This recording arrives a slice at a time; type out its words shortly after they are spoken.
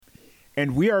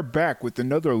And we are back with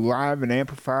another live and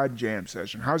amplified jam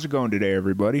session. How's it going today,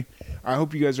 everybody? I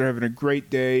hope you guys are having a great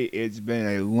day. It's been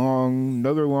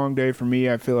another long day for me.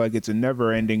 I feel like it's a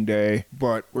never-ending day,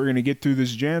 but we're going to get through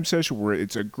this jam session.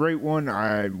 It's a great one.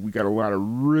 We got a lot of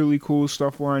really cool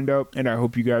stuff lined up, and I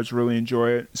hope you guys really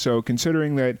enjoy it. So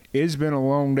considering that it's been a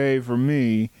long day for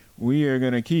me, we are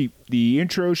going to keep the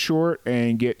intro short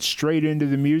and get straight into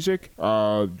the music.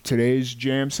 Today's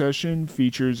jam session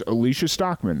features Alicia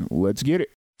Stockman. Let's get it.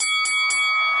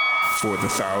 For the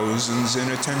thousands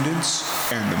in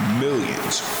attendance and the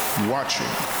millions watching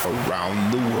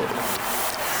around the world,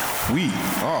 we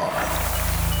are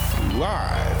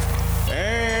live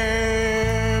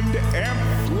and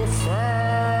amplified.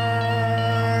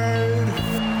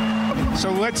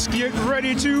 So let's get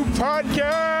ready to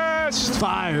podcast.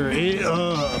 Fire it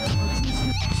up.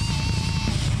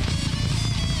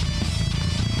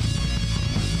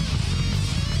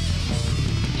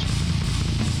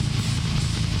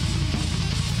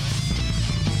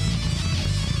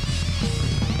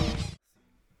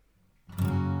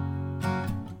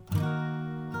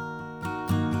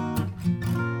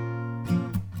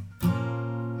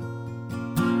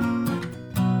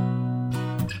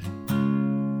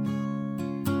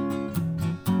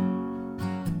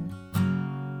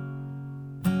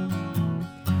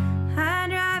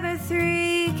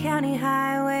 County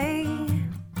highway,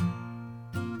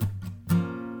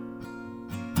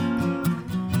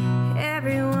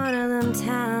 every one of them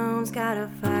towns got a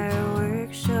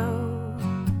fireworks show.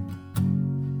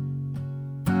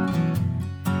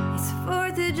 It's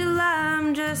 4th of July,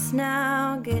 I'm just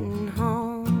now getting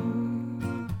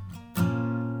home.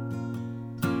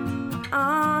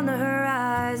 On the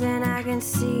horizon I can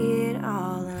see it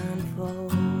all unfold.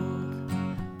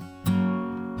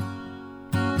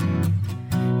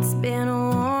 Been a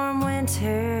warm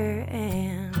winter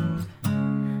and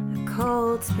a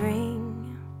cold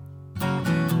spring.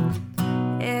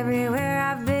 Everywhere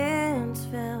I've been's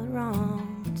felt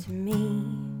wrong to me.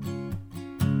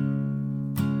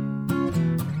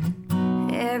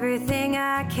 Everything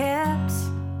I kept,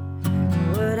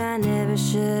 what I never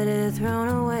should have thrown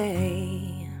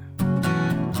away.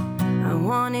 I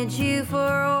wanted you for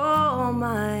all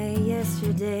my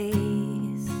yesterdays.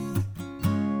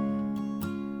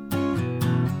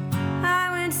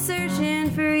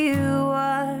 Searching for you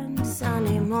one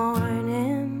Sunday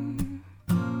morning,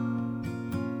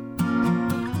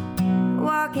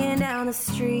 walking down the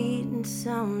street in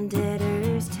some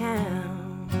debtor's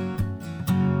town.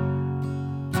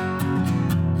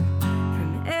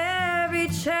 From every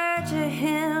church a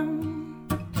hymn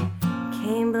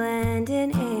came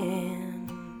blending in,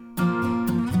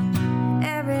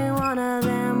 every one of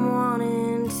them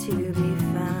wanting to be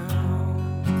found.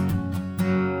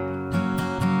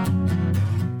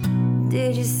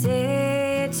 Did you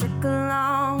say it took a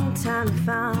long time to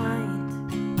find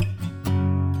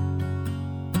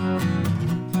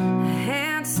a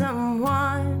handsome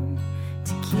one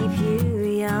to keep you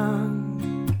young?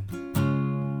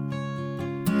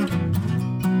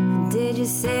 Did you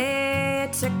say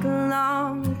it took a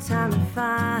long time to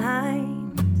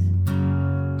find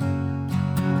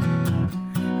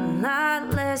a lot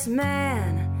less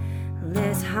man,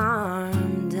 less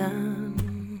harm done?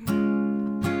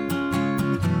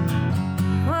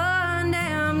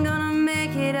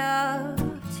 It up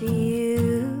to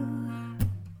you.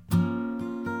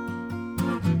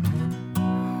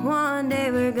 One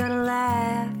day we're gonna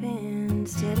laugh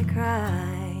instead of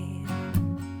cry.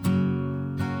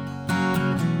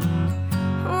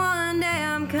 One day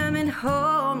I'm coming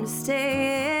home to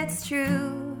stay, it's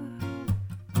true.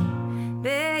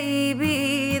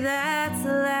 Baby, that's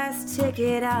the last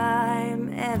ticket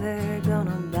I'm ever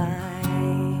gonna buy.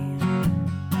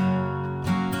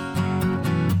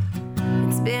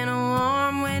 Been a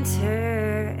warm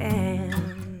winter and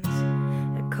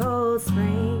a cold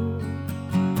spring.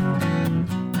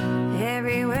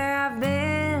 Everywhere I've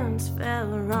been's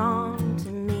felt wrong to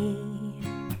me.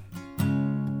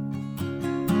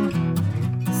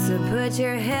 So put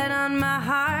your head on my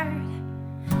heart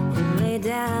and lay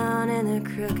down in the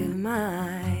crook of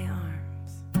my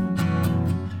arms.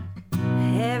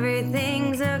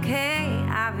 Everything's okay,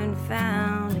 I've been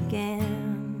found again.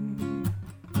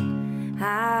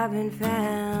 I've been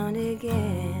found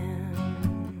again.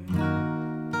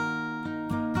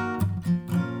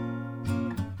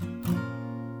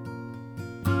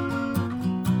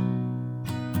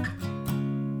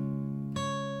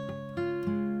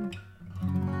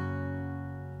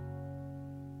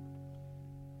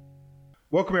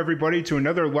 Welcome everybody to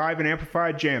another live and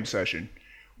amplified jam session.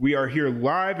 We are here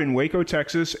live in Waco,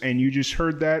 Texas, and you just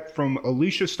heard that from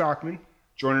Alicia Stockman.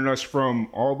 joining us from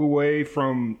all the way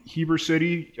from Heber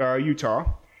City, Utah.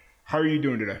 How are you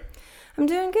doing today? I'm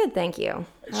doing good, thank you.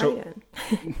 How are you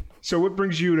doing? So what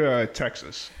brings you to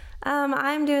Texas?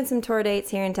 I'm doing some tour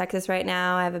dates here in Texas right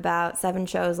now. I have about 7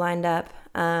 shows lined up.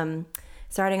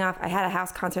 Starting off, I had a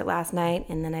house concert last night,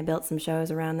 and then I built some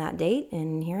shows around that date,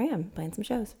 and here I am playing some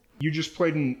shows. You just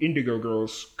played an Indigo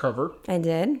Girls cover. I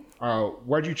did.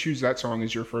 Why'd you choose that song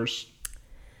as your first?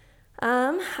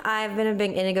 I've been a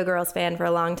big Indigo Girls fan for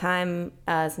a long time,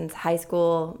 since high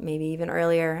school, maybe even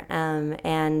earlier,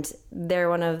 and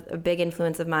they're a big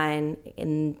influence of mine,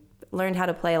 and learned how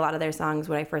to play a lot of their songs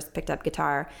when I first picked up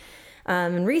guitar.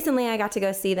 And recently I got to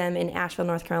go see them in Asheville,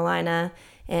 North Carolina,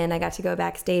 and I got to go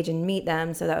backstage and meet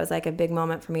them, so that was like a big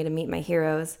moment for me to meet my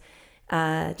heroes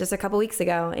just a couple weeks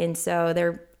ago, and so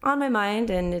they're on my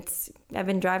mind, and I've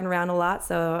been driving around a lot,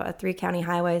 so a 3-county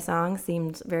highway song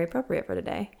seemed very appropriate for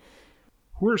today.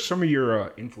 Who are some of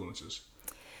your influences?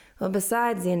 Well,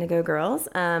 besides the Indigo Girls,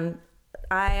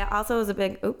 I also was a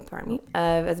big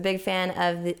big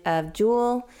fan of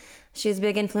Jewel. She was a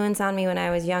big influence on me when I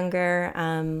was younger.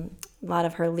 A lot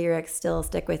of her lyrics still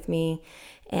stick with me.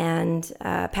 And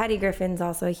Patty Griffin's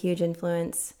also a huge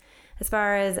influence. As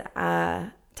far as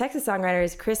Texas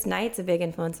songwriters, Chris Knight's a big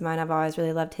influence of mine. I've always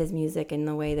really loved his music and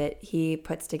the way that he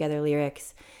puts together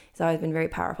lyrics. It's always been very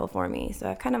powerful for me. So I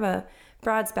have kind of a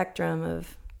broad spectrum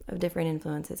of different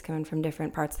influences coming from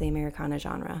different parts of the Americana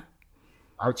genre.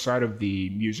 Outside of the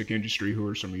music industry, who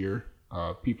are some of your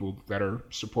people that are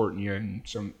supporting you and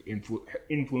some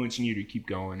influencing you to keep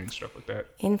going and stuff like that?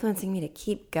 Influencing me to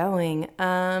keep going?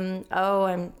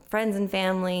 I'm friends and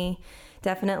family.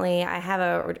 Definitely. I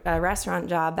have a restaurant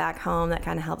job back home that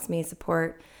kind of helps me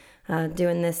support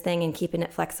doing this thing and keeping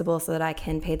it flexible so that I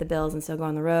can pay the bills and still go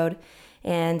on the road.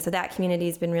 And so that community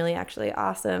has been really actually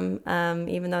awesome,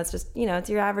 even though it's just, it's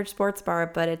your average sports bar,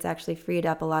 but it's actually freed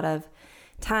up a lot of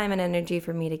time and energy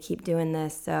for me to keep doing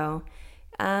this. So,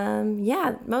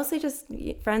 mostly just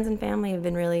friends and family have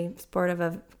been really supportive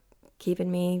of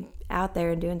keeping me out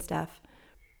there and doing stuff.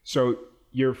 So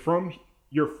you're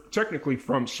technically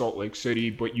from Salt Lake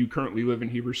City, but you currently live in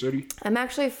Heber City? I'm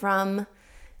actually from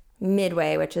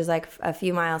Midway, which is like a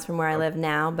few miles from where I live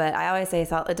now, but I always say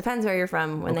it depends where you're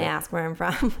from when they ask where I'm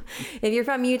from. If you're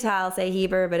from Utah, I'll say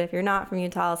Heber, but if you're not from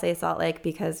Utah, I'll say Salt Lake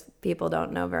because people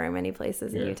don't know very many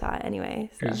places in Utah anyway.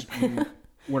 So.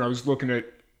 When I was looking at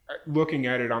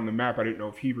it on the map, I didn't know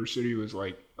if Heber City was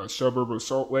like a suburb of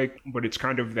Salt Lake, but it's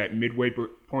kind of that midway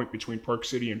point between Park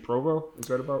City and Provo. Is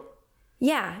that about?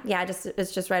 Yeah,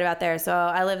 it's just right about there. So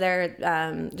I live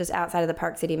there just outside of the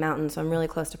Park City Mountains, so I'm really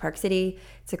close to Park City.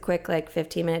 It's a quick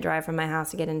 15-minute drive from my house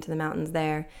to get into the mountains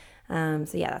there.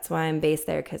 That's why I'm based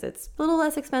there, because it's a little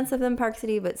less expensive than Park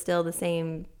City, but still the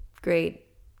same great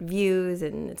views,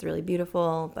 and it's really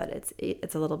beautiful, but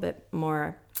it's a little bit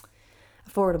more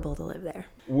affordable to live there.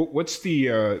 What's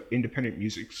the independent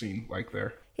music scene like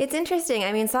there? It's interesting.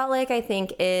 I mean, Salt Lake, I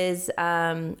think, is,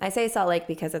 I say Salt Lake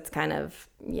because it's kind of,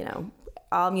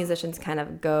 all musicians kind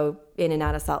of go in and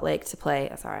out of Salt Lake to play.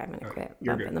 Oh, sorry, I'm going to quit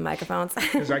bumping the microphones.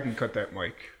 Because I can cut that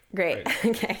mic. Great. Right.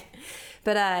 Okay.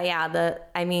 But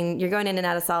you're going in and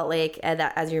out of Salt Lake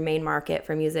as your main market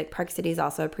for music. Park City is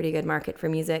also a pretty good market for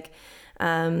music.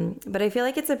 But I feel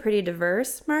like it's a pretty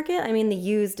diverse market. I mean, The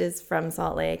Used is from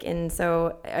Salt Lake, and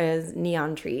so is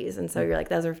Neon Trees. And so you're like,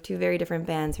 those are 2 very different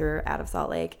bands who are out of Salt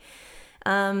Lake.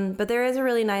 But there is a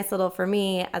really nice little, for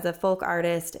me, as a folk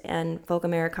artist and folk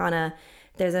Americana,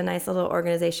 there's a nice little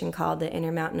organization called the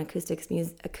Intermountain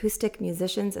Acoustic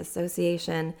Musicians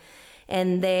Association,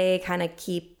 and they kind of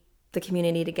keep the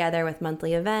community together with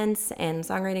monthly events and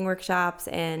songwriting workshops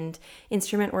and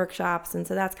instrument workshops. And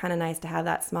so that's kind of nice to have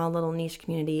that small little niche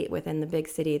community within the big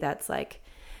city that's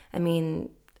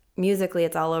musically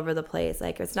it's all over the place.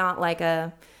 Like, it's not like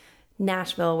a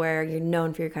Nashville where you're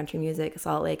known for your country music.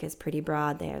 Salt Lake is pretty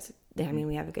broad.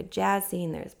 We have a good jazz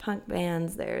scene. There's punk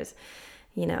bands. There's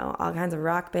all kinds of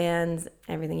rock bands,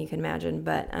 everything you can imagine.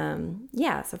 But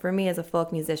so for me as a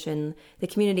folk musician, the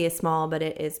community is small, but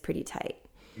it is pretty tight.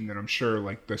 And then I'm sure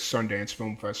the Sundance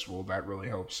Film Festival, that really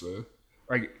helps.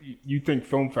 You think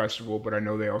film festival, but I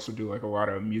know they also do a lot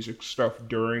of music stuff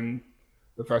during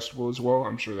the festival as well.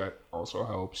 I'm sure that also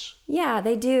helps. Yeah,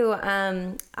 they do.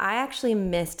 I actually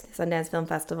missed the Sundance Film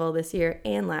Festival this year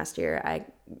and last year.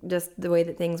 Just the way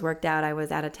that things worked out, I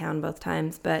was out of town both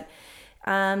times. But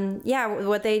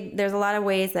there's a lot of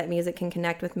ways that music can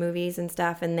connect with movies and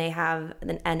stuff, and they have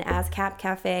an ASCAP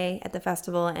cafe at the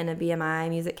festival and a BMI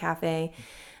music cafe,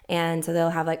 and so they'll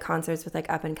have concerts with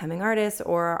up and coming artists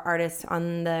or artists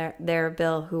on their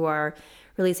bill who are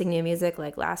releasing new music.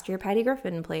 Like last year, Patty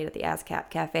Griffin played at the ASCAP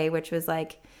cafe, which was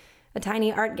a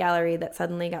tiny art gallery that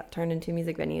suddenly got turned into a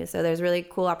music venue. So there's really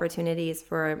cool opportunities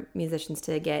for musicians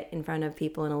to get in front of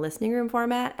people in a listening room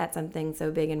format at something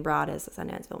so big and broad as the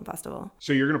Sundance Film Festival.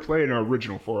 So you're going to play an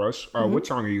original for us. What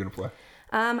song are you going to play?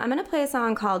 I'm going to play a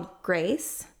song called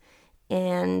Grace.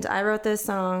 And I wrote this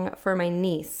song for my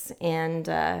niece. And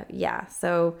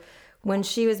so when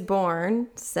she was born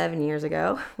 7 years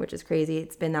ago, which is crazy,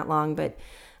 it's been that long, but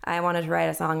I wanted to write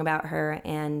a song about her.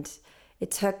 And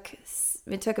it took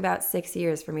about 6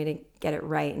 years for me to get it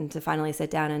right and to finally sit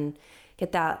down and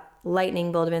get that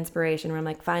lightning bolt of inspiration where I'm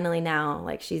like, finally now,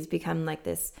 like she's become like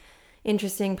this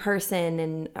interesting person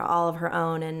and all of her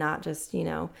own and not just,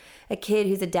 a kid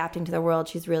who's adapting to the world.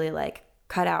 She's really like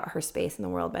cut out her space in the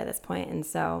world by this point. And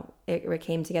so it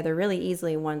came together really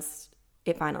easily once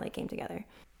it finally came together.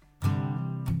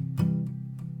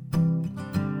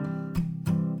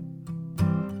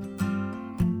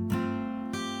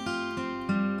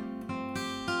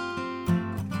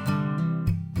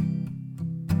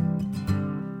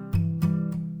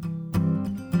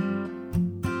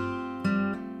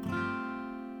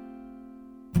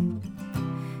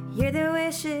 You're the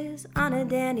wishes on a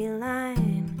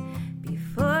dandelion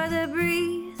before the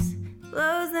breeze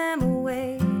blows them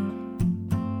away.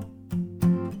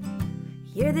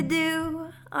 You're the dew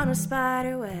on a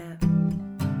spider web,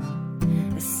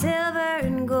 a silver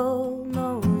and gold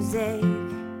mosaic,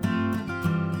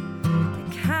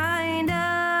 the kind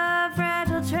of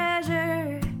fragile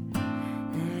treasure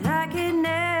that I could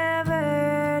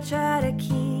never try to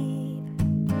keep.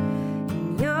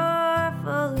 And you're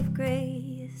full of grace.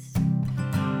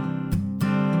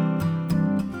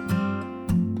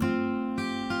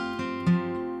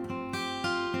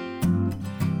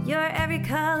 You're every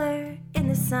color in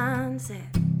the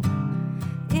sunset,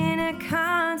 in a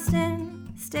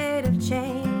constant state of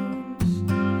change,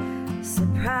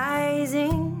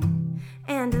 surprising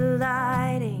and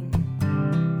delighting,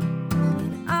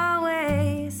 and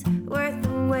always worth the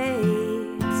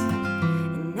wait.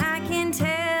 And I can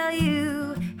tell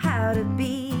you how to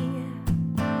be,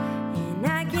 and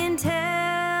I can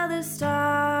tell the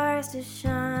stars to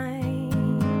shine.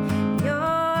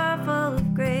 You're full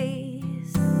of grace.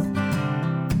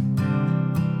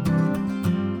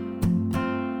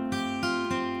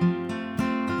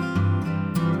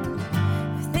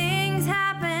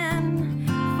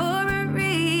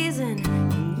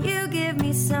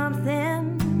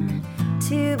 Something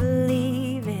to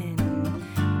believe in.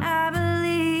 I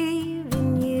believe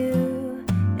in you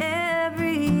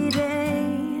every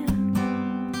day.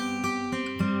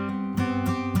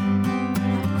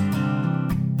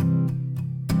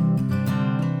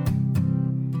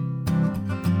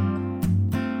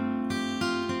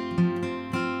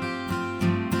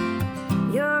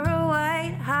 You're a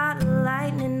white hot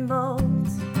lightning bolt,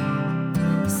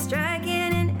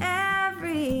 striking in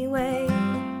every way.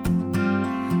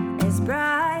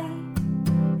 Bright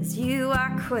as you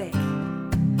are quick,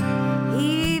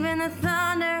 even the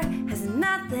thunder has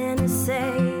nothing to say.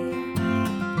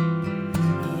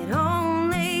 It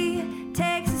only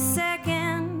takes a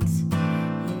second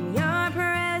in your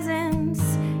presence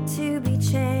to be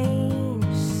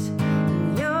changed.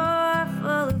 You're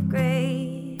full of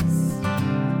grace.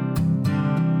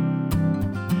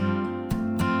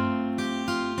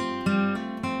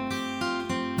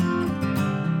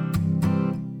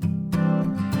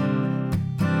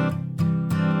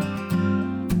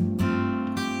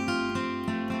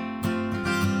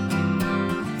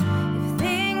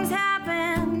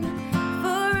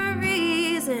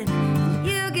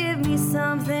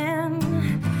 Something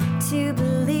to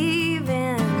believe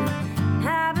in.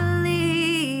 I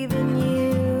believe in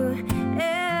you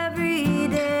every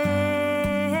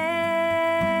day.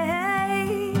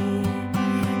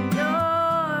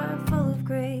 You're full of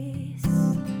grace,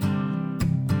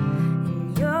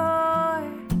 and you're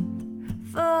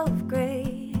full of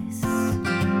grace.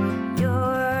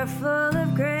 You're full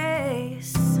of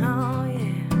grace. Oh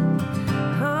yeah.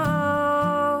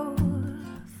 Oh,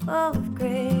 full of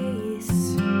grace.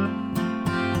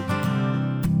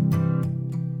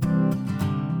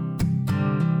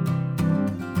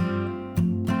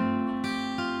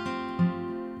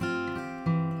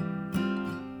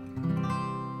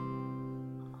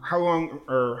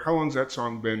 How long's that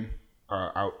song been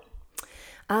out?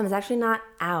 It's actually not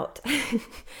out. Okay.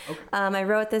 I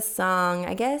wrote this song,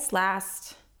 I guess,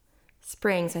 last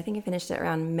spring, so I think I finished it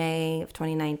around May of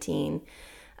 2019.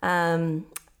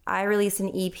 I released an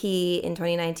EP in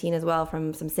 2019 as well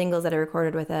from some singles that I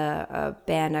recorded with a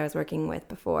band I was working with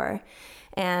before.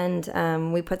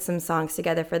 And we put some songs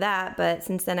together for that, but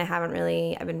since then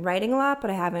I've been writing a lot,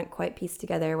 but I haven't quite pieced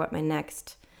together what my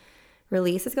next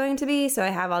release is going to be. So I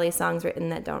have all these songs written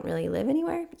that don't really live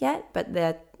anywhere yet, but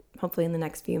that hopefully in the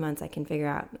next few months I can figure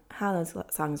out how those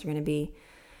songs are going to be,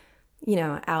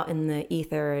 out in the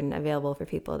ether and available for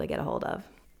people to get a hold of.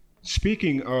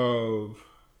 Speaking of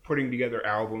putting together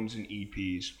albums and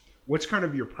EPs, what's kind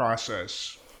of your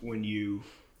process when you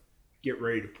get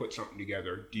ready to put something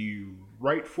together? Do you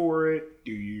write for it?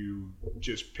 Do you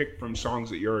just pick from songs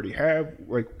that you already have?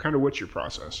 Like, kind of what's your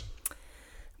process?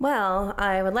 Well,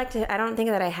 I would like to, I don't think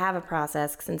that I have a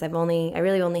process since I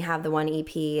really only have the one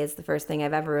EP. Is the first thing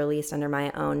I've ever released under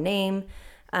my own name.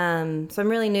 So I'm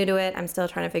really new to it. I'm still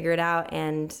trying to figure it out,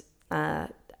 and I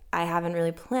haven't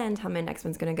really planned how my next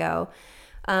one's going to go.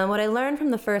 What I learned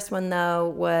from the first one, though,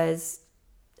 was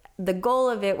the goal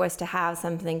of it was to have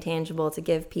something tangible to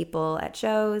give people at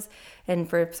shows, and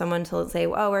for someone to say,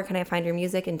 oh, where can I find your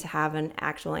music, and to have an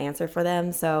actual answer for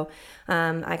them. So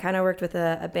I kind of worked with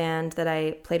a band that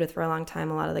I played with for a long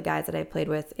time, a lot of the guys that I played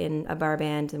with in a bar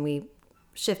band, and we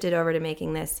shifted over to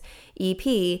making this EP.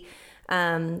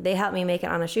 They helped me make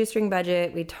it on a shoestring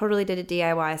budget. We totally did it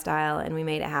DIY style, and we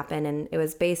made it happen. And it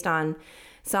was based on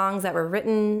songs that were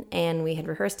written, and we had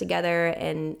rehearsed together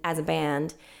and as a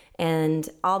band. And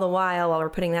all the while we're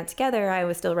putting that together, I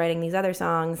was still writing these other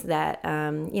songs that,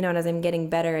 and as I'm getting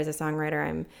better as a songwriter,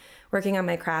 I'm working on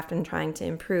my craft and trying to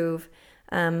improve.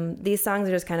 These songs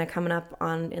are just kind of coming up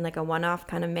in like a one-off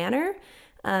kind of manner.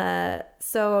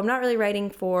 So I'm not really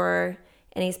writing for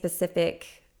any specific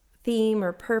theme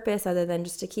or purpose other than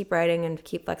just to keep writing and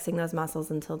keep flexing those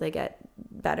muscles until they get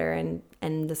better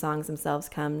and the songs themselves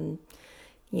come,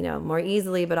 more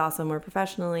easily, but also more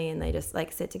professionally, and they just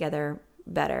like sit together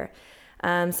better.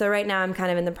 So right now I'm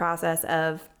kind of in the process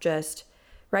of just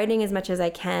writing as much as I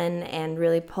can and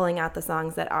really pulling out the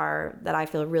songs that I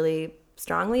feel really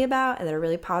strongly about, that are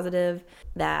really positive,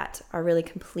 that are really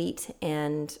complete,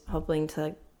 and hoping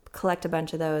to collect a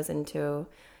bunch of those into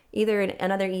either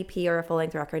another EP or a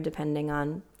full-length record, depending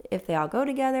on if they all go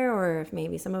together or if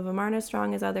maybe some of them aren't as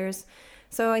strong as others.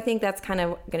 So I think that's kind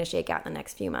of going to shake out in the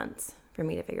next few months for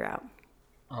me to figure out.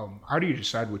 How do you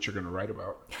decide what you're going to write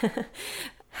about?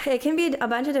 It can be a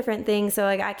bunch of different things. So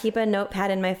like I keep a notepad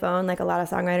in my phone, like a lot of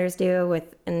songwriters do,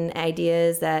 with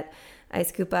ideas that I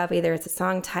scoop up. Either it's a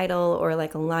song title or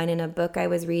like a line in a book I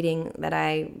was reading. That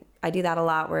I do that a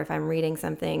lot, where if I'm reading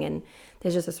something and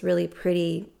there's just this really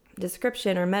pretty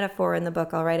description or metaphor in the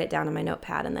book, I'll write it down on my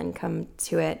notepad and then come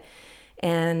to it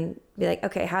and be like,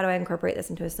 okay, how do I incorporate this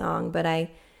into a song? But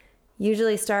I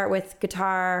usually start with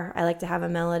guitar. I like to have a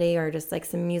melody or just like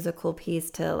some musical piece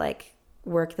to like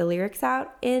work the lyrics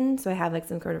out in, so I have like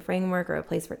some sort of framework or a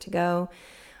place for it to go.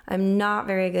 I'm not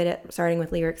very good at starting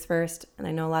with lyrics first, and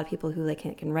I know a lot of people who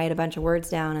like can write a bunch of words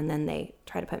down and then they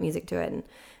try to put music to it, and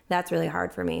that's really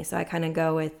hard for me. So I kind of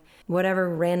go with whatever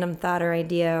random thought or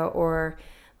idea or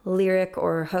lyric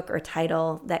or hook or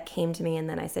title that came to me, and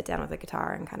then I sit down with the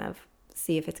guitar and kind of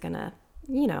see if it's gonna,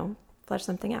 flesh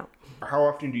something out. How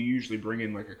often do you usually bring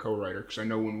in like a co-writer? Because I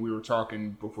know when we were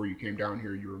talking before you came down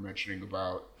here, you were mentioning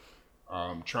about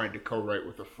trying to co-write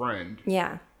with a friend.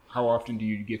 Yeah. How often do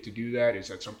you get to do that? Is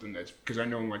that something that's, because I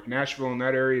know in like Nashville, in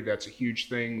that area, that's a huge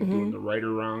thing, doing the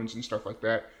writer rounds and stuff like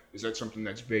that. Is that something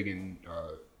that's big in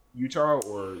Utah,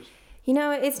 or?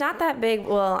 It's not that big.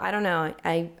 Well, I don't know.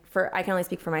 I can only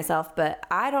speak for myself, but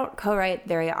I don't co-write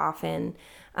very often.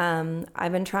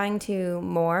 I've been trying to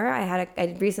more.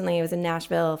 I recently was in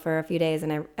Nashville for a few days,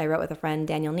 and I wrote with a friend,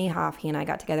 Daniel Niehoff. He and I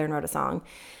got together and wrote a song.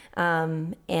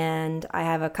 And I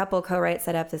have a couple co-writes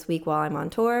set up this week while I'm on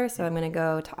tour. So I'm going to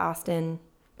go to Austin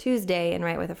Tuesday and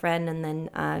write with a friend, and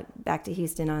then back to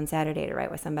Houston on Saturday to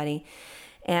write with somebody.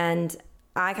 And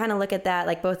I kind of look at that,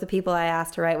 like both the people I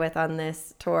asked to write with on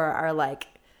this tour are like,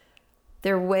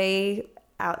 they're way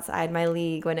outside my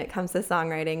league when it comes to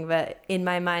songwriting. But in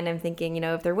my mind, I'm thinking,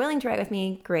 if they're willing to write with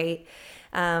me, great.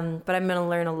 But I'm going to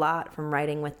learn a lot from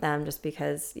writing with them, just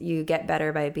because you get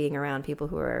better by being around people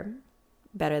who are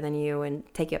better than you and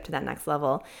take you up to that next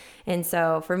level. And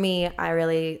so for me, I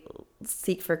really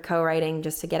seek for co-writing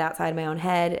just to get outside my own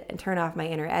head and turn off my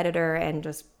inner editor and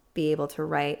just be able to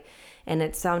write. And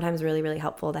it's sometimes really, really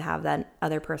helpful to have that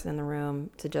other person in the room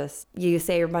to just, you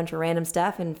say a bunch of random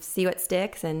stuff and see what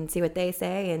sticks and see what they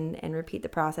say and repeat the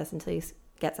process until you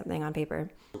get something on paper.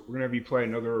 We're going to have you play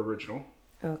another original.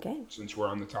 Okay. Since we're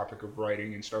on the topic of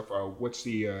writing and stuff, what's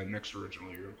the next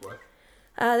original you're going to play?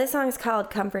 This song is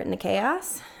called Comfort in the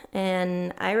Chaos,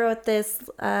 and I wrote this,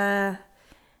 I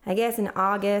guess in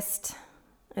August,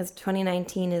 as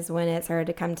 2019 is when it started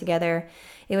to come together.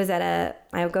 It was I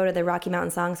go to the Rocky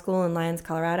Mountain Song School in Lyons,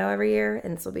 Colorado every year,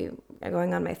 and this will be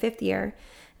going on my 5th year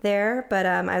there. But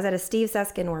I was at a Steve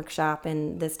Suskin workshop,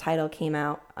 and this title came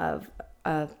out of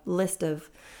a list of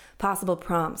possible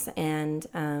prompts, and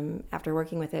after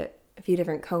working with it a few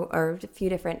different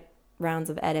rounds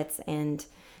of edits and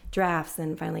drafts,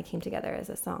 and finally came together as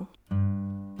a song.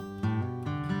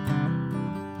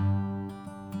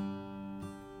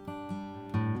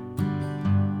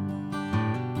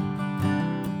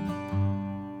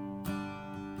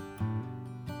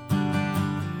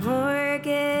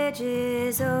 Mortgage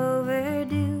is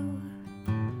overdue.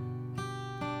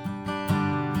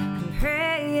 I'm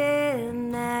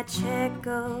praying that check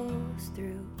goes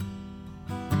through.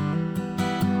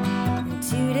 And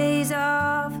 2 days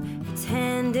off,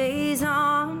 10 days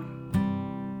on.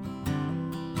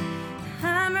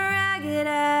 I'm ragged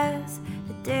as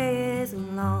the day is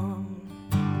long.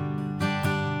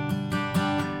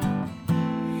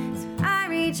 So I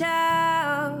reach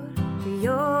out for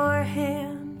your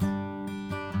hand,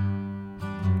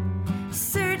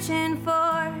 searching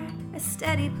for a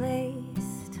steady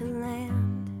place to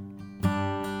land.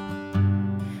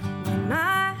 When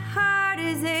my heart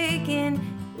is aching,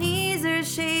 knees are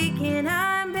shaking,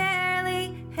 I'm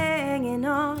barely hanging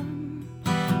on.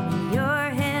 When your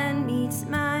hand meets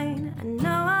mine, I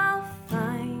know I'll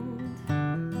find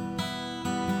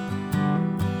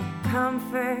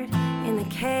comfort in the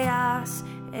chaos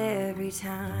every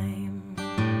time.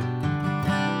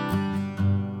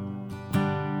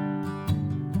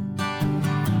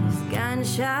 There's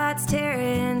gunshots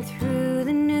tearing through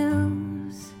the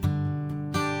news.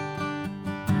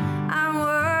 Our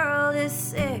world is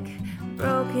sick,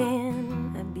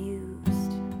 broken,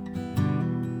 abused,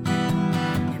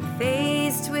 and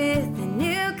faced with a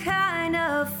new kind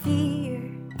of fear.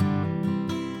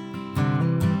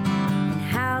 And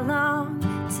how long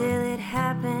till it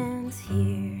happens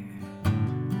here?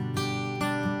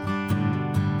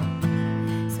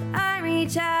 So I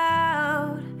reach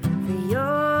out for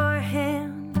your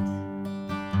hand,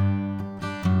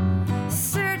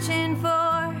 searching for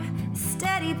a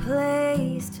steady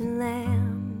place to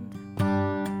land.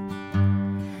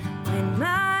 When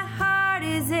my heart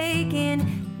is aching,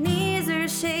 knees are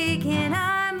shaking,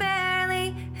 I'm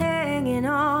barely hanging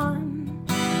on.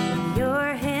 When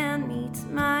your hand meets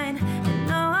mine, I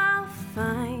know I'll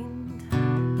find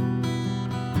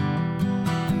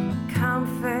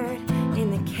comfort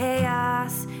in the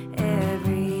chaos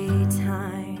every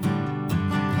time.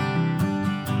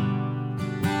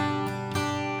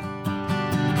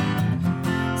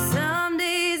 Some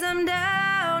days I'm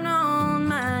down on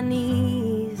my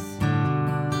knees,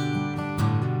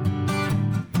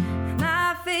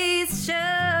 my face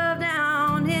shoved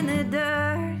down in the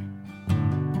dirt,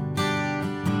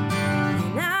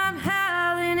 and I'm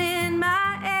howling in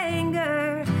my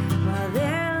anger while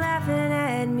they're laughing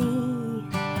at me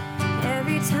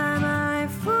every time I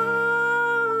fall.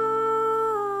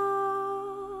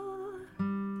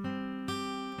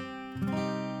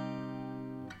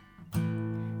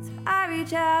 So I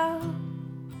reach out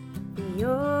for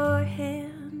your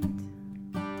hand,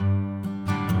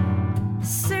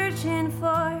 searching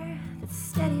for that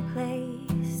steady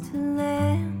place to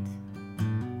land.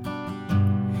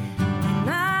 When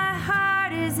my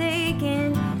heart is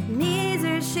aching, knees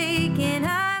are shaking,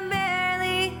 I'm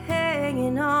barely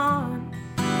hanging on.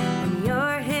 When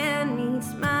your hand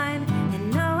meets mine, I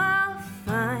know I'll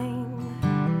find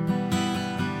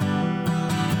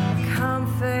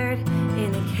comfort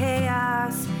in the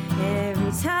chaos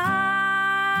every time.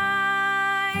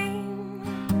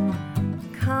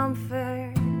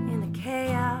 Comfort in the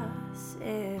chaos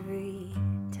every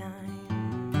time.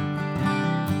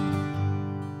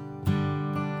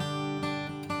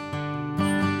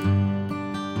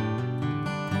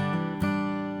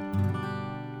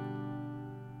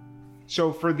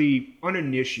 So for the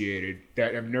uninitiated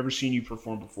that have never seen you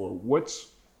perform before, what's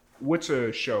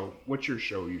a show? What's your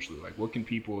show usually like? What can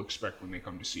people expect when they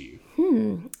come to see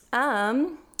you?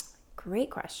 Great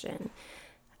question.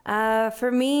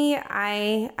 For me,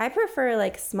 I prefer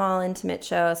like small, intimate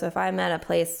shows. So if I'm at a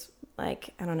place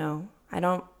like, I don't know,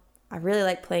 I really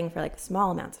like playing for like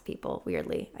small amounts of people,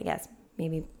 weirdly, I guess.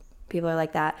 Maybe people are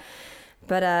like that.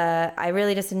 But I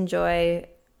really just enjoy,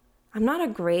 I'm not a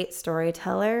great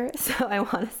storyteller, so I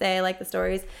want to say I like the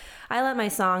stories. I let my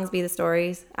songs be the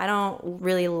stories. I don't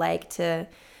really like to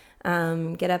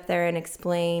get up there and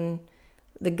explain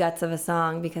the guts of a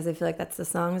song, because I feel like that's the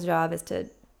song's job, is to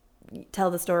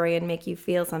tell the story and make you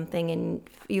feel something, and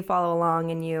you follow along,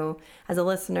 and you, as a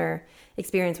listener,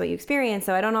 experience what you experience.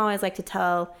 So I don't always like to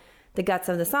tell the guts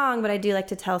of the song, but I do like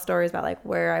to tell stories about like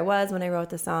where I was when I wrote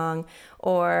the song,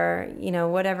 or, you know,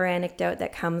 whatever anecdote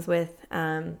that comes with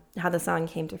how the song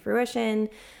came to fruition,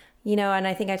 you know. And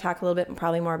I think I talk a little bit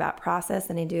probably more about process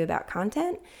than I do about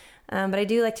content. But I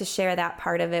do like to share that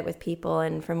part of it with people.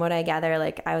 And from what I gather,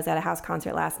 like I was at a house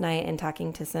concert last night and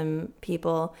talking to some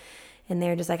people, and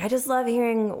they're just like, I just love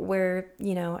hearing where,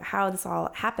 how this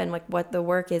all happened, like what the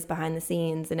work is behind the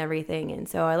scenes and everything. And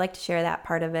so I like to share that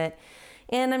part of it.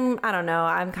 And I don't know,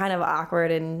 I'm kind of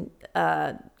awkward and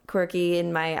quirky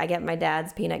in I get my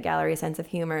dad's peanut gallery sense of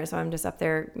humor. So I'm just up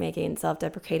there making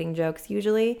self-deprecating jokes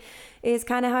usually is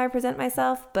kind of how I present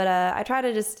myself. But I try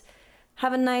to just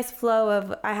have a nice flow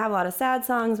of, I have a lot of sad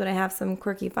songs, but I have some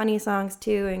quirky, funny songs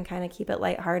too, and kind of keep it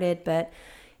lighthearted. But,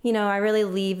 I really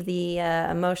leave the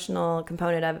emotional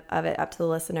component of it up to the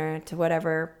listener, to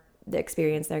whatever the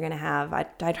experience they're going to have. I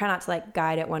try not to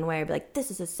guide it one way or be like,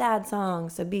 this is a sad song,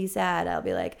 so be sad. I'll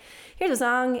be like, here's a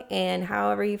song, and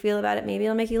however you feel about it, maybe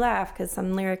it'll make you laugh because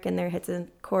some lyric in there hits a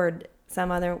chord.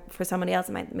 For somebody else,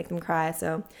 it might make them cry.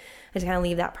 So I just kind of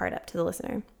leave that part up to the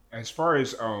listener. As far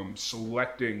as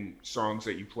selecting songs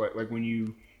that you play, like when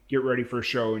you get ready for a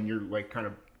show and you're kind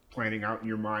of planning out in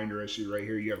your mind, or I see right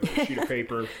here, you have a sheet of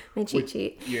paper. My cheat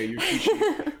sheet. Yeah, your cheat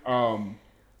sheet. And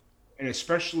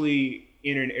especially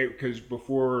because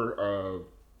before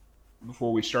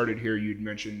we started here, you'd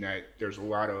mentioned that there's a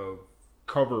lot of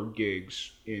cover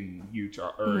gigs in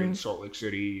Utah or in Salt Lake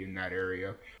City, in that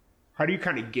area. How do you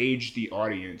kind of gauge the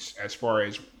audience as far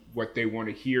as what they want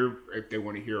to hear, if they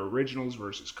want to hear originals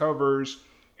versus covers,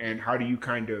 and how do you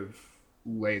kind of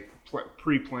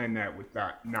pre-plan that with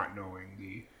that, not knowing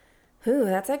the... Ooh,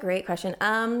 that's a great question.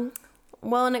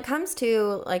 Well, when it comes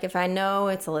to, if I know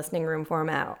it's a listening room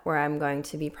format where I'm going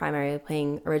to be primarily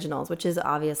playing originals, which is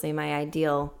obviously my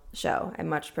ideal show. I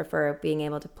much prefer being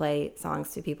able to play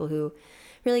songs to people who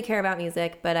really care about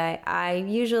music, but I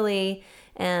usually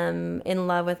am in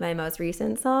love with my most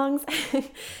recent songs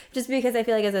just because I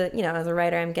feel like as a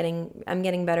writer, I'm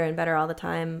getting better and better all the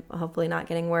time, hopefully not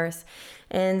getting worse.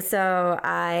 And so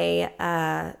I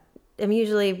am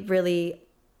usually really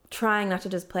trying not to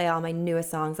just play all my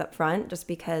newest songs up front, just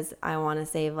because I want to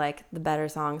save the better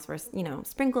songs for,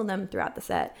 sprinkle them throughout the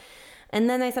set. And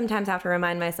then I sometimes have to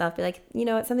remind myself, be like,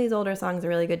 what, some of these older songs are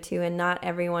really good too, and not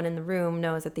everyone in the room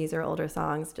knows that these are older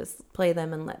songs. Just play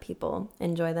them and let people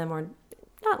enjoy them, or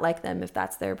not like them if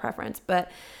that's their preference. But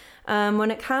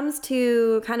when it comes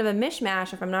to kind of a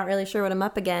mishmash, if I'm not really sure what I'm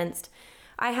up against,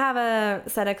 I have a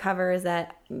set of covers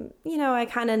that, I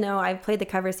kind of know. I've played the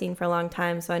cover scene for a long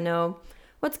time, so I know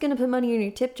what's going to put money in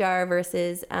your tip jar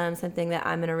versus something that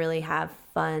I'm going to really have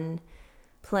fun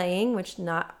playing, which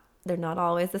they're not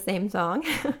always the same song.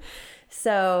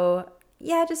 So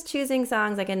yeah, just choosing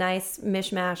songs, a nice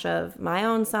mishmash of my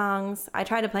own songs. I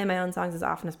try to play my own songs as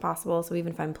often as possible. So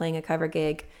even if I'm playing a cover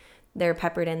gig, they're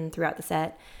peppered in throughout the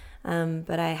set.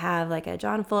 But I have a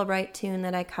John Fulbright tune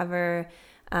that I cover.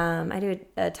 I do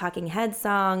a Talking Heads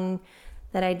song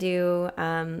that I do.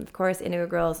 Of course, Indigo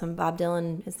Girl, some Bob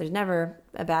Dylan. There's never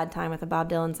a bad time with a Bob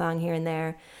Dylan song here and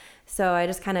there. So I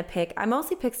just kind of I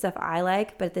mostly pick stuff I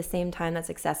like, but at the same time that's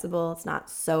accessible. It's not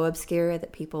so obscure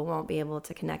that people won't be able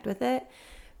to connect with it.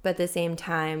 But at the same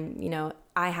time,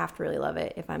 I have to really love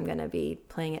it if I'm going to be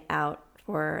playing it out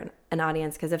for an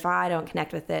audience. Because if I don't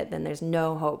connect with it, then there's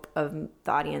no hope of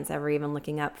the audience ever even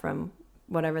looking up from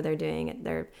whatever they're doing at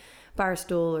their bar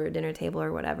stool or dinner table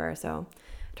or whatever. So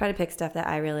try to pick stuff that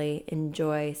I really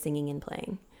enjoy singing and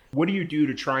playing. What do you do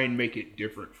to try and make it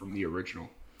different from the original?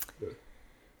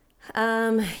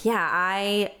 Yeah,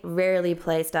 I rarely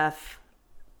play stuff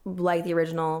like the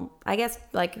original. I guess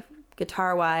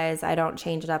guitar wise, I don't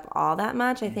change it up all that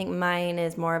much. I think mine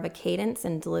is more of a cadence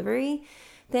and delivery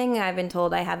thing. I've been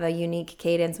told I have a unique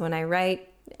cadence when I write,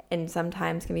 and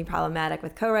sometimes can be problematic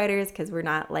with co-writers because we're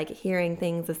not hearing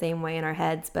things the same way in our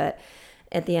heads. But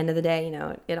at the end of the day,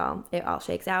 it all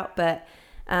shakes out. But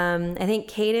I think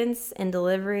cadence and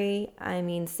delivery. I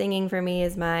mean, singing for me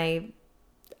is I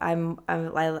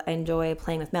enjoy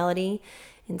playing with melody,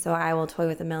 and so I will toy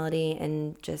with the melody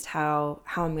and just how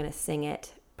I'm going to sing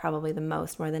it probably the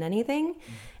most, more than anything.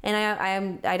 And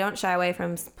I don't shy away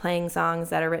from playing songs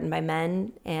that are written by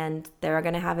men, and they're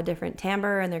going to have a different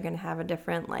timbre and they're going to have a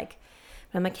different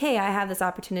I'm like, hey, I have this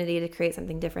opportunity to create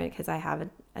something different because I have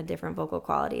a different vocal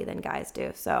quality than guys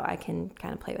do, so I can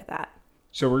kind of play with that.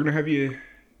 So we're going to have you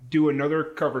do another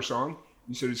cover song.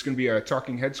 You said it's going to be a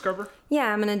Talking Heads cover?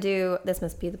 Yeah, I'm going to do This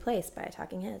Must Be the Place by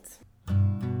Talking Heads.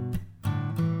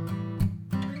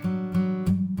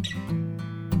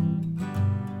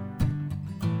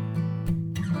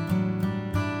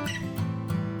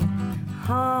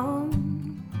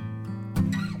 Home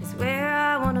is where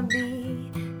I want to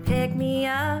be. Pick me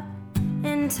up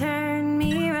and turn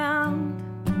me around.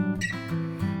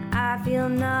 I feel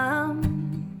numb,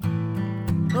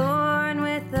 born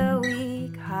with a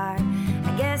weak heart.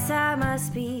 I guess I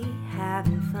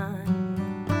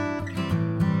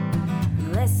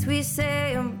less we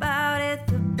say about it,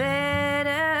 the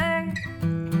better.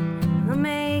 We'll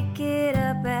make it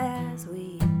up as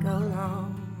we go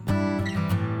along.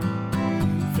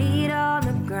 Feet on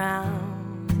the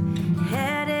ground,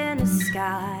 head in the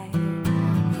sky.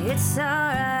 It's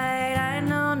alright, I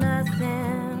know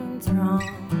nothing's wrong.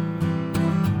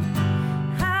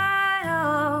 I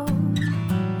know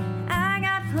I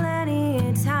got plenty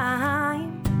of time.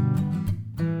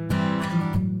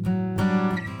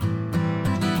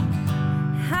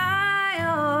 I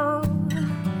know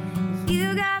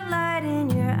you got light in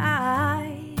your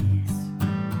eyes.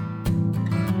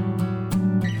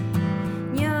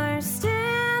 You're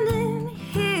standing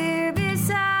here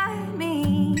beside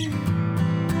me.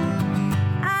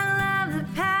 I love the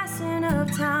passing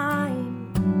of time.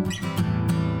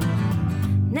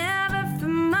 Never for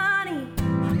money,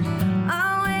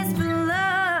 always for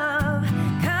love.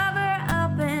 Cover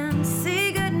up and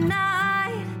say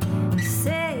goodnight.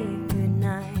 Say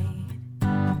goodnight.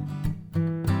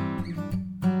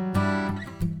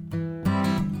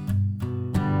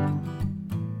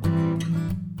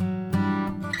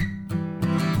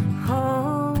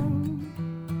 Home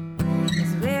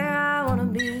is where I wanna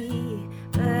be,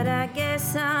 but I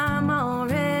guess I'm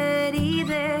already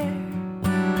there.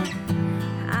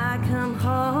 I come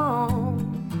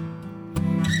home,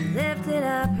 she lifted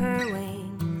up her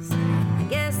wings. I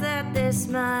guess that this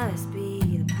must be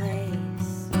the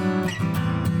place.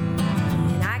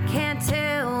 And I can't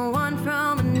tell one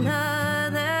from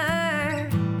another.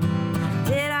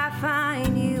 Did I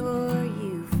find you or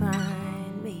you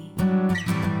find me?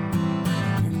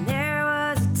 And there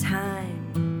was a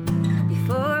time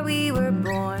before we were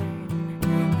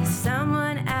born,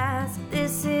 someone asked,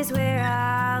 this is where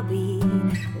I'll be,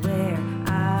 where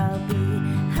I'll be.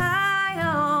 I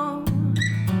know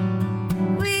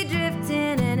we drift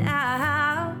in and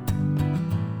out.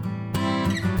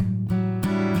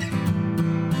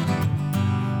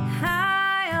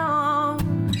 I know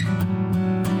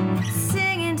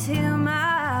singing to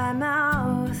my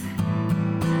mouth.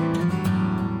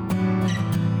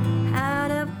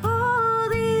 Out of all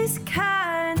these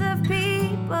kinds of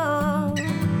people,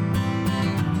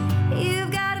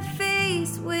 you've got a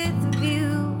face with a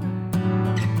view.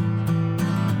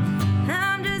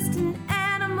 I'm just an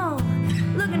animal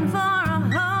looking for a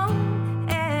home,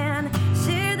 and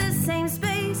share the same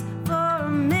space for a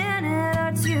minute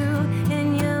or two.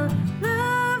 And you'll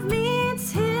love me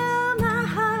till my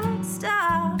heart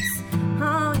stops.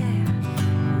 Oh yeah,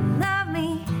 love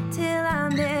me till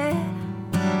I'm dead.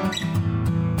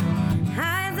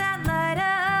 Eyes that light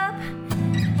up,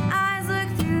 eyes look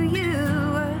through you,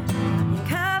 and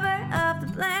cover up the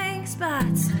blank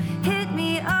spots. Hit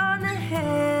me on the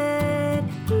head.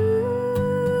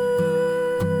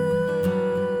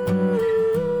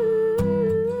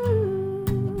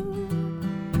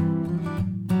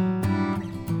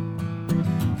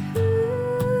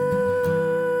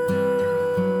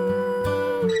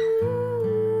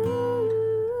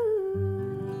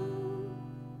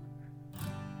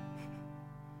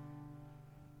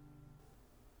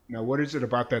 Now, what is it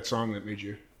about that song that made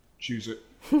you choose it?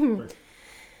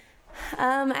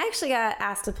 I actually got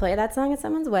asked to play that song at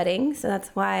someone's wedding, so that's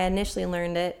why I initially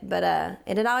learned it. But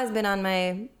it had always been on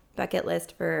my bucket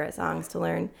list for songs to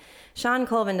learn. Sean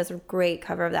Colvin does a great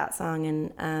cover of that song,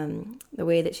 and the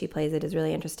way that she plays it is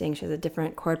really interesting. She has a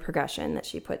different chord progression that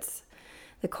she puts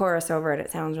the chorus over, and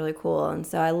it sounds really cool. And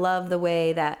so I love the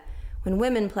way that when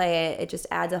women play it, it just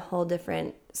adds a whole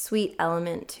different sweet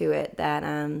element to it that,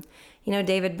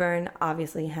 David Byrne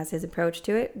obviously has his approach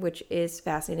to it, which is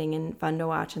fascinating and fun to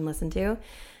watch and listen to.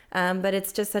 But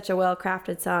it's just such a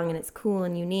well-crafted song, and it's cool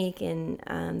and unique, and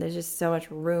there's just so much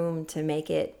room to make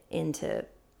it into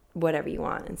whatever you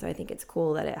want. And so I think it's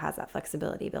cool that it has that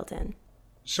flexibility built in.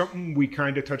 Something we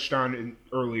kind of touched on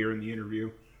earlier in the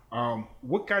interview.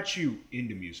 What got you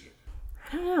into music?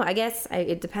 I don't know. I guess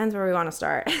it depends where we want to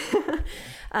start.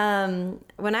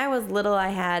 When I was little, I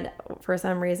had, for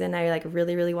some reason, I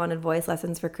really, really wanted voice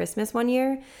lessons for Christmas one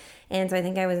year. And so I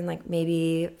think I was in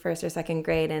maybe first or second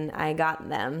grade, and I got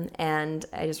them. And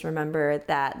I just remember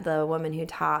that the woman who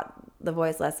taught the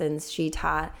voice lessons, she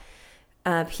taught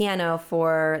piano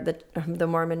for the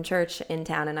Mormon church in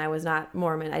town. And I was not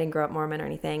Mormon. I didn't grow up Mormon or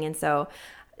anything. And so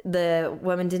the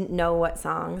woman didn't know what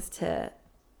songs to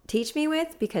teach me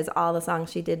with, because all the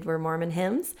songs she did were Mormon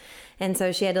hymns. And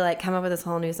so she had to come up with this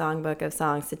whole new songbook of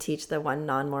songs to teach the one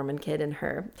non-Mormon kid in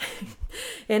her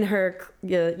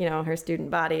her student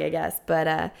body, I guess.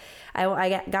 But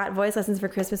I got voice lessons for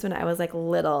Christmas when I was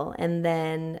little, and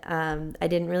then I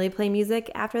didn't really play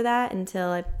music after that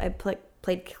until I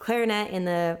played clarinet in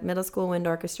the middle school wind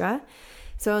orchestra.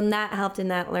 So that helped in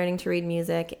that learning to read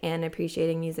music and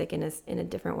appreciating music in a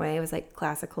different way. It was like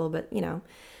classical, but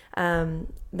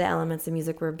the elements of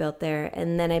music were built there.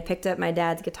 And then I picked up my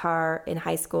dad's guitar in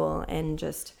high school and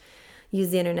just used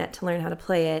the internet to learn how to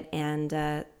play it, and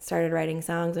started writing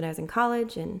songs when I was in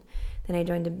college. And then I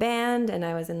joined a band, and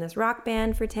I was in this rock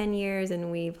band for 10 years,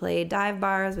 and we played dive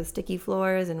bars with sticky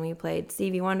floors, and we played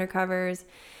Stevie Wonder covers.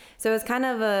 So it was kind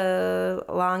of a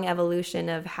long evolution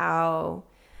of how,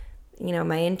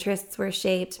 my interests were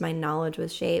shaped, my knowledge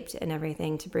was shaped, and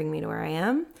everything to bring me to where I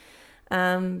am.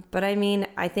 But I mean,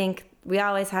 I think we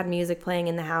always had music playing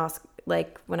in the house.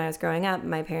 Like when I was growing up,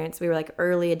 my parents, we were like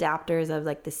early adapters of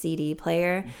like the CD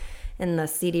player and the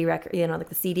CD record, like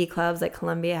the CD clubs, like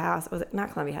Columbia House. Was it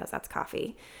not Columbia House? That's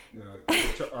Coffee.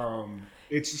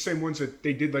 It's the same ones that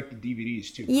they did like the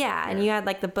DVDs too. Yeah, and you had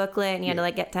like the booklet, and you had to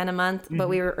like get 10 a month. But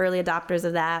we were early adopters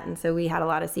of that, and so we had a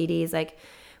lot of CDs. Like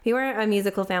we weren't a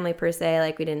musical family per se.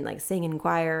 Like we didn't like sing in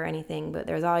choir or anything, but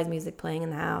there was always music playing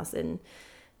in the house, and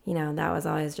that was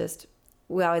always just.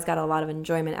 We always got a lot of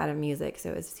enjoyment out of music, so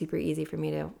it was super easy for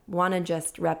me to want to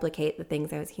just replicate the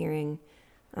things I was hearing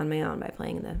on my own by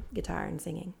playing the guitar and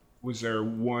singing. Was there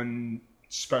one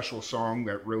special song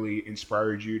that really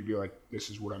inspired you to be like, this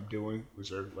is what I'm doing? Was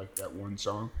there like that one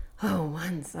song? Oh,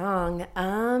 one song.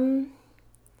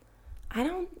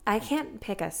 I can't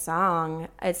pick a song.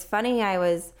 It's funny, I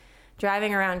was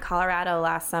driving around Colorado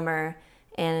last summer,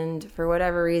 and for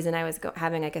whatever reason, I was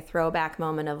having like a throwback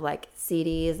moment of like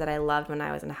CDs that I loved when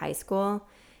I was in high school,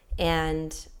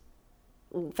 and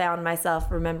found myself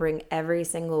remembering every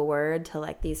single word to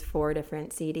like these 4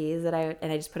 different CDs and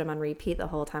I just put them on repeat the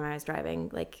whole time I was driving,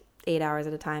 like 8 hours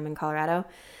at a time in Colorado.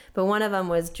 But one of them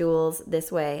was Jewel's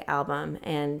This Way album,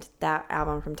 and that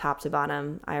album from top to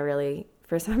bottom, I really,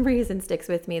 for some reason, sticks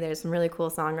with me. There's some really cool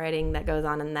songwriting that goes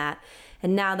on in that.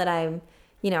 And now that I'm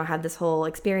have this whole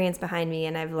experience behind me,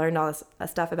 and I've learned all this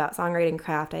stuff about songwriting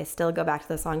craft, I still go back to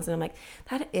the songs and I'm like,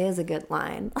 that is a good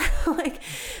line.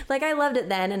 like I loved it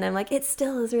then, and I'm like, it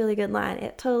still is a really good line.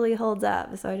 It totally holds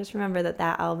up. So I just remember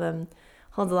that album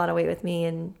holds a lot of weight with me,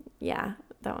 and yeah,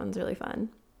 that one's really fun.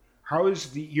 How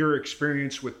is your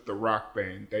experience with the rock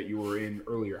band that you were in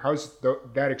earlier? How's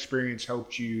that experience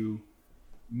helped you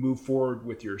move forward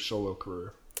with your solo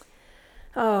career?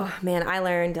 Oh man, I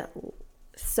learned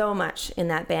so much in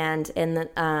that band. And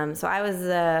so I was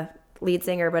the lead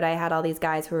singer, but I had all these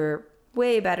guys who were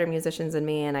way better musicians than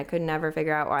me, and I could never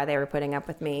figure out why they were putting up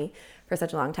with me for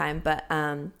such a long time. But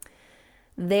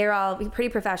they're all pretty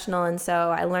professional, and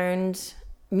so I learned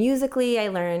musically.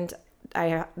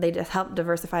 They just helped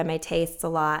diversify my tastes a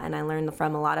lot, and I learned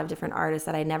from a lot of different artists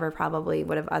that I never probably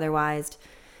would have otherwise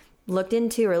looked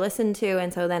into or listened to.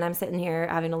 And so then I'm sitting here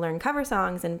having to learn cover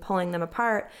songs and pulling them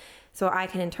apart so I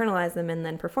can internalize them and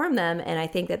then perform them. And I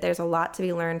think that there's a lot to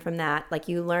be learned from that. Like,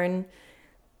 you learn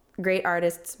great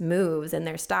artists' moves and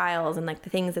their styles and like the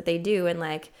things that they do, and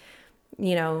like,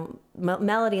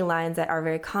 melody lines that are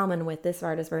very common with this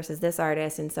artist versus this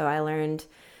artist. And so I learned,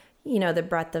 the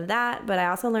breadth of that, but I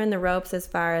also learned the ropes as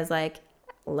far as like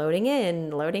loading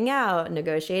in, loading out,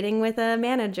 negotiating with a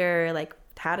manager, like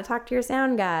how to talk to your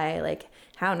sound guy, like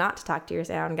how not to talk to your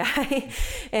sound guy,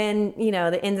 and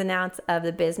the ins and outs of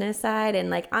the business side. And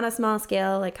like on a small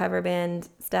scale, like cover band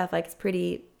stuff, like it's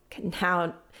pretty,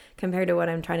 now compared to what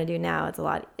I'm trying to do now,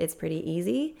 it's pretty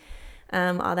easy,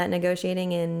 all that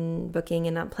negotiating and booking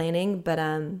and not planning. But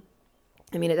it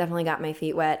definitely got my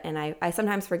feet wet, and I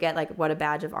sometimes forget like what a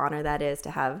badge of honor that is to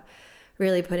have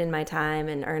really put in my time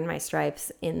and earned my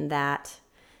stripes in that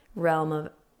realm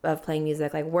of playing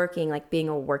music, like working, like being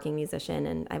a working musician.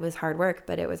 And it was hard work,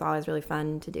 but it was always really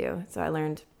fun to do. So I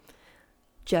learned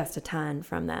just a ton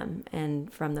from them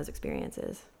and from those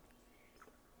experiences.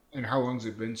 And how long has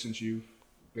it been since you've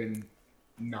been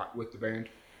not with the band?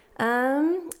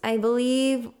 I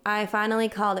believe I finally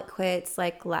called it quits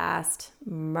like last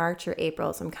March or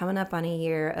April. So I'm coming up on a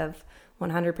year of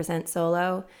 100%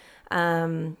 solo.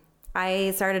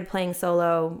 I started playing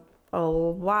solo a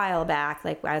while back.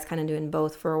 Like, I was kind of doing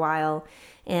both for a while,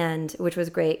 and which was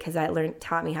great because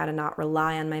taught me how to not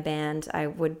rely on my band. I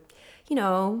would,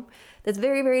 that's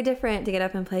very, very different to get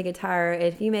up and play guitar.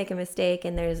 If you make a mistake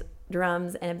and there's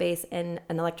drums and a bass and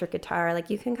an electric guitar, like,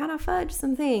 you can kind of fudge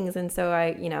some things. And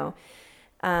so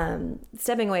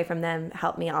stepping away from them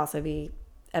helped me also be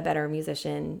a better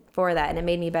musician for that. And it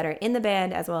made me better in the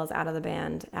band as well as out of the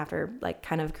band after like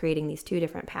kind of creating these 2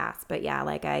 different paths. But yeah,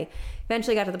 like I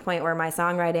eventually got to the point where my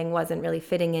songwriting wasn't really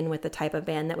fitting in with the type of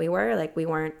band that we were. Like,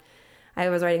 I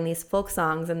was writing these folk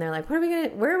songs, and they're like, where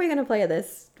are we going to play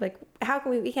this? Like, how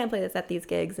can we can't play this at these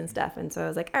gigs and stuff. And so I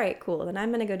was like, all right, cool. Then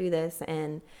I'm going to go do this.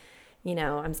 And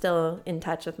I'm still in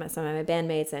touch with some of my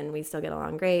bandmates, and we still get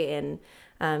along great. And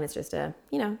it's just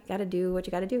got to do what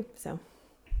you got to do. So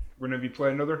We're gonna have you play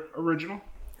another original.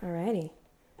 Alrighty.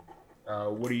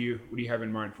 What do you have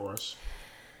in mind for us?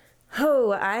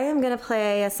 Oh, I am going to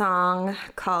play a song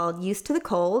called Used to the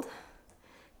Cold.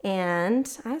 And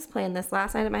I was playing this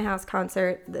last night at my house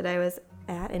concert that I was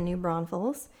at in New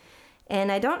Braunfels.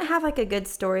 And I don't have like a good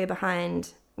story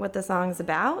behind what the song's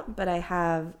about, but I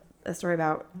have a story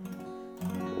about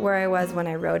where I was when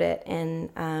I wrote it. And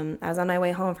I was on my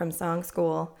way home from song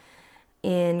school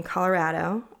in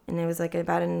Colorado. And it was like I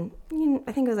think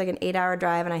it was like an 8-hour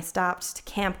drive. And I stopped to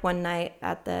camp one night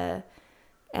on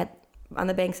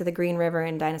the banks of the Green River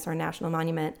in Dinosaur National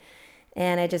Monument.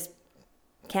 And I just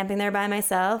camping there by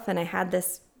myself. And I had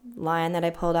this line that I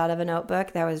pulled out of a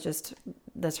notebook that was just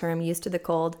the term used to the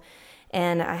cold.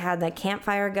 And I had the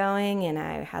campfire going, and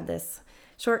I had this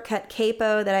shortcut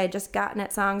capo that I had just gotten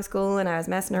at song school, and I was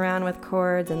messing around with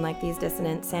chords and like these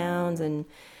dissonant sounds, and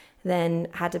then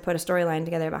had to put a storyline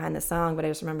together behind the song. But I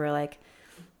just remember like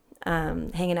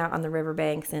hanging out on the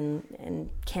riverbanks and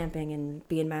camping and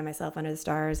being by myself under the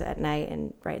stars at night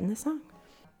and writing this song.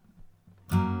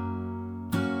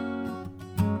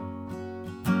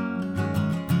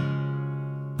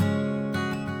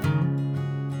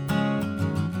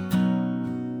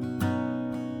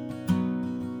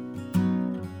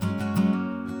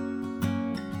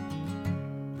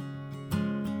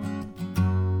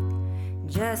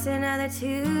 Just another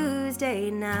Tuesday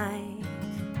night,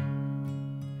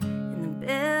 and the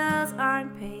bills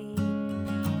aren't paid.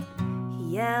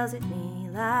 He yells at me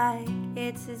like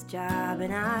it's his job,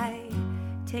 and I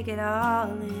take it all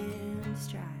in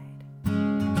stride.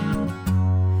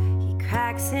 He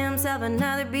cracks himself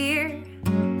another beer.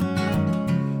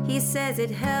 He says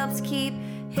it helps keep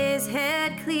his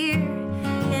head clear,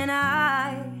 and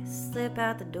I slip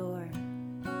out the door.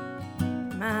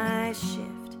 My shift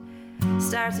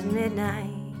starts at midnight.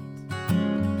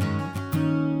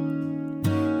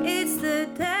 It's the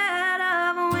dead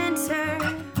of winter.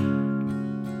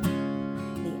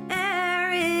 The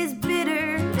air is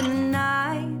bitter, and the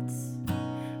nights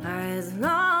are as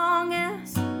long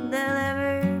as they'll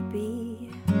ever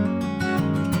be.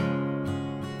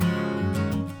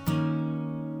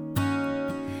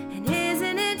 And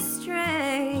isn't it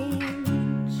strange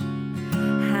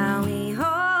how we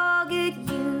all get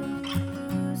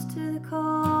used to the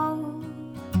cold?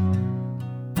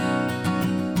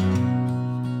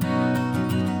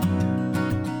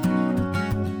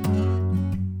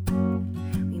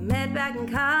 We met back in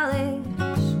college.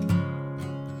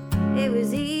 It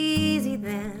was easy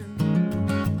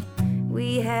then.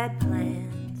 We had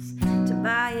plans to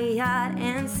buy a yacht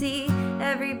and see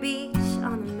every beach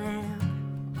on the map.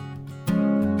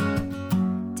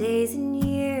 Days and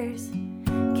years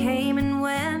came and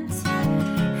went.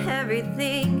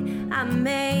 Everything I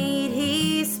made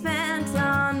he spent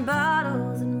on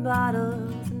bottles and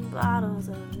bottles and bottles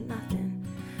of nothing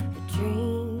but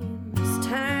dreams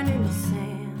turned into sand.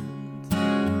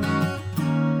 And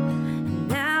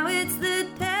now it's the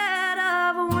dead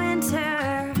of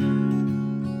winter.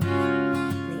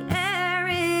 The air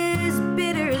is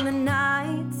bitter and the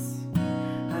nights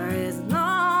are as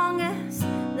long as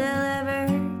they'll ever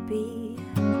be.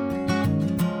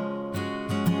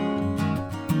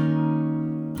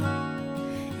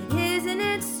 And isn't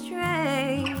it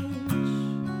strange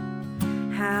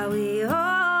how we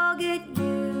all get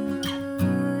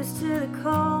used to the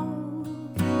cold?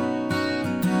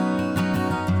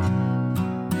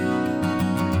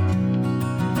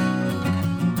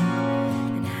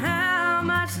 And how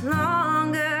much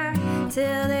longer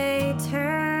till they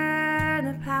turn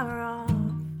the power off?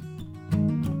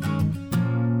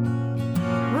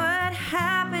 What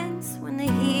happens when the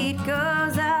heat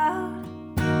goes out?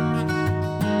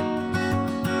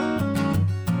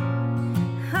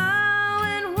 Oh,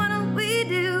 and what'll we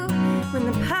do when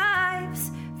the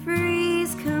pipes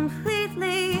freeze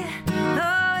completely?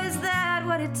 Oh, is that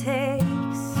what it takes?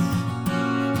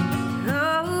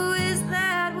 Oh, is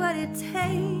that what it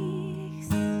takes?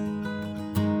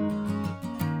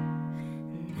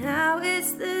 Now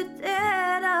it's the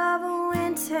dead of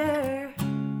winter.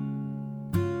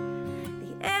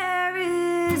 The air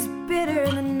is bitter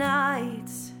and the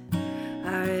nights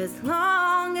are as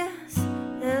long as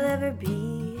they'll ever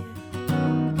be.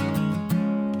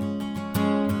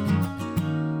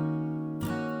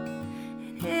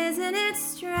 And isn't it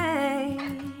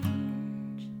strange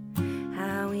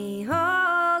how we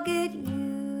all get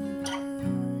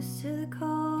used to the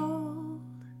cold?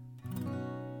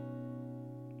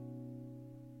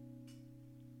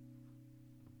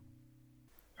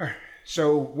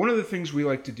 So one of the things we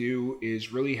like to do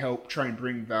is really help try and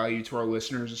bring value to our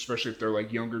listeners, especially if they're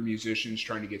like younger musicians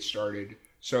trying to get started.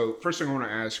 So first thing I want to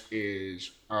ask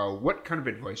is, what kind of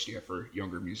advice do you have for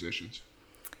younger musicians?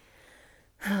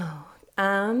 Well,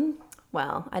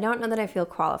 I don't know that I feel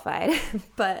qualified,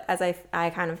 but as I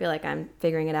kind of feel like I'm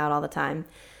figuring it out all the time.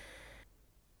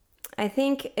 I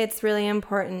think it's really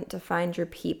important to find your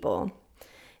people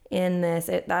in this.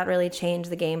 That really changed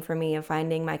the game for me of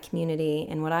finding my community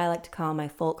and what I like to call my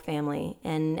folk family.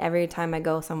 And every time I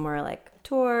go somewhere like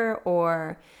tour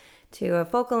or to a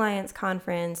Folk Alliance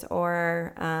conference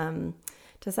or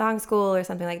to song school or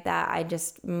something like that,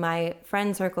 my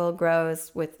friend circle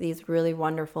grows with these really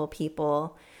wonderful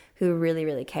people who really,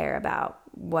 really care about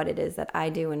what it is that I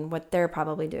do and what they're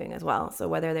probably doing as well. So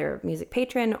whether they're a music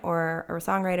patron or a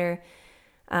songwriter,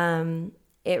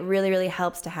 it really, really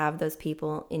helps to have those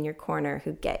people in your corner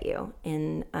who get you.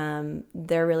 And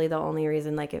they're really the only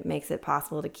reason like it makes it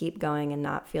possible to keep going and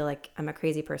not feel like I'm a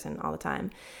crazy person all the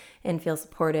time and feel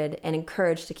supported and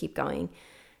encouraged to keep going.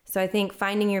 So I think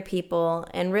finding your people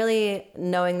and really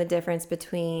knowing the difference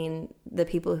between the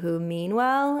people who mean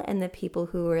well and the people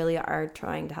who really are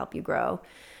trying to help you grow.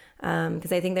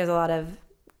 Because I think there's a lot of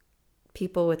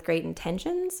people with great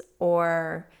intentions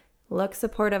or look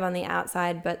supportive on the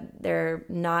outside, but they're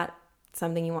not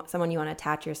someone you want to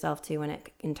attach yourself to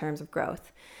in terms of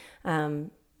growth.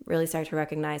 Really start to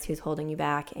recognize who's holding you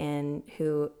back and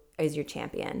who is your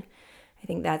champion. I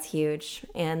think that's huge.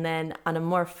 And then on a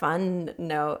more fun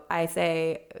note, I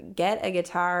say get a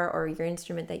guitar or your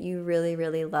instrument that you really,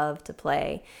 really love to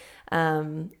play.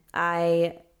 I've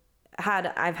had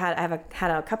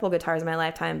a couple guitars in my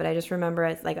lifetime, but I just remember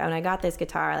it's like when I got this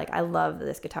guitar, like I love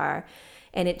this guitar,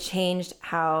 and it changed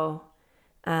how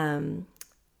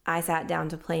I sat down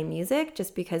to play music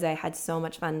just because I had so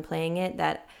much fun playing it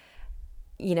that,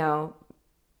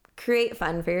 create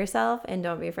fun for yourself and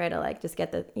don't be afraid to like just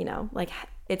get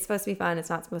it's supposed to be fun. It's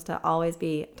not supposed to always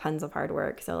be tons of hard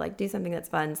work. So like do something that's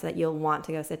fun so that you'll want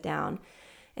to go sit down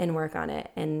and work on it.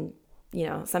 And,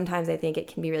 sometimes I think it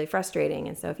can be really frustrating.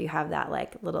 And so if you have that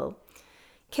like little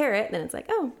carrot, then it's like,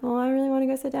 oh, well, I really want to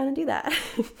go sit down and do that.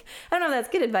 I don't know if that's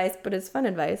good advice, but it's fun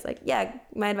advice. Like, yeah,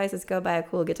 my advice is go buy a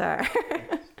cool guitar.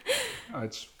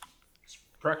 It's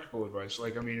practical advice.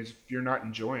 Like, I mean, if you're not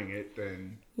enjoying it,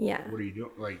 then what are you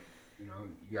doing? Like,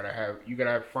 you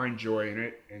gotta find joy in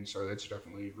it, and so that's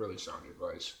definitely really sound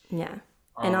advice. Yeah,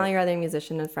 and all your other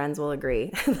musician and friends will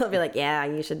agree. They'll be like, "Yeah,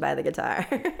 you should buy the guitar."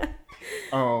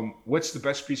 What's the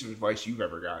best piece of advice you've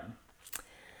ever gotten?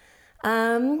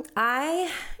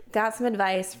 I got some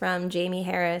advice from Jamie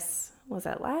Harris. Was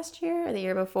that last year or the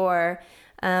year before?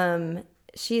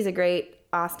 She's a great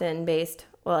Austin-based.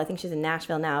 Well, I think she's in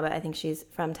Nashville now, but I think she's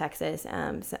from Texas.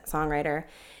 Songwriter,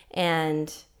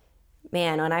 and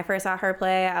man, when I first saw her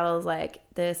play, I was like,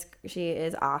 she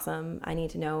is awesome. I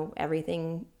need to know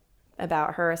everything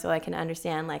about her so I can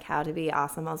understand like how to be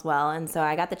awesome as well. And so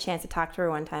I got the chance to talk to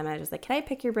her one time. And I was just like, can I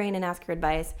pick your brain and ask her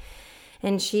advice?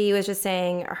 And she was just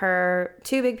saying her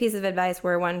two big pieces of advice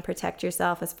were, one, protect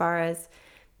yourself as far as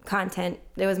content.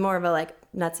 There was more of a like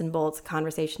nuts and bolts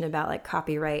conversation about like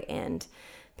copyright and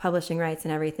publishing rights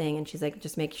and everything. And she's like,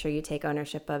 just make sure you take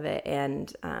ownership of it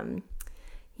and,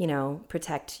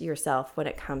 protect yourself when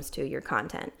it comes to your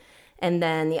content. And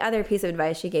then the other piece of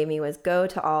advice she gave me was go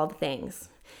to all the things.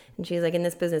 And she's like, in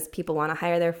this business, people want to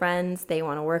hire their friends. They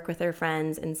want to work with their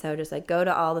friends. And so just like go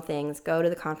to all the things, go to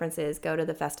the conferences, go to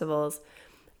the festivals,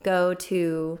 go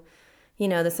to,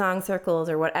 the song circles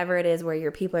or whatever it is where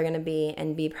your people are going to be,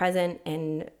 and be present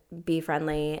and be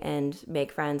friendly and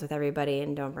make friends with everybody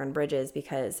and don't burn bridges,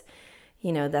 because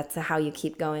that's how you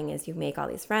keep going, is you make all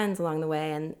these friends along the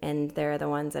way, and they're the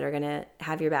ones that are going to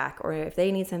have your back. Or if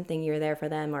they need something, you're there for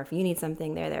them. Or if you need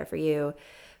something, they're there for you.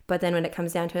 But then when it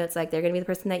comes down to it, it's like they're going to be the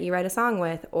person that you write a song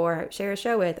with or share a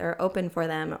show with or open for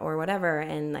them or whatever.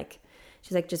 And like,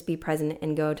 she's like, just be present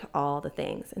and go to all the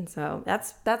things. And so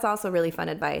that's also really fun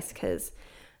advice, because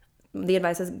the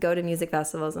advice is go to music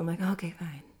festivals. I'm like, okay,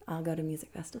 fine. I'll go to music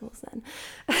festivals then.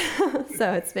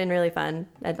 So it's been really fun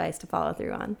advice to follow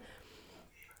through on.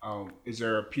 Is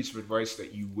there a piece of advice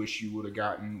that you wish you would have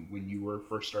gotten when you were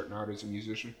first starting out as a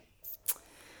musician?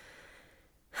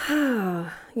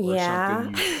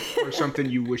 Yeah. Or something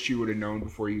you wish you would have known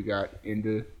before you got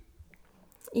into?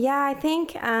 Yeah, I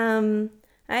think, I've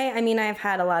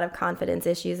had a lot of confidence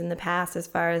issues in the past as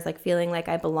far as like feeling like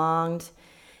I belonged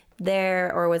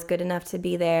there or was good enough to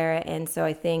be there. And so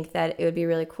I think that it would be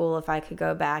really cool if I could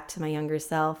go back to my younger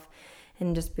self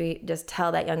and just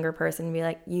tell that younger person, be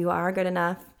like, you are good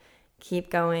enough. keep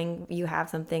going. You have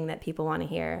something that people want to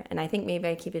hear. And I think maybe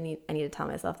I need to tell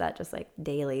myself that just like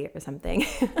daily or something.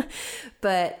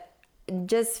 But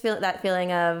just feel that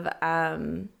feeling of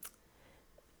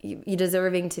you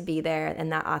deserving to be there,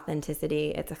 and that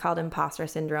authenticity. It's called imposter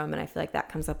syndrome, and I feel like that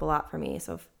comes up a lot for me.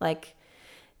 So like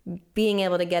being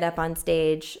able to get up on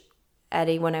stage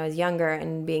when I was younger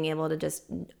and being able to just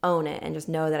own it and just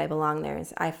know that I belong there.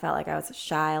 I felt like I was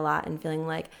shy a lot and feeling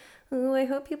like, oh, I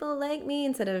hope people like me,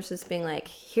 instead of just being like,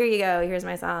 here you go, here's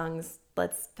my songs,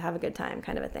 let's have a good time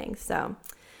kind of a thing. So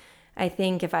I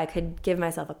think if I could give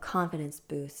myself a confidence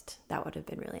boost, that would have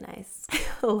been really nice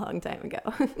a long time ago.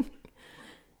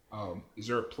 Is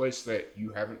there a place that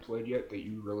you haven't played yet that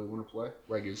you really want to play?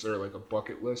 Like, is there like a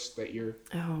bucket list that you're...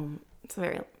 Oh, it's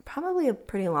probably a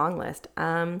pretty long list.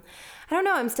 I don't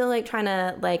know. I'm still like trying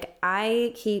to, like,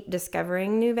 I keep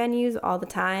discovering new venues all the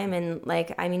time. And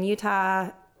like, I mean, Utah,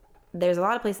 there's a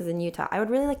lot of places in Utah. I would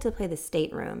really like to play the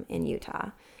State Room in Utah.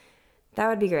 That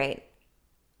would be great.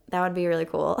 That would be really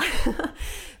cool.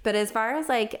 But as far as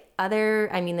like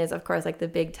there's of course like the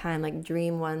big time, like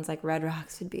dream ones, like Red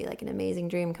Rocks would be like an amazing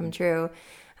dream come true.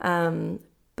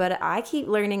 But I keep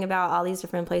learning about all these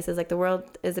different places. Like the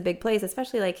world is a big place,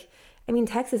 especially like, I mean,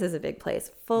 Texas is a big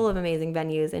place full of amazing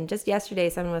venues. And just yesterday,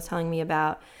 someone was telling me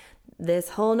about this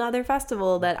whole nother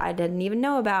festival that I didn't even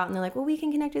know about. And they're like, well, we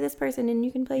can connect to this person and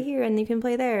you can play here and you can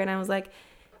play there. And I was like,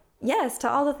 yes, to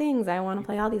all the things. I want to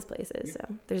play all these places.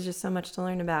 So there's just so much to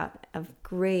learn about of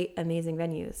great, amazing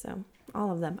venues. So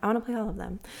all of them. I want to play all of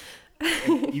them.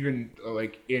 And even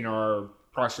like in our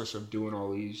process of doing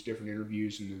all these different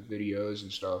interviews and the videos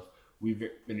and stuff, we've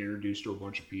been introduced to a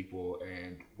bunch of people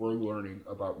and we're learning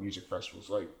about music festivals.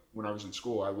 Like when I was in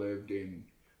school, I lived in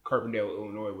Carbondale,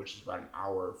 Illinois, which is about an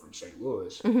hour from St.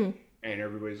 Louis. Mm-hmm. And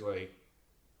everybody's like,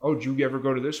 oh, did you ever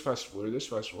go to this festival or this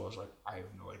festival? I was like, I have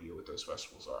no idea what those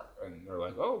festivals are. And they're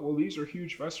like, oh, well, these are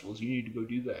huge festivals. You need to go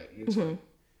do that. And it's like,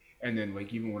 and then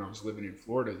like even when I was living in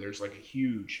Florida, there's like a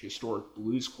huge historic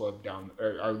blues club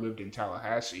I lived in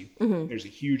Tallahassee. Mm-hmm. There's a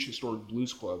huge historic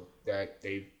blues club that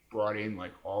they've brought in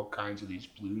like all kinds of these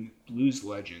blues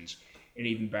legends. And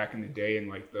even back in the day in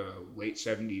like the late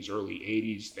 70s, early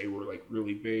 80s, they were like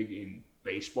really big in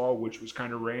baseball, which was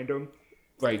kind of random.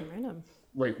 Like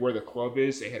where the club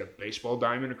is, they had a baseball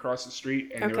diamond across the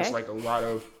street, and there was like a lot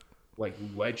of like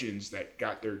legends that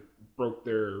broke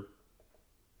their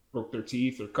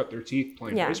teeth or cut their teeth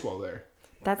playing baseball there.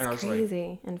 That's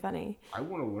crazy and funny. I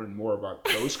want to learn more about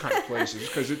those kind of places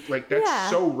because it's like that's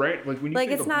so random. Like when you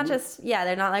think it's not just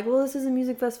they're not like, well, this is a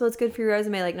music festival, it's good for your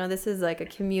resume. Like, no, this is like a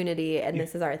community, and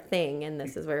this is our thing, and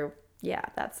this is where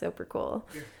that's super cool.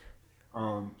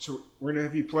 Yeah. So we're gonna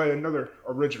have you play another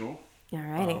original.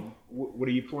 Alrighty. What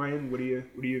are you playing? What do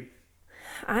you?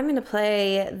 I'm gonna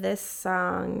play this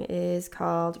song. Is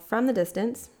called "From the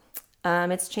Distance."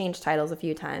 It's changed titles a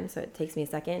few times, so it takes me a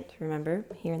second to remember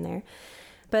here and there.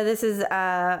 But this is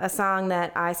a song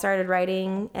that I started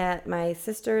writing at my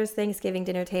sister's Thanksgiving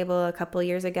dinner table a couple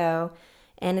years ago,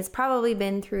 and it's probably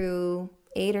been through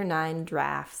 8 or 9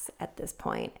 drafts at this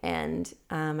point. And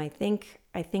I think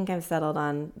I've settled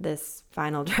on this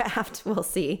final draft. We'll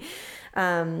see.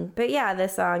 But yeah,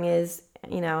 this song is,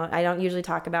 I don't usually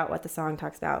talk about what the song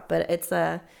talks about, but it's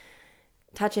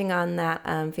touching on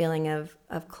that feeling of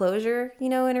closure,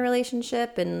 in a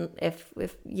relationship, and if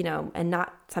and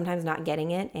not sometimes not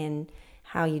getting it, and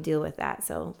how you deal with that.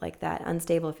 So like that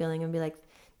unstable feeling and be like,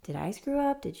 did I screw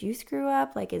up? Did you screw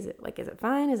up? Is it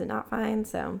fine? Is it not fine?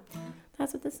 So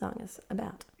that's what this song is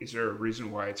about. Is there a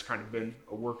reason why it's kind of been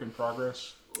a work in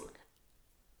progress?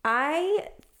 My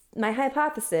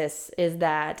hypothesis is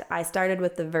that I started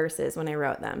with the verses when I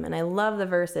wrote them, and I love the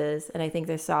verses, and I think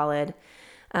they're solid.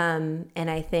 And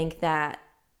I think that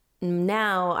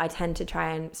now I tend to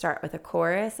try and start with a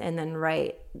chorus and then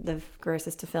write the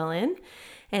verses to fill in.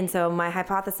 And so my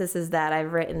hypothesis is that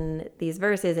I've written these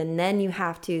verses, and then you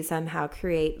have to somehow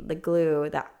create the glue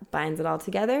that binds it all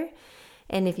together.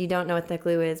 And if you don't know what the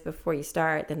glue is before you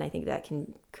start, then I think that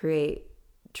can create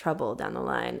trouble down the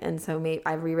line. And so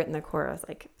I've rewritten the chorus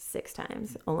like 6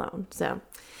 times alone. So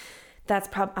that's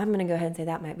I'm going to go ahead and say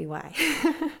that might be why.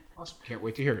 Awesome. Can't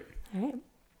wait to hear it. All right.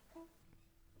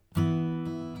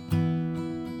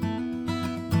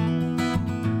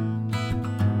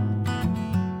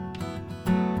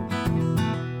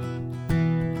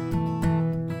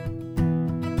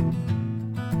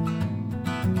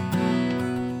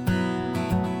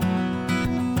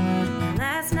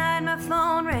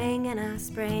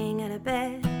 Sprang out of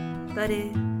bed, but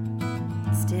it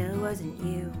still wasn't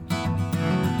you.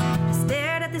 I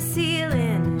stared at the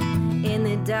ceiling in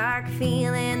the dark,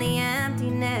 feeling the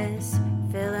emptiness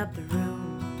fill up the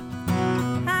room.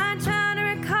 I try to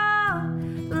recall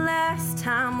the last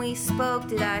time we spoke.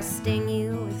 Did I sting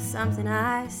you with something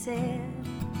I said?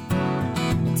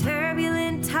 A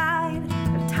turbulent tide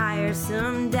of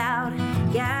tiresome doubt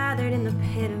gathered in the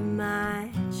pit of my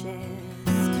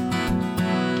chest.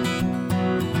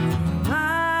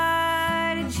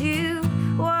 Why did you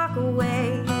walk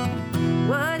away?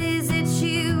 What is it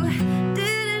you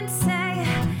didn't say?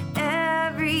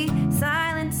 Every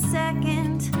silent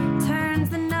second turns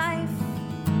the knife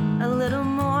a little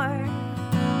more.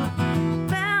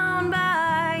 Bound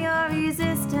by your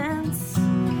resistance,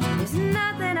 there's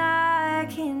nothing I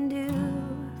can do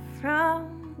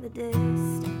from the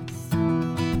distance.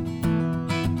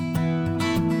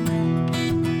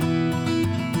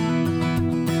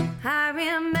 I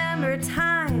remember a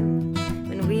time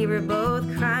when we were both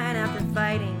crying after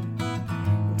fighting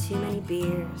and too many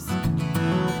beers.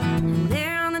 And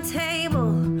there on the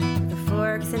table, with the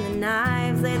forks and the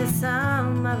knives, lay the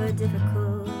sum of a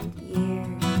difficult year.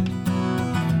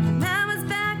 And that was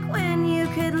back when you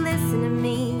could listen to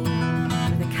me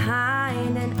with a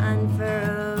kind and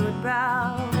unfurrowed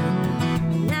brow.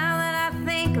 Now that I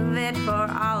think of it, for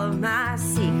all of my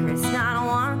secrets, not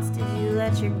once did you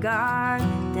let your guard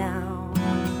down.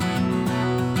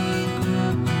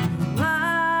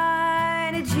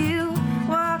 Why did you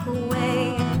walk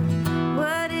away?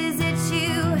 What is it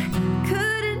you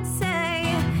couldn't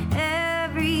say?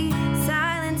 Every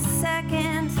silent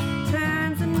second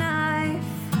turns the knife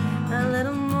a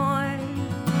little more.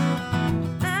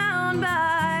 Bound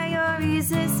by your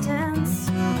resistance,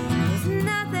 there's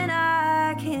nothing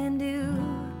I can do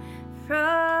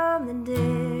from the distance.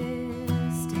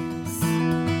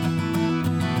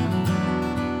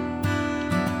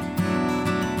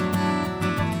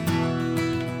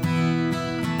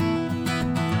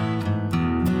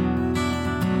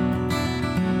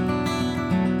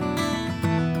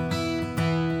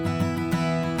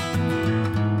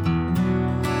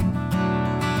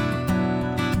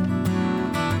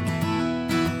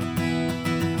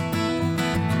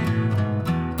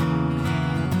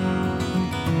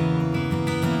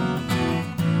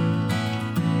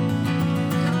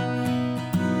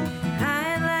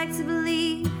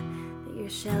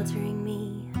 Sheltering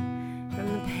me from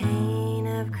the pain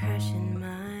of crushing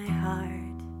my heart.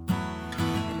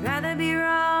 I'd rather be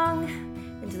wrong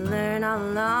than to learn all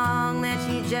along that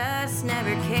you just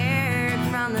never cared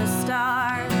from the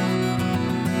start.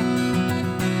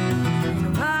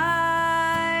 And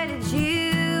why did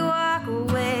you walk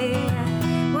away?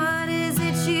 What is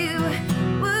it you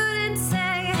wouldn't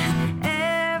say?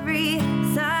 Every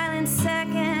silent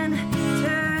second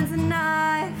turns the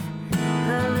knife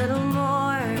a little more.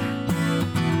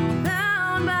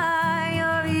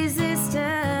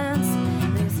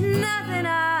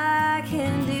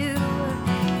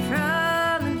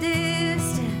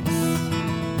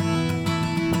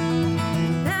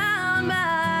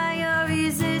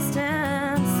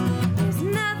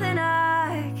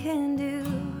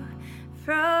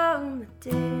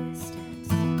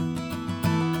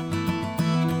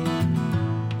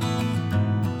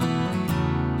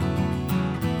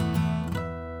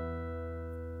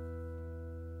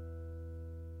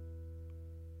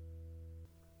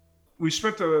 We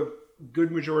spent a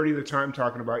good majority of the time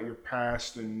talking about your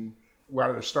past and a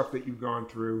lot of the stuff that you've gone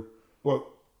through. But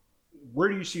where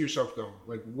do you see yourself going?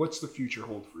 Like, what's the future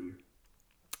hold for you?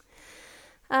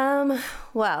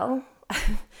 Well,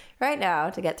 right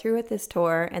now, to get through with this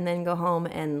tour and then go home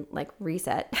and like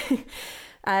reset.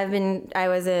 I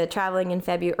was traveling in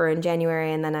February or in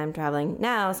January, and then I'm traveling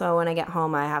now. So when I get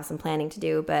home, I have some planning to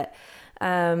do. But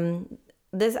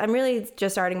I'm really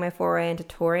just starting my foray into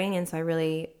touring, and so I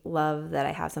really love that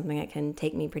I have something that can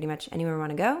take me pretty much anywhere I want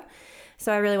to go.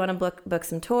 So I really want to book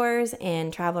some tours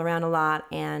and travel around a lot,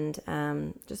 and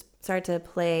just start to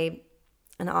play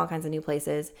in all kinds of new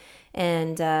places,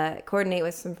 and coordinate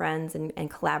with some friends and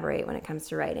collaborate when it comes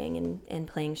to writing and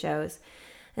playing shows.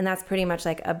 And that's pretty much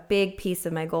like a big piece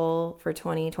of my goal for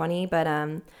 2020.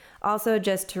 But also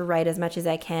just to write as much as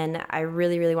I can. I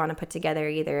really, really want to put together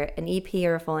either an EP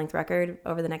or a full-length record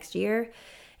over the next year.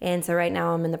 And so right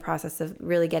now I'm in the process of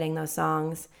really getting those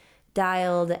songs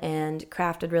dialed and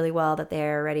crafted really well that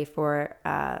they're ready for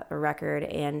a record.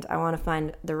 And I want to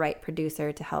find the right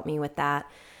producer to help me with that.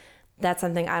 That's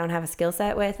something I don't have a skill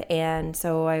set with, and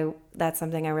so that's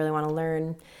something I really want to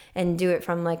learn and do it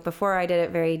from, like, before I did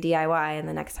it very DIY, and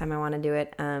the next time I want to do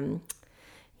it,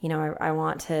 I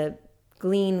want to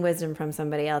glean wisdom from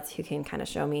somebody else who can kind of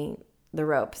show me the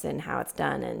ropes and how it's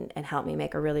done and help me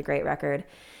make a really great record.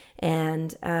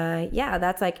 And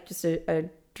that's like just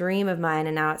a dream of mine,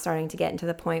 and now it's starting to get into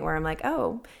the point where I'm like,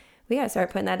 oh, we got to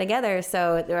start putting that together.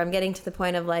 So I'm getting to the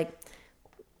point of like,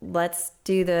 let's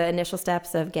do the initial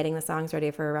steps of getting the songs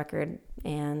ready for a record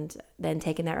and then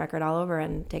taking that record all over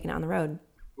and taking it on the road.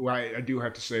 Well, I do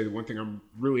have to say the one thing I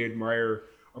really admire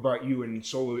about you and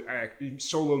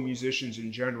solo musicians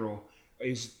in general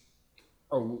is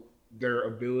their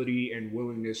ability and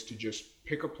willingness to just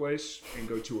pick a place and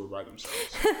go tour by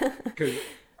themselves. Because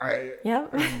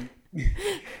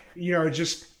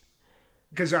just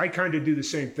because I kind of do the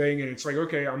same thing, and it's like,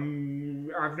 okay, I've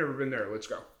never been there. Let's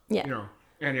go. Yeah.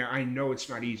 And I know it's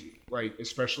not easy, like,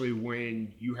 especially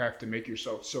when you have to make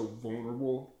yourself so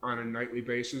vulnerable on a nightly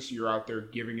basis. You're out there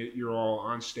giving it your all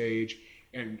on stage,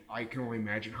 and I can only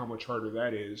imagine how much harder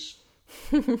that is.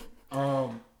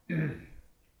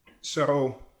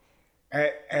 So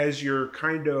as you're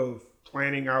kind of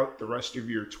planning out the rest of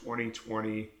your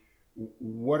 2020,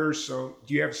 do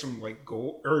you have some like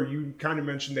goal, or you kind of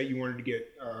mentioned that you wanted to get,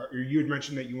 or you had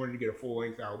mentioned that you wanted to get a full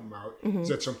length album out. Is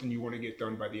that something you want to get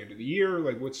done by the end of the year?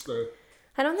 Like, what's the...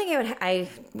 I don't think I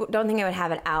would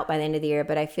have it out by the end of the year,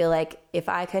 but I feel like if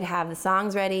I could have the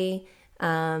songs ready,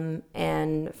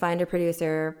 and find a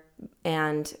producer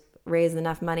and raise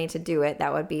enough money to do it,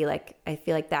 that would be like, I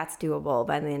feel like that's doable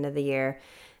by the end of the year.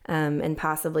 And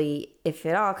possibly if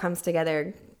it all comes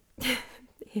together,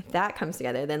 if that comes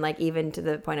together, then like even to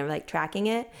the point of like tracking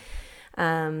it,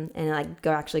 and like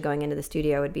going into the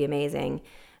studio would be amazing.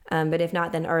 But if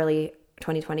not, then early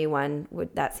 2021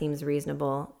 that seems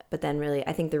reasonable. But then really,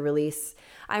 I think I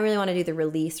really want to do the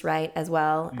release right as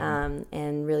well.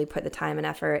 And really put the time and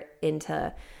effort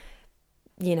into,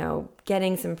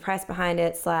 getting some press behind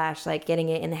it / like getting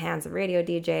it in the hands of radio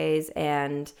DJs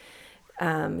and,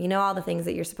 all the things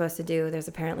that you're supposed to do. There's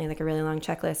apparently like a really long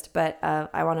checklist, but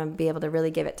I want to be able to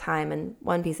really give it time. And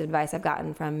one piece of advice I've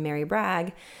gotten from Mary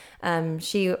Bragg, something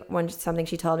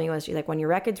she told me was, she's like, when your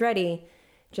record's ready,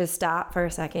 just stop for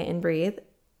a second and breathe,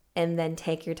 and then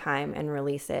take your time and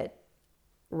release it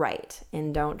right.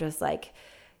 And don't just like,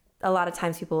 a lot of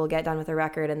times people will get done with a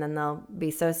record and then they'll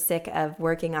be so sick of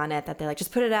working on it that they're like,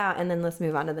 just put it out and then let's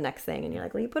move on to the next thing. And you're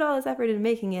like, well, you put all this effort into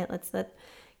making it. Let's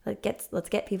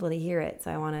get people to hear it.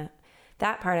 So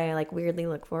that part I like weirdly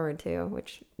look forward to,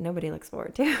 which nobody looks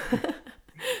forward to.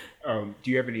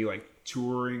 Do you have any like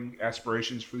touring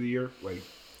aspirations for the year? Like,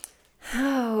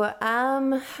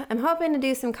 I'm hoping to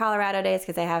do some Colorado days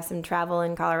because I have some travel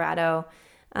in Colorado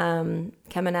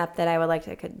coming up that I would like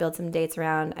to could build some dates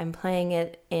around. I'm playing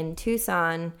it in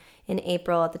Tucson in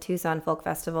April at the Tucson Folk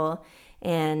Festival,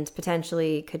 and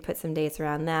potentially could put some dates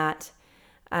around that.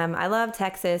 I love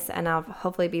Texas, and I'll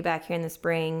hopefully be back here in the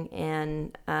spring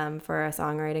and for a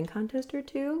songwriting contest or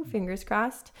two, fingers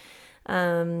crossed.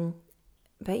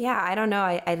 But yeah, I don't know.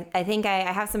 I think I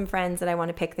have some friends that I want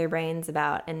to pick their brains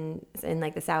about and in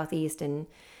like the Southeast, and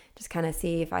just kind of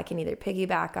see if I can either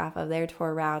piggyback off of their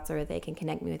tour routes or they can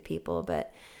connect me with people.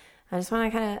 But I just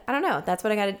want to kind of, I don't know. That's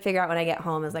what I got to figure out when I get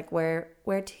home is like where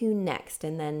to next.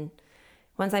 And then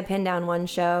once I pin down one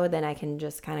show, then I can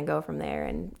just kind of go from there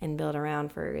and build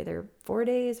around for either 4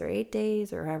 days or 8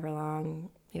 days or however long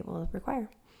it will require.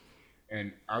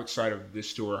 And outside of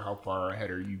this tour, how far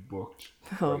ahead are you booked?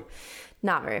 Oh,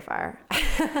 not very far.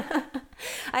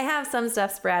 I have some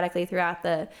stuff sporadically throughout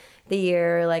the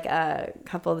year, like a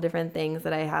couple of different things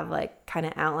that I have like kind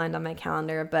of outlined on my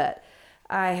calendar, but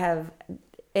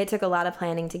it took a lot of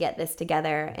planning to get this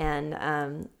together.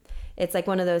 And it's like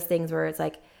one of those things where it's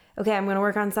like, okay, I'm going to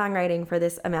work on songwriting for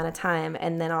this amount of time,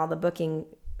 and then all the booking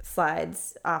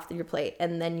slides off your plate,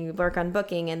 and then you work on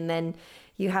booking, and then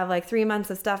you have like 3 months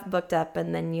of stuff booked up,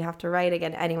 and then you have to write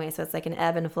again anyway. So it's like an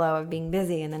ebb and flow of being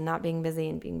busy and then not being busy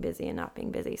and being busy and not being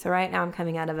busy. So right now I'm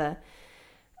coming out of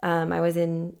I was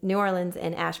in New Orleans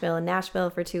and Asheville and Nashville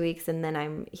for 2 weeks, and then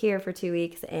I'm here for 2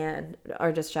 weeks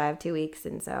or just shy of 2 weeks.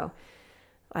 And so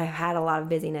I had a lot of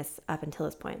busyness up until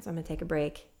this point. So I'm going to take a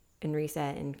break and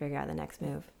reset and figure out the next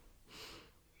move.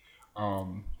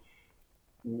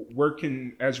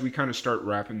 As we kind of start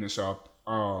wrapping this up,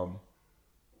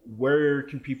 where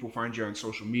can people find you on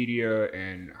social media,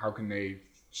 and how can they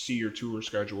see your tour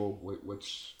schedule?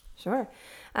 Sure.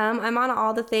 I'm on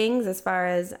all the things as far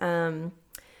as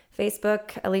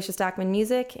Facebook, Alicia Stockman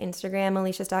Music, Instagram,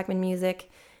 Alicia Stockman Music.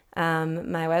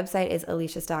 My website is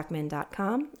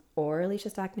aliciastockman.com or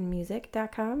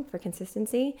aliciastockmanmusic.com for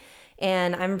consistency.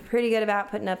 And I'm pretty good about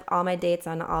putting up all my dates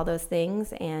on all those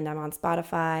things. And I'm on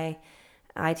Spotify,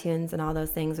 iTunes, and all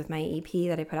those things with my EP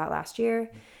that I put out last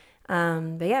year.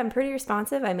 But yeah, I'm pretty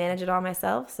responsive. I manage it all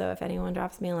myself. So if anyone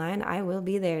drops me a line, I will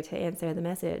be there to answer the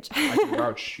message. I can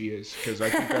vouch she is, because I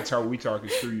think that's how we talk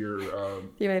is through your...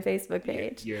 through my Facebook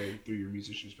page. Yeah, through your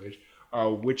musician's page.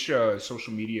 Which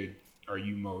social media are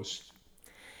you most?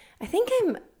 I think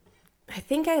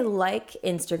I like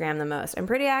Instagram the most. I'm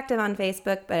pretty active on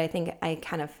Facebook, but I think I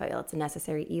kind of feel it's a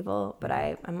necessary evil. But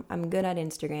I'm good at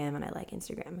Instagram, and I like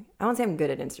Instagram. I won't say I'm good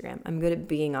at Instagram. I'm good at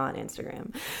being on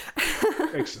Instagram.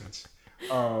 Makes sense.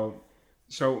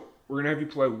 So we're gonna have you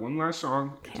play one last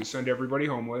song to send everybody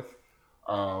home with.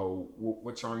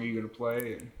 What song are you gonna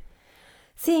play?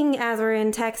 Seeing as we're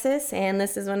in Texas, and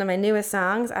this is one of my newest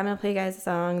songs, I'm gonna play you guys a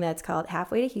song that's called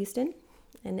 "Halfway to Houston."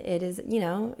 And it is,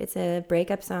 it's a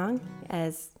breakup song.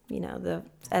 As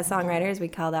songwriters, we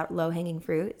call that low-hanging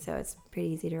fruit. So it's pretty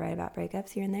easy to write about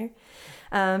breakups here and there.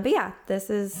 But yeah,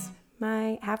 this is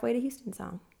my Halfway to Houston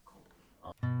song.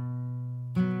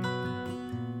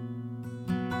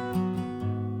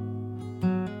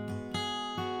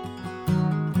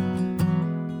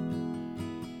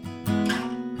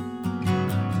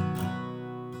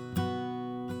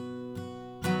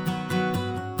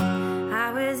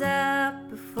 I was up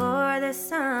before the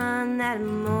sun that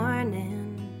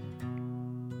morning,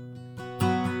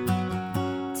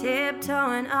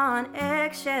 tiptoeing on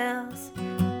eggshells,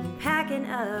 packing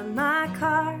up my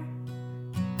car.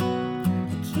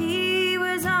 The key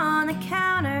was on the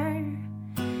counter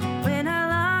when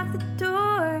I locked the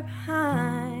door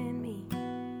behind me,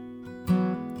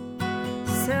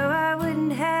 so I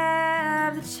wouldn't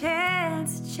have the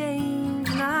chance to change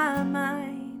my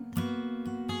mind.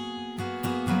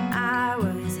 I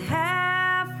was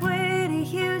halfway to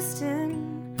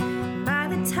Houston by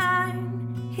the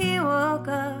time he woke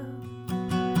up.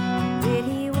 Did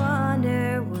he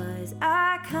wonder, was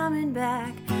I coming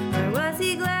back, or was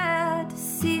he glad to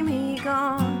see me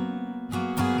gone?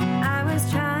 I was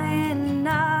trying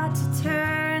not to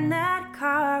turn that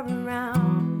car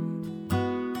around.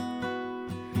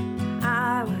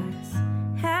 I was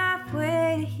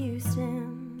halfway to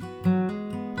Houston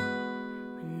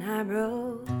when I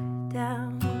broke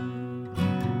down.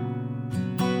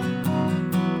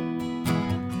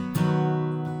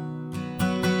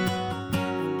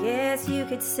 I guess you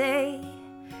could say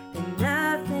that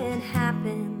nothing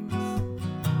happens.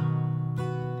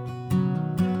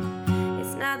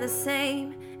 It's not the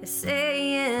same as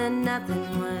saying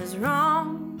nothing was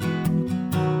wrong.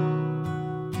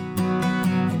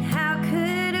 And how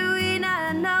could we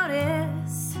not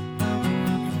notice a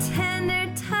tender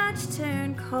touch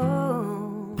turn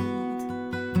cold?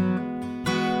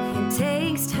 It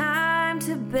takes time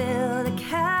to build a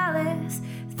callus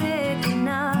thick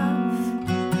enough.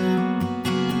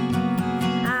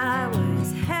 I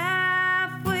was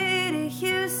halfway to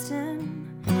Houston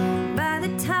by the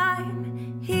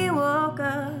time he woke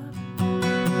up.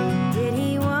 Did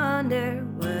he wonder,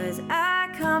 was I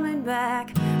coming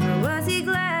back, or was he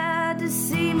glad to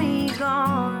see me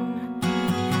gone?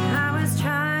 I was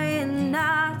trying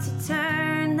not to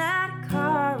turn that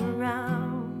car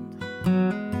around.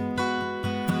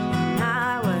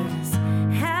 I was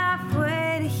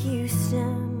halfway to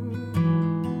Houston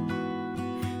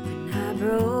when I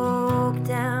broke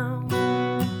down.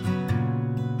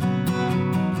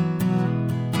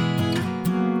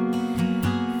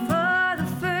 For the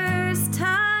first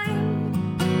time,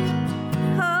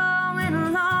 oh, in a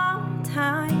long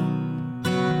time,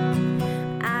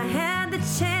 I had the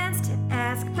chance to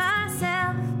ask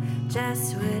myself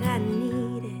just what I needed.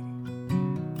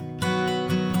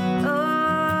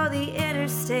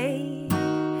 Interstate,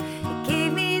 it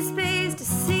gave me space to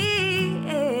see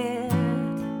it.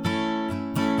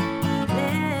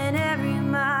 Then every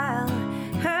mile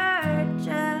hurt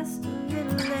just a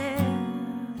little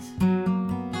less.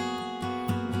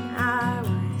 I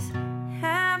was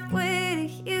halfway to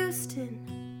Houston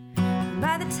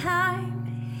by the time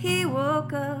he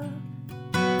woke up.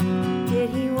 Did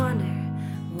he wonder,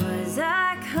 was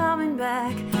I coming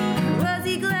back, or was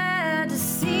he glad to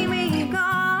see me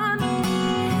gone?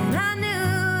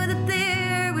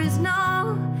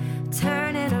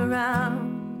 Turning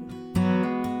around,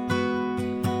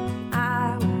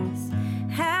 I was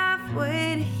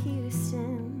halfway to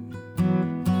Houston,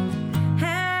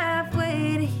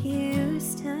 halfway to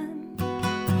Houston,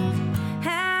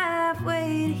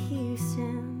 halfway to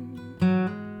Houston,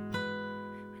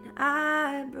 when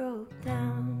I broke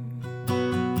down.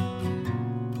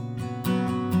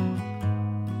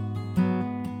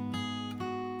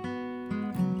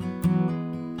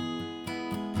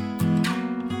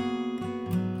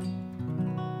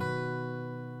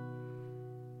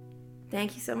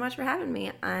 Thank you so much for having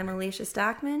me. I'm Alicia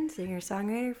Stockman,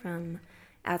 singer-songwriter from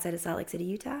outside of Salt Lake City,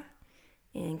 Utah.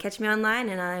 And catch me online,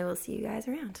 and I will see you guys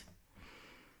around.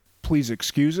 Please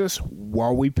excuse us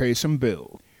while we pay some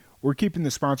bills. We're keeping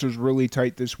the sponsors really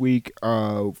tight this week.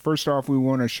 First off, we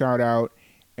want to shout out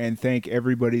and thank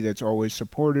everybody that's always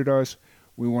supported us.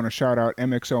 We want to shout out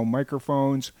MXL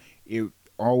Microphones. It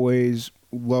always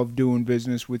love doing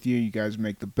business with you. You guys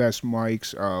make the best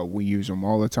mics. We use them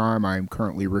all the time. I'm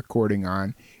currently recording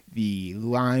on the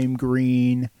lime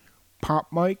green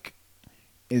pop mic.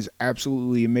 Is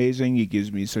absolutely amazing. It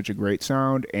gives me such a great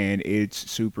sound, and it's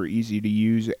super easy to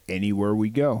use anywhere we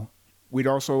go. We'd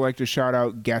also like to shout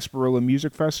out Gasparilla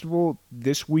Music Festival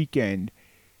this weekend,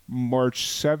 March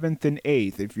 7th and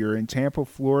 8th. If you're in Tampa,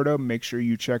 Florida, make sure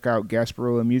you check out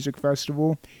Gasparilla Music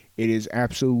Festival. It is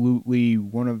absolutely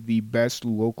one of the best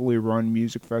locally run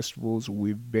music festivals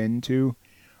we've been to.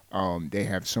 They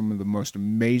have some of the most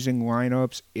amazing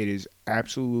lineups. It is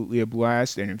absolutely a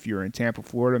blast, and if you're in Tampa,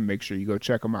 Florida, make sure you go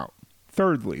check them out.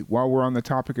 Thirdly, while we're on the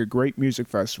topic of great music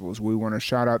festivals, we want to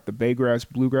shout out the Baygrass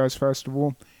Bluegrass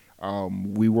Festival.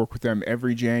 We work with them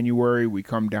every January. We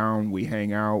come down, we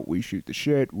hang out, we shoot the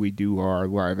shit, we do our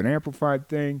live and amplified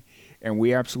thing, and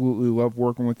we absolutely love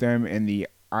working with them and the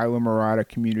Isla Mirada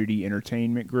Community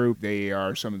Entertainment Group. They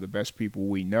are some of the best people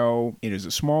we know. It is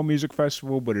a small music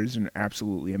festival, but it is an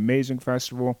absolutely amazing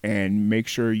festival. And make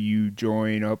sure you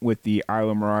join up with the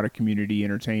Isla Mirada Community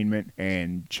Entertainment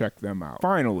and check them out.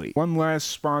 Finally, one last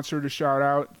sponsor to shout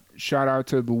out. Shout out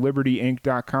to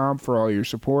thelibertyinc.com for all your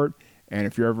support. And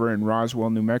if you're ever in Roswell,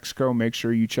 New Mexico, make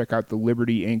sure you check out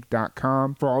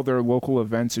thelibertyinc.com for all their local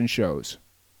events and shows.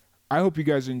 I hope you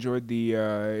guys enjoyed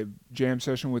the jam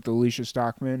session with Alicia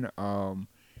Stockman.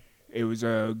 It was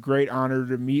a great honor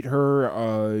to meet her.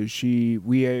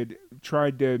 We had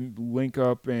tried to link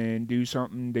up and do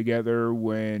something together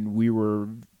when we were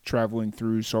traveling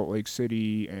through Salt Lake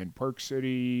City and Park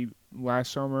City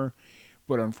last summer,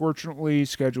 but unfortunately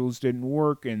schedules didn't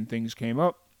work and things came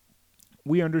up.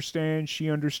 We understand, she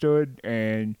understood,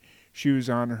 and she was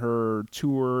on her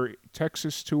tour,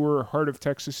 Texas tour, Heart of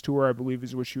Texas tour, I believe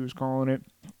is what she was calling it.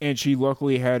 And she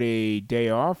luckily had a day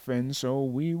off, and so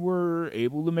we were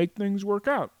able to make things work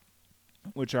out,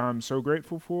 which I'm so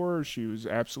grateful for. She was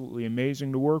absolutely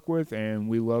amazing to work with, and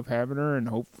we love having her, and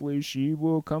hopefully she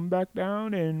will come back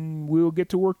down, and we'll get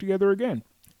to work together again.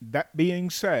 That being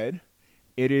said,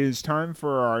 it is time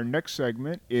for our next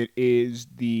segment. It is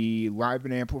the Live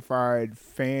and Amplified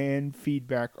Fan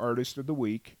Feedback Artist of the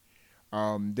Week.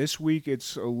 This week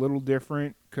it's a little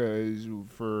different because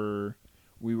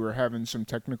we were having some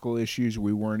technical issues.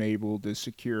 We weren't able to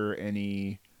secure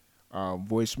any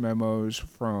voice memos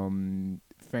from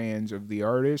fans of the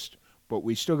artist, but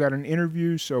we still got an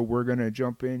interview, so we're going to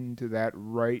jump into that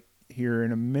right here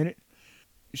in a minute.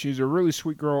 She's a really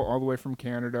sweet girl all the way from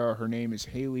Canada. Her name is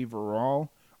Hayley Verrall.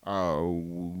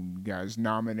 You guys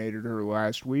nominated her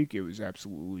last week. It was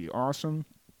absolutely awesome.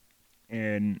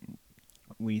 And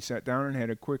we sat down and had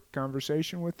a quick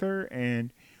conversation with her,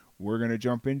 and we're going to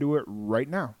jump into it right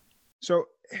now. So,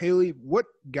 Hayley, what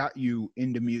got you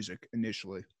into music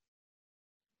initially?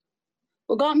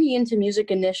 What got me into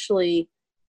music initially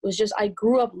was just I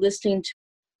grew up listening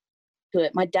to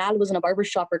it. My dad was in a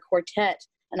barbershop or quartet,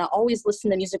 and I always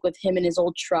listened to music with him in his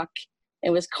old truck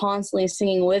and was constantly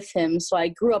singing with him. So I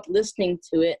grew up listening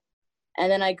to it,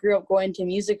 and then I grew up going to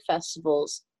music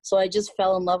festivals. So I just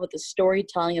fell in love with the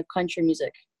storytelling of country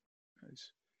music.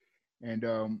 Nice.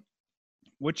 And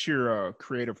what's your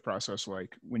creative process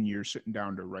like when you're sitting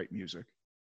down to write music?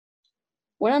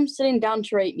 When I'm sitting down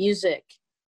to write music,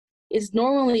 is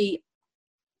normally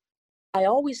I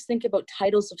always think about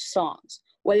titles of songs,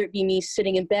 whether it be me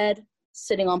sitting in bed,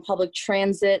 sitting on public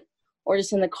transit, or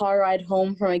just in the car ride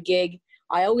home from a gig.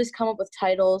 I always come up with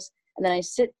titles, and then I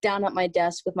sit down at my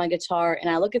desk with my guitar and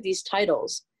I look at these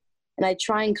titles and I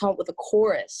try and come up with a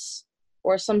chorus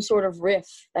or some sort of riff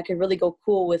that could really go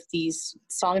cool with these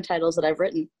song titles that I've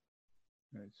written.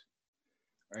 Nice.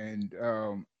 And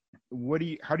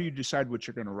how do you decide what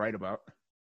you're going to write about?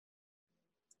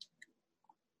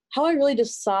 How I really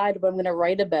decide what I'm going to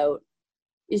write about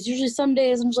is usually some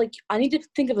days I'm just like, I need to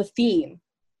think of a theme.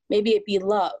 Maybe it be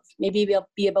love. Maybe it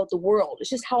be about the world. It's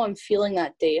just how I'm feeling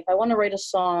that day. If I want to write a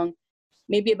song,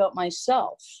 maybe about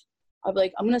myself, I'll be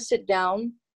like, I'm going to sit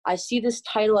down. I see this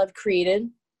title I've created.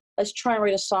 Let's try and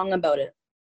write a song about it.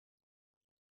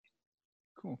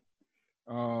 Cool.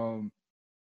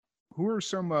 Who are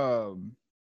some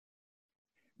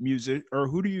music, or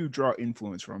who do you draw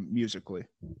influence from musically?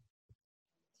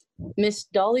 Miss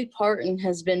Dolly Parton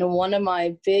has been one of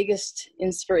my biggest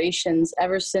inspirations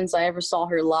ever since I ever saw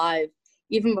her live,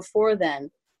 even before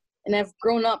then. And I've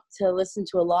grown up to listen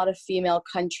to a lot of female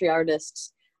country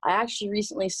artists. I actually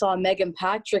recently saw Megan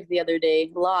Patrick the other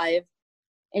day live,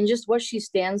 and just what she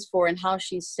stands for and how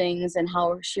she sings and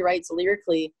how she writes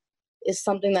lyrically is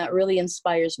something that really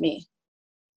inspires me.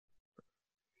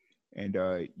 And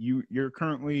you're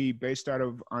currently based out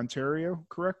of Ontario,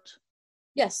 correct?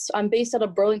 Yes, I'm based out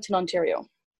of Burlington, Ontario.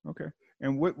 Okay.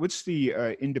 And what's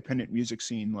the independent music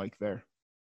scene like there?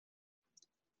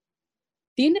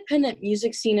 The independent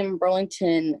music scene in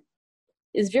Burlington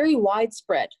is very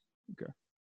widespread. Okay.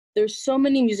 There's so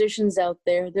many musicians out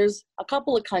there. There's a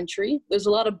couple of country. There's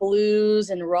a lot of blues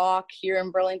and rock here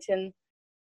in Burlington.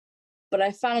 But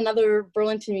I found another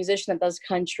Burlington musician that does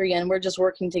country, and we're just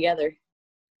working together.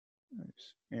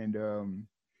 Nice. And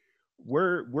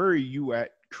where are you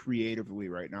at creatively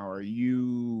right now? Are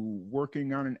you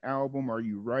working on an album? Are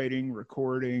you writing,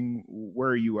 recording? Where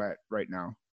are you at right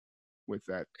now with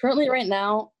that? Currently, right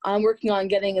now, I'm working on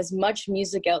getting as much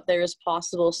music out there as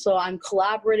possible. So I'm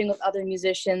collaborating with other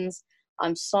musicians.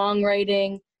 I'm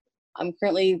songwriting. I'm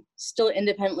currently still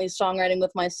independently songwriting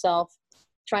with myself,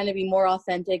 trying to be more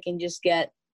authentic and just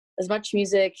get as much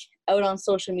music out on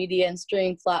social media and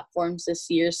streaming platforms this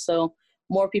year so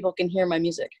more people can hear my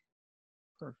music.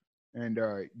 Perfect. And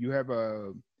you have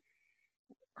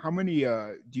how many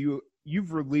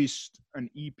you've released an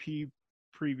EP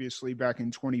previously back in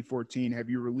 2014. Have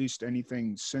you released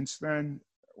anything since then,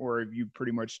 or have you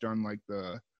pretty much done like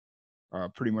the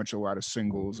pretty much a lot of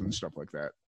singles and stuff like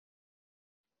that?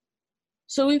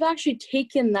 So we've actually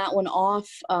taken that one off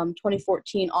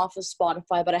 2014 off of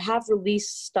Spotify, but I have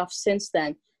released stuff since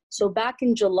then. So back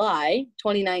in July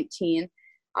 2019,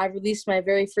 I released my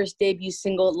very first debut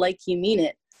single, Like You Mean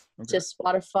It, to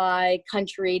Spotify,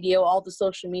 country radio, all the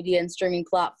social media and streaming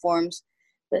platforms.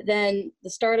 But then the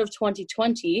start of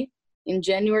 2020, in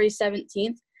January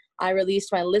 17th, I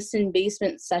released my Listen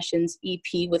Basement Sessions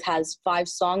EP, which has 5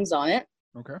 songs on it.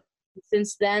 Okay.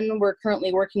 Since then, we're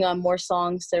currently working on more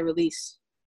songs to release.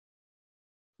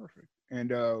 Perfect.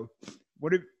 And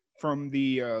what if from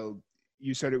the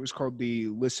you said it was called the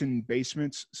Listen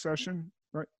Basements session,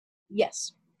 right?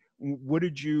 Yes. What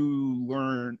did you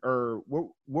learn, or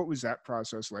what was that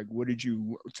process like? What did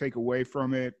you take away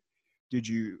from it? What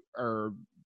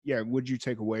did you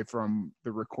take away from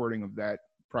the recording of that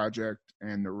project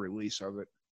and the release of it?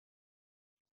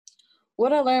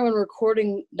 What I learned when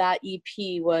recording that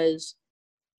EP was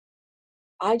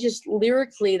I just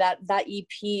lyrically, that EP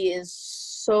is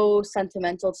so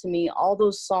sentimental to me. All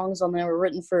those songs on there were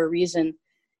written for a reason,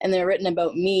 and they're written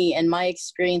about me and my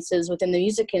experiences within the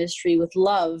music industry with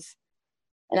love.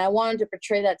 And I wanted to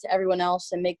portray that to everyone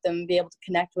else and make them be able to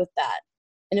connect with that.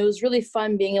 And it was really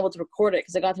fun being able to record it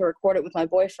because I got to record it with my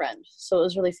boyfriend. So it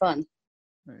was really fun.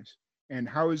 Nice. And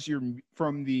how is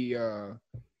from the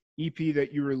EP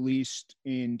that you released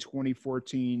in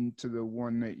 2014 to the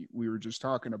one that we were just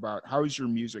talking about, how has your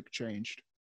music changed?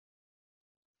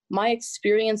 My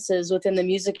experiences within the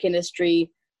music industry,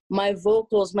 my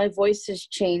vocals, my voice has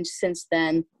changed since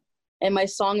then, and my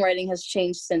songwriting has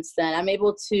changed since then. I'm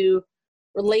able to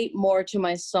relate more to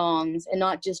my songs and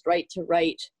not just write to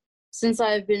write. Since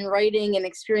I've been writing and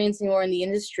experiencing more in the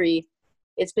industry,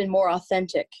 it's been more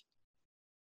authentic.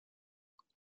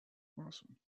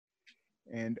 Awesome.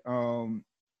 And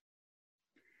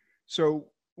so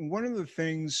one of the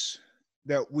things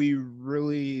that we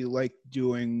really like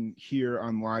doing here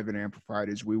on Live and Amplified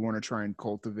is we want to try and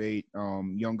cultivate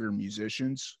younger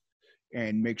musicians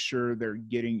and make sure they're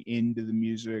getting into the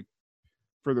music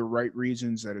for the right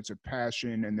reasons, that it's a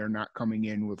passion and they're not coming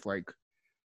in with like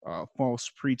false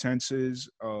pretenses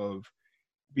of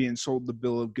being sold the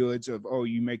bill of goods of, oh,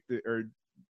 you make or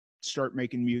start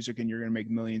making music and you're going to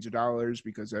make millions of dollars,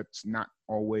 because that's not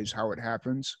always how it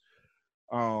happens.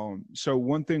 So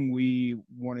one thing we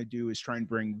want to do is try and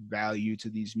bring value to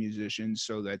these musicians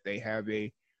so that they have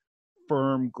a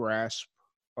firm grasp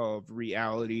of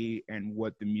reality and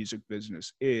what the music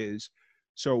business is.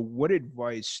 So what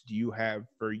advice do you have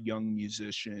for young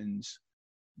musicians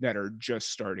that are just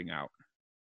starting out?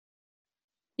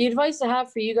 The advice I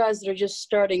have for you guys that are just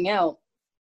starting out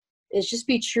is just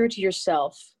be true to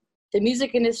yourself. The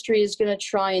music industry is going to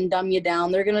try and dumb you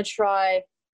down. They're going to try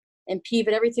and peeve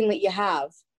at everything that you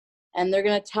have. And they're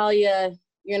going to tell you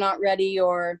you're not ready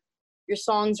or your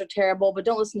songs are terrible, but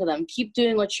don't listen to them. Keep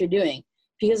doing what you're doing,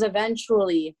 because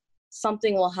eventually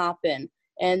something will happen.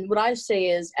 And what I say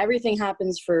is everything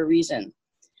happens for a reason.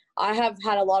 I have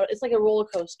had it's like a roller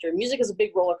coaster. Music is a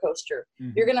big roller coaster.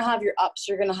 Mm-hmm. You're going to have your ups,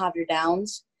 you're going to have your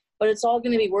downs, but it's all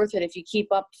going to be worth it if you keep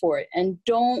up for it. And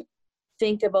don't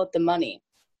think about the money.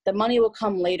 The money will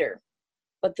come later.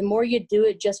 But the more you do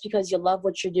it just because you love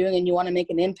what you're doing and you want to make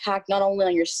an impact, not only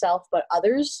on yourself, but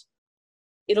others,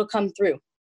 it'll come through.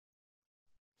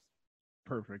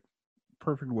 Perfect.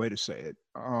 Perfect way to say it.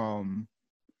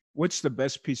 What's the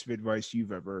best piece of advice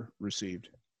you've ever received?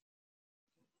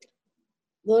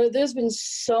 There's been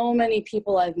so many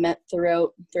people I've met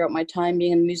throughout my time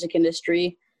being in the music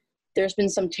industry. There's been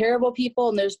some terrible people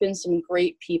and there's been some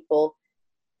great people.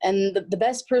 And the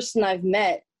best person I've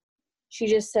met, she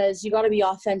just says, you got to be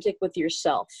authentic with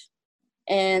yourself.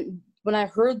 And when I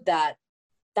heard that,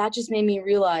 that just made me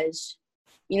realize,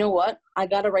 you know what? I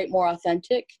got to write more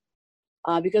authentic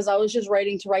because I was just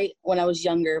writing to write when I was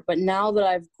younger. But now that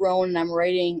I've grown and I'm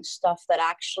writing stuff that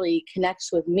actually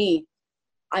connects with me,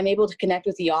 I'm able to connect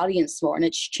with the audience more, and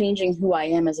it's changing who I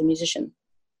am as a musician.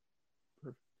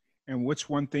 And what's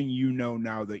one thing you know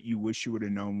now that you wish you would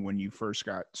have known when you first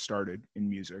got started in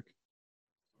music?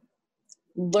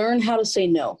 Learn how to say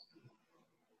no.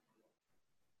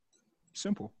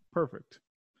 Simple. Perfect.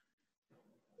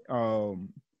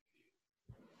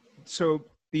 So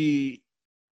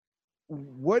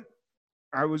what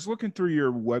I was looking through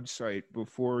your website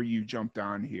before you jumped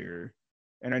on here,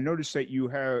 and I noticed that you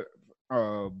have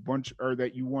a bunch, or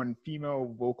that you won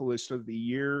Female Vocalist of the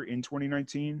Year in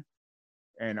 2019.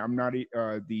 And I'm not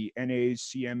the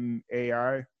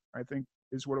NACMAI, I think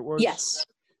is what it was. Yes.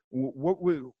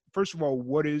 First of all,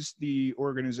 what is the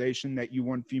organization that you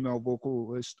won Female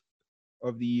Vocalist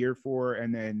of the Year for?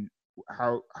 And then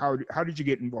how did you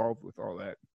get involved with all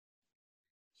that?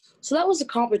 So that was a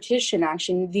competition,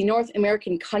 actually, the North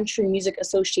American Country Music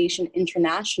Association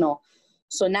International,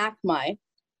 so NACMI.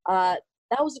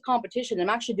 That was a competition. I'm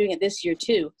actually doing it this year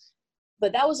too.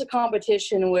 But that was a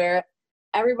competition where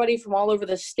everybody from all over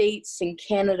the States and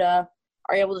Canada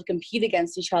are able to compete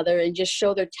against each other and just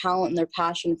show their talent and their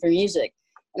passion for music.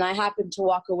 And I happened to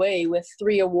walk away with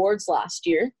 3 awards last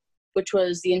year, which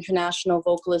was the International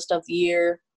Vocalist of the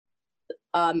Year,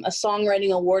 a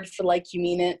Songwriting Award for Like You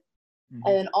Mean It, and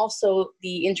then also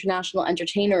the International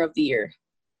Entertainer of the Year.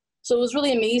 So it was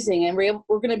really amazing, and we're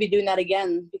going to be doing that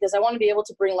again because I want to be able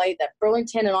to bring light that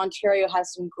Burlington and Ontario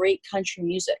has some great country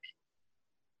music.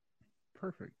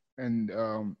 Perfect. And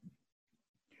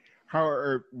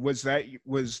was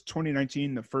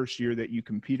 2019 the first year that you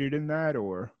competed in that,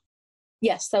 or?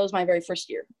 Yes, that was my very first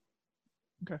year.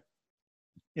 Okay.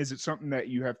 Is it something that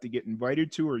you have to get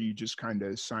invited to, or you just kind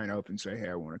of sign up and say, hey,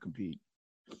 I want to compete?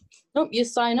 Nope, you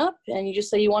sign up and you just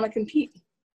say you want to compete.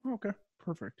 Okay,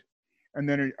 perfect. And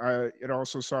then it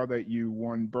also saw that you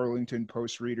won Burlington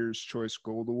Post Readers' Choice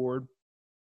Gold Award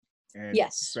and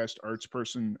yes, Best Arts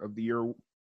Person of the Year.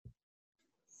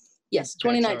 Yes,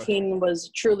 2019 was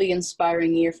a truly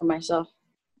inspiring year for myself.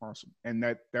 Awesome. And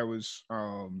that was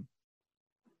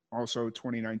also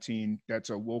 2019.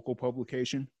 That's a local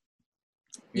publication?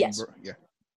 Yes. Yeah.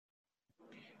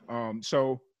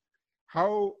 So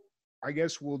how, I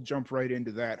guess we'll jump right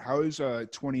into that. How has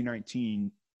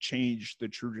 2019 changed the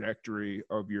trajectory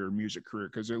of your music career?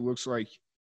 Because it looks like,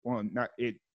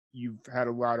 you've had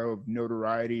a lot of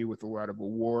notoriety with a lot of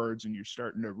awards, and you're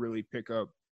starting to really pick up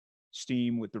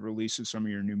steam with the release of some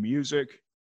of your new music.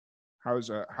 How's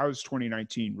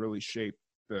 2019 really shaped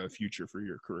the future for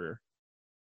your career?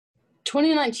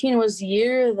 2019 was the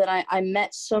year that I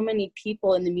met so many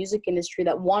people in the music industry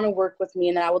that want to work with me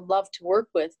and that I would love to work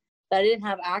with that I didn't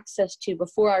have access to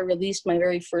before I released my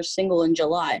very first single in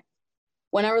July.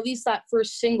 When I released that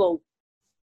first single,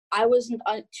 I wasn't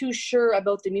too sure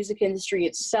about the music industry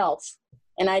itself,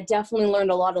 and I definitely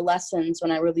learned a lot of lessons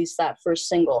when I released that first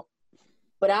single.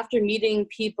 But after meeting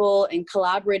people and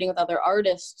collaborating with other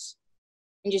artists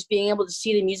and just being able to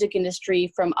see the music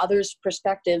industry from others'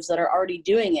 perspectives that are already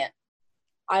doing it,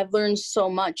 I've learned so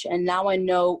much, and now I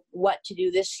know what to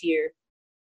do this year.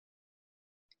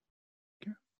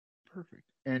 Okay, perfect.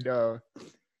 And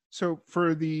so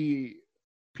for the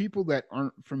people that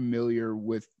aren't familiar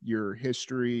with your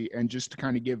history, and just to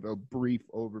kind of give a brief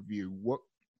overview,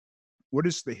 what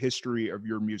is the history of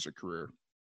your music career?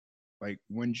 Like,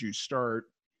 when did you start,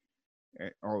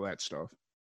 all that stuff?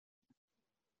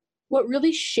 What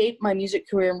really shaped my music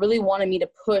career and really wanted me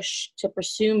to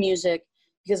pursue music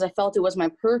because I felt it was my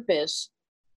purpose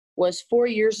was 4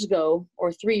 years ago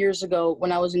or 3 years ago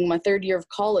when I was in my third year of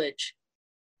college.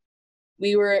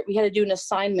 We had to do an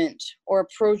assignment or a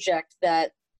project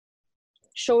that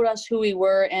showed us who we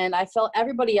were, and I felt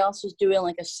everybody else was doing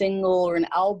like a single or an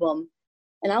album,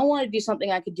 and I wanted to do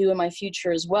something I could do in my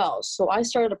future as well. So I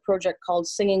started a project called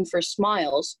Singing for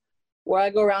Smiles, where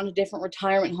I go around to different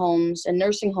retirement homes and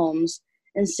nursing homes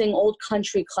and sing old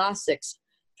country classics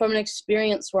from an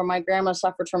experience where my grandma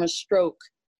suffered from a stroke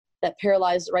that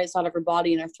paralyzed the right side of her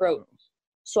body and her throat.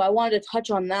 So I wanted to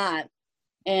touch on that,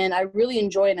 and I really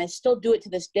enjoy it, and I still do it to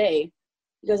this day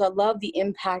because I love the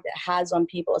impact it has on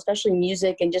people, especially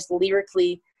music and just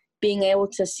lyrically being able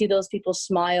to see those people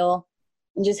smile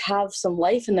and just have some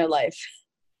life in their life.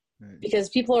 because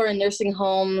people are in nursing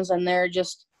homes and they're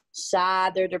just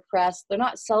sad, they're depressed. They're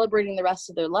not celebrating the rest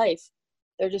of their life.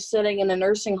 They're just sitting in a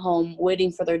nursing home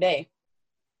waiting for their day.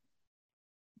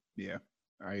 Yeah,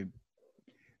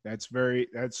 that's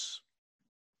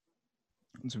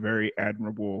it's a very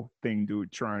admirable thing to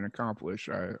try and accomplish.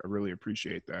 I really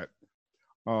appreciate that.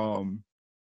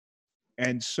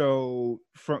 And so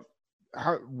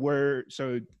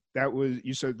that was,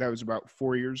 you said that was about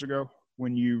 4 years ago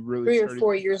when you really 3 or started?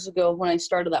 4 years ago when I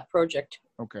started that project.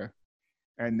 Okay.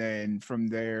 And then from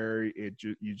there,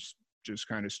 you just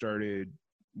kind of started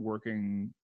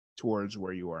working towards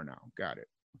where you are now. Got it.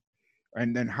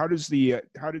 And then how did the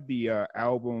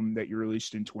album that you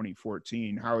released in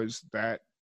 2014, how is that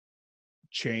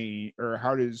change, or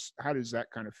how does that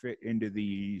kind of fit into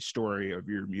the story of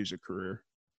your music career,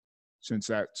 since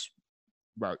that's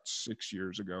about 6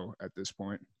 years ago at this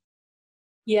point?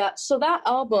 Yeah, so that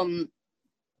album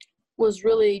was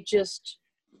really just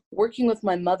working with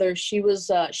my mother. She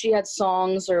had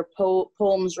songs or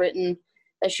poems written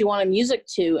that she wanted music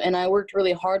to, and I worked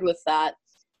really hard with that.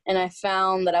 And I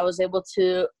found that I was able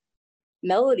to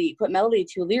put melody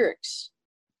to lyrics.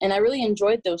 And I really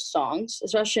enjoyed those songs,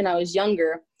 especially when I was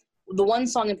younger. The one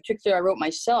song in particular I wrote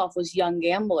myself was Young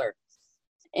Gambler.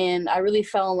 And I really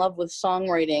fell in love with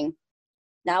songwriting.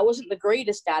 Now, I wasn't the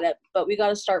greatest at it, but we got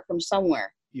to start from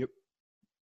somewhere. Yep.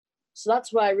 So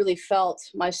that's why I really felt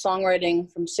my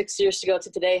songwriting from 6 years ago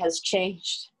to today has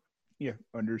changed. Yeah,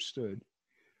 understood.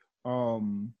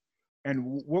 And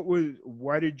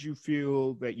why did you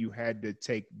feel that you had to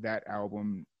take that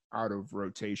album out of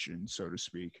rotation, so to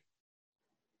speak?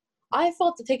 I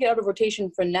felt to take it out of rotation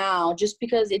for now, just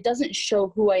because it doesn't show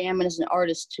who I am as an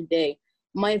artist today.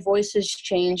 My voice has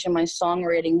changed and my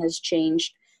songwriting has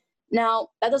changed. Now,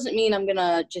 that doesn't mean I'm going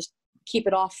to just keep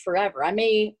it off forever. I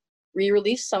may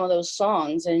re-release some of those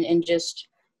songs and just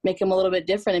make them a little bit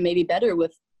different and maybe better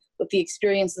with the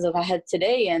experiences that I had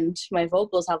today and my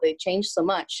vocals, how they changed so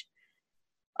much.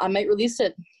 I might release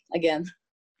it again.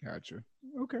 Gotcha.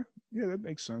 Okay. Yeah, that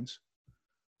makes sense.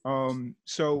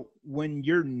 So when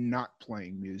you're not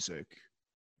playing music,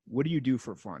 what do you do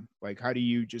for fun? Like, how do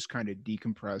you just kind of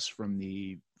decompress from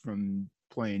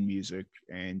playing music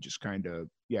and just kind of,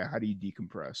 how do you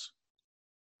decompress?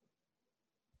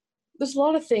 There's a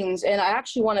lot of things, and I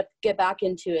actually want to get back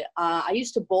into it. I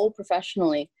used to bowl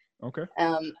professionally. Okay.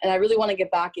 And I really want to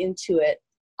get back into it.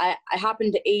 I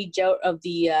happened to age out of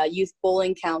the Youth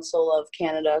Bowling Council of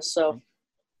Canada, so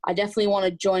I definitely want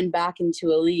to join back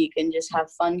into a league and just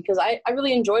have fun, because I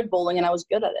really enjoyed bowling and I was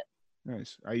good at it.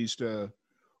 Nice. I used to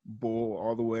bowl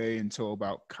all the way until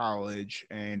about college,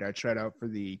 and I tried out for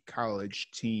the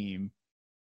college team,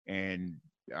 and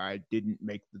I didn't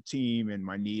make the team, and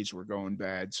my knees were going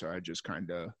bad, so I just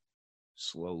kind of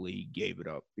slowly gave it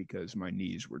up because my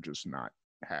knees were just not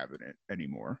having it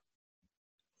anymore.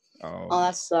 Oh,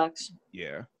 that sucks.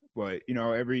 Yeah, but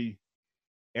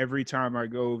every time I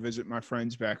go visit my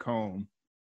friends back home,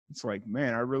 it's like,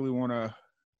 man, I really want to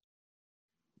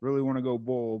go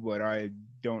bowl, but I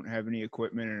don't have any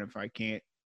equipment, and if I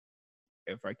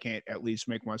can't at least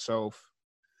make myself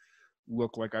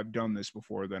look like I've done this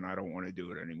before, then I don't want to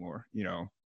do it anymore. Yeah.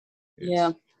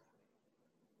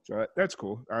 So that's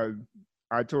cool. I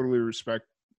totally respect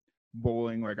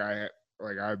bowling. Like I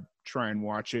try and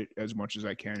watch it as much as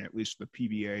I can, at least the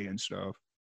PBA and stuff.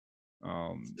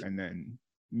 And then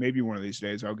maybe one of these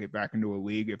days I'll get back into a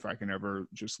league if I can ever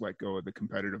just let go of the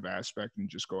competitive aspect and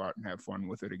just go out and have fun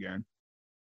with it again.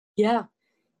 Yeah,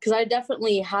 because I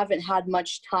definitely haven't had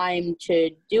much time to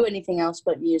do anything else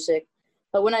but music.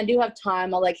 But when I do have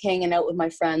time, I like hanging out with my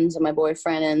friends and my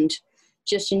boyfriend and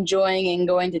just enjoying and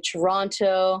going to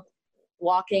Toronto,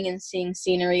 walking and seeing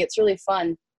scenery. It's really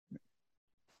fun.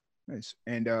 Nice.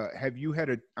 And have you had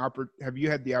the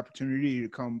opportunity to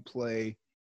come play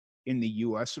in the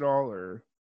U.S. at all, or?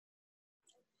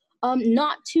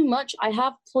 Not too much. I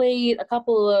have played a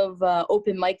couple of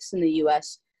open mics in the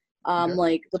U.S., Okay.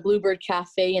 like the Bluebird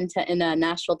Cafe in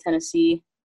Nashville, Tennessee.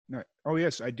 No. Oh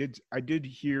yes, I did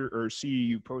hear or see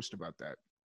you post about that.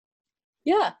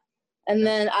 Yeah, and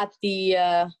then at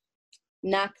the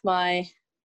NAC My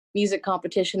music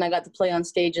competition, I got to play on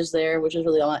stages there, which is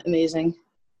really amazing.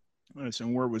 Nice.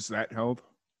 And where was that held?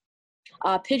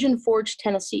 Pigeon Forge,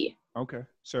 Tennessee. Okay.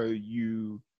 So did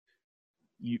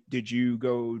you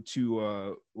go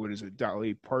to what is it,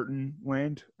 Dolly Parton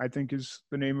Land, I think is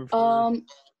the name of her?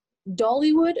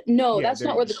 Dollywood? No, Yeah, that's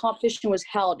not where the competition was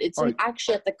held. It's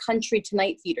actually at the Country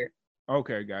Tonight Theater.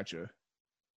 Okay, gotcha.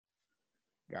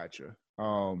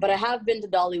 But I have been to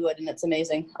Dollywood and it's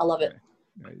amazing. I love it.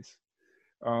 Nice.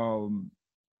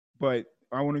 But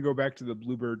I want to go back to the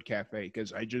Bluebird Cafe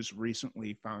because I just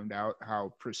recently found out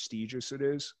how prestigious it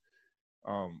is.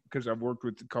 Because I've worked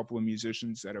with a couple of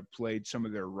musicians that have played some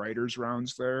of their writers'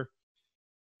 rounds there,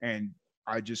 and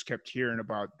I just kept hearing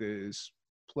about this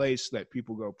place that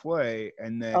people go play.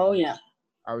 And then Oh yeah.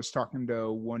 I was talking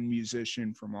to one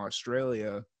musician from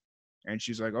Australia, and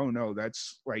she's like, "Oh no,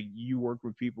 that's like you work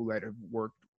with people that have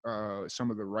worked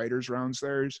some of the writers' rounds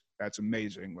there. That's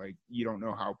amazing. Like you don't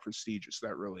know how prestigious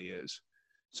that really is."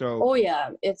 So, Oh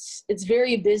yeah, it's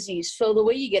very busy. So the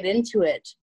way you get into it,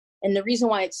 and the reason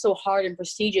why it's so hard and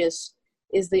prestigious,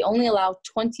 is they only allow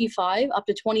 25 up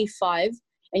to 25,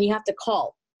 and you have to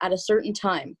call at a certain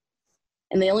time.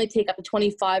 And they only take up to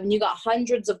 25, and you got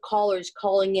hundreds of callers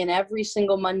calling in every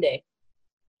single Monday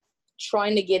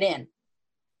trying to get in.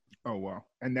 oh wow,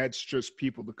 and that's just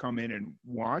people to come in and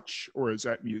watch, or is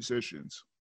that musicians?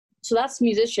 So that's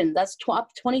musicians. That's up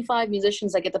to 25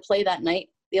 musicians that get to play that night.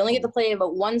 They only get to play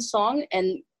about one song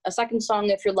and a second song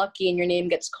if you're lucky and your name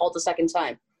gets called the second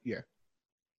time. Yeah.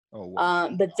 Oh wow.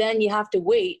 But then you have to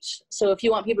wait. So if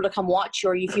you want people to come watch you,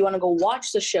 or if you want to go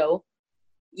watch the show,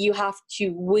 you have to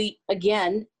wait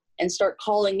again and start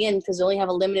calling in because they only have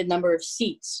a limited number of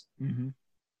seats. Mm-hmm.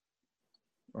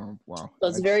 Oh wow. So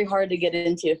it's very hard to get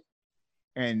into.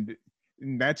 And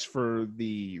that's for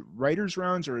the writers'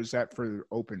 rounds, or is that for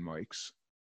open mics?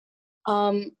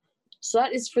 So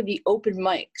that is for the open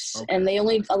mics, Okay. and they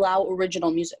only allow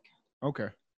original music. Okay,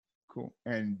 cool.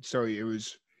 And so it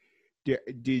was.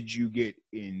 Did you get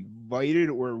invited,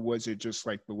 or was it just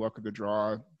like the luck of the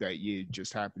draw that you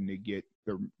just happened to get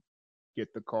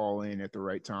the call in at the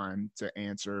right time to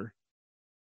answer?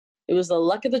 It was the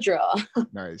luck of the draw.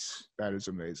 Nice. That is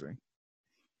amazing.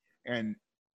 And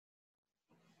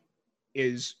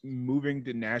is moving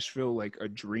to Nashville like a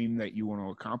dream that you want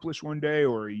to accomplish one day,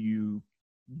 or are you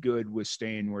good with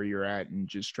staying where you're at and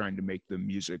just trying to make the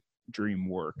music dream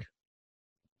work?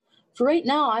 For right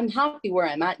now, I'm happy where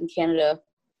I'm at in Canada.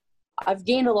 I've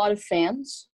gained a lot of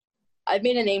fans. I've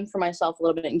made a name for myself a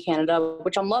little bit in Canada,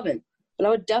 which I'm loving. But I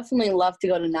would definitely love to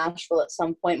go to Nashville at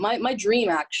some point. My dream,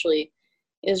 actually,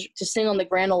 is to sing on the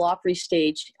Grand Ole Opry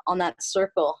stage on that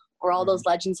circle where all those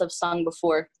legends have sung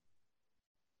before.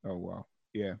 Oh, wow.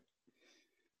 Yeah.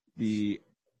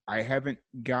 I haven't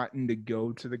gotten to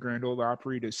go to the Grand Ole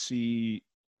Opry to see,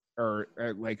 or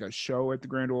like a show at the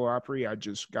Grand Ole Opry. I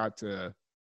just got to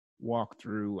walk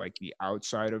through like the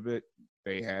outside of it.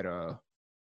 They have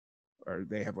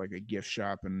like a gift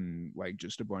shop and like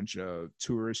just a bunch of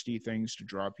touristy things to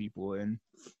draw people in.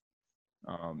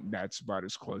 That's about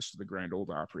as close to the Grand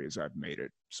Ole Opry as I've made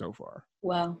it so far.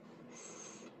 Wow.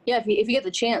 Yeah, if you get the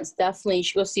chance, definitely you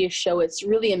should go see a show. It's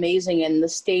really amazing, and the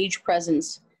stage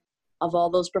presence of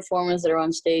all those performers that are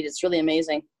on stage, it's really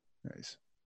amazing. Nice.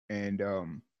 And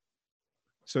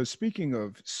so speaking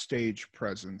of stage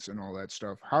presence and all that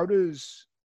stuff, how does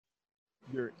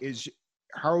your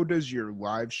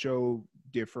live show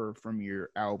differ from your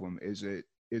album? Is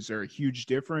there a huge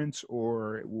difference,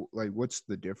 or like what's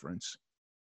the difference?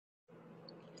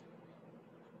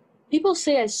 People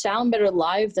say I sound better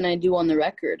live than I do on the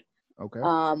record. Okay.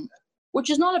 Which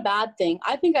is not a bad thing.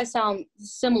 I think I sound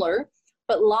similar,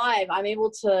 but live I'm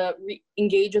able to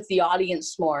engage with the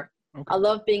audience more. Okay. I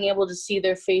love being able to see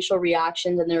their facial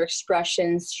reactions and their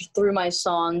expressions through my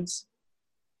songs.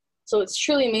 So it's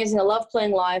truly amazing. I love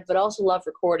playing live, but I also love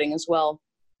recording as well,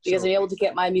 because I'm able to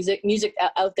get my music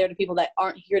out there to people that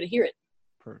aren't here to hear it.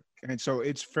 Perfect. And so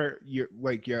it's fair.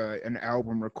 An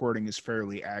album recording is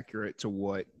fairly accurate to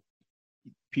what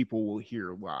people will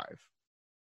hear live.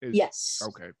 Yes.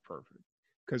 Okay, perfect.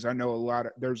 Because I know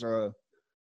there's a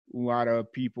lot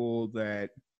of people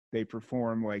that they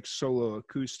perform like solo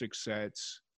acoustic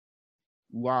sets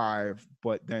live,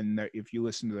 but then if you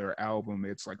listen to their album,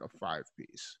 it's like a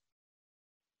 5-piece.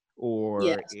 Or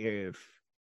yes. If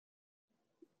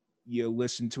you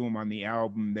listen to them on the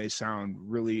album, they sound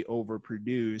really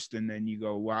overproduced, and then you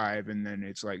go live and then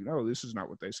it's like, no, this is not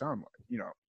what they sound like,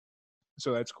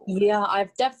 so that's cool. Yeah,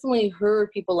 I've definitely heard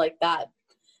people like that.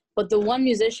 But the one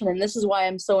musician, and this is why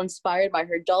I'm so inspired by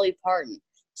her, Dolly Parton,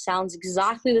 sounds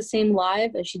exactly the same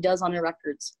live as she does on her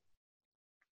records.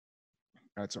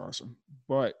 That's awesome.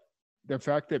 But the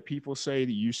fact that people say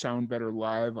that you sound better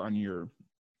live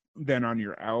than on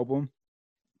your album,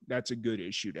 that's a good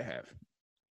issue to have.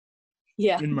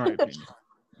 Yeah. In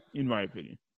my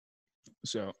opinion.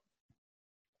 So,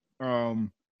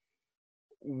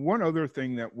 one other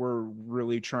thing that we're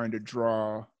really trying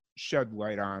to shed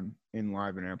light on in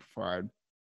Live and Amplified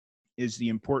is the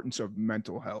importance of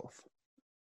mental health.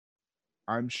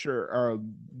 I'm sure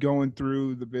going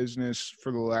through the business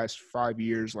for the last 5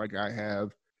 years, like I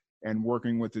have, and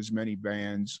working with as many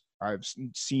bands, I've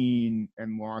seen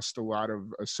and lost a lot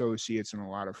of associates and a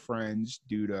lot of friends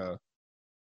due to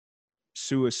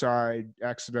suicide,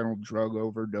 accidental drug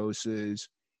overdoses.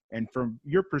 And from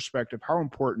your perspective, how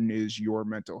important is your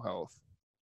mental health?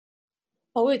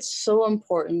 Oh, it's so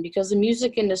important because the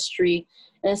music industry,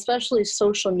 and especially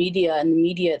social media and the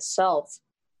media itself,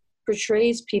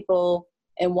 portrays people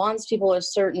and wants people a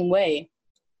certain way.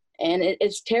 And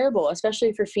it's terrible,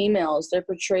 especially for females. They're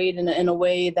portrayed in a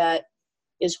way that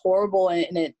is horrible,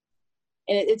 and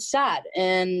it's sad.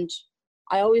 And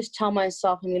I always tell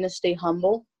myself I'm going to stay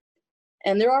humble.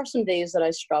 And there are some days that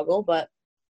I struggle, but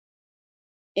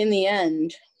in the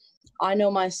end, I know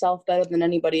myself better than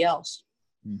anybody else.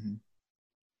 Mm-hmm.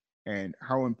 And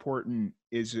how important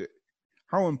is it?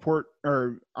 How important,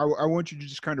 or I want you to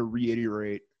just kind of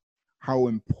reiterate how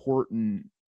important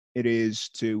it is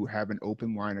to have an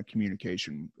open line of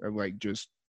communication, or like just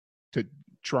to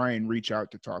try and reach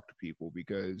out to talk to people,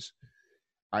 because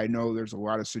I know there's a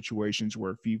lot of situations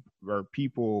where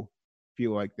people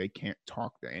feel like they can't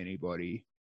talk to anybody.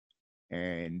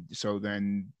 And so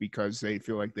then because they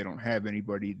feel like they don't have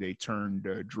anybody, they turn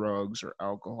to drugs or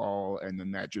alcohol, and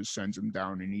then that just sends them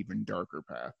down an even darker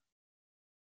path.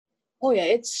 Oh yeah,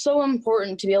 it's so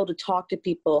important to be able to talk to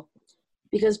people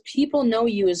because people know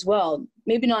you as well.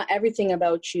 Maybe not everything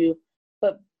about you,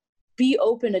 but be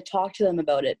open to talk to them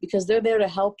about it because they're there to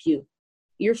help you.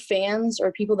 Your fans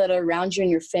or people that are around you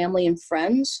and your family and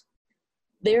friends,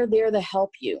 they're there to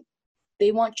help you.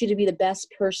 They want you to be the best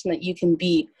person that you can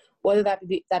be, whether that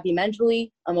be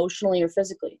mentally, emotionally, or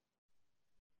physically.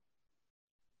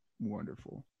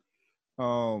 Wonderful.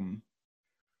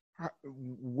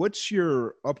 What's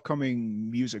your upcoming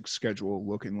music schedule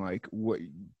looking like? What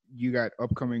you got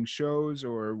upcoming shows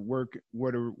or work?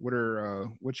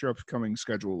 What's your upcoming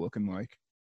schedule looking like?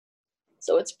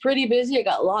 So it's pretty busy. I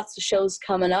got lots of shows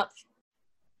coming up.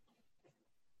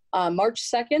 March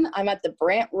 2nd, I'm at the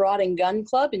Brant Rod and Gun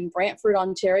Club in Brantford,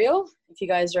 Ontario. If you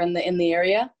guys are in the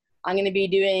area, I'm going to be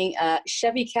doing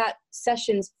Chevy Cat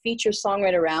Sessions feature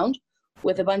songwriter round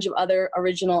with a bunch of other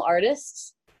original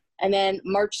artists. And then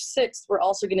March 6th, we're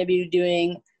also going to be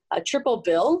doing a triple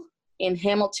bill in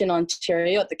Hamilton,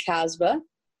 Ontario at the Casbah.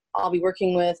 I'll be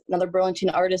working with another Burlington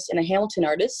artist and a Hamilton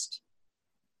artist.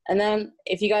 And then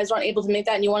if you guys aren't able to make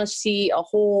that and you want to see a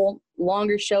whole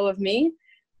longer show of me,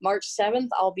 March 7th,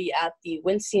 I'll be at the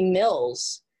Wincy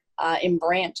Mills in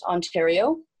Brant,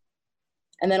 Ontario.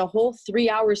 And then a whole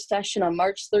 3-hour session on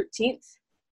March 13th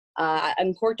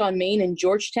in Corktown, Maine in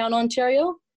Georgetown,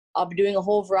 Ontario. I'll be doing a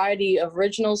whole variety of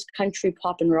originals, country,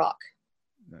 pop, and rock.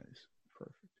 Nice.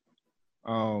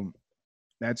 Perfect.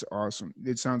 That's awesome.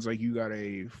 It sounds like you got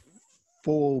a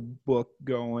full book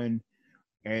going,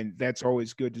 and that's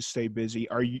always good to stay busy.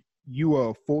 Are you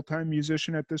a full-time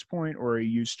musician at this point, or are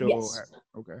you still? Yes.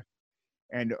 Okay.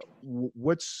 And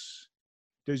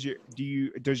does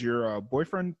your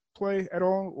boyfriend play at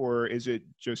all, or is it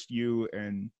just you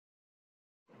and?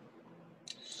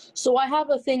 So I have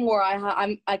a thing where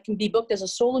I can be booked as a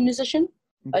solo musician,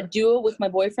 Okay. a duo with my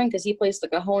boyfriend because he plays the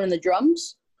cajon and the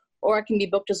drums, or I can be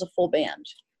booked as a full band.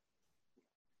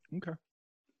 Okay.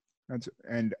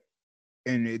 And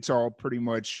it's all pretty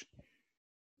much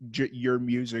your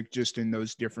music, just in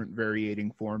those different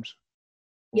varying forms.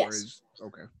 Yes.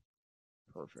 Okay.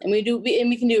 Perfect. And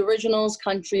we can do originals,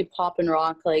 country, pop, and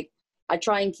rock. Like I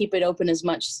try and keep it open as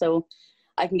much so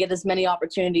I can get as many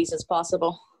opportunities as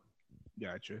possible.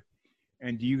 Gotcha.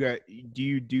 And do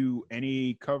you do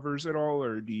any covers at all,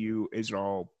 or is it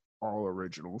all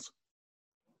originals?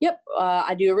 Yep,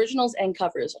 I do originals and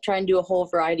covers. I try and do a whole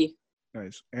variety.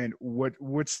 Nice. And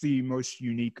what's the most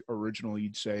unique original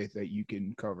you'd say that you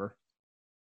can cover?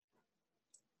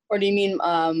 Or do you mean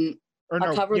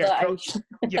cover that?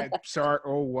 Yeah. Sorry.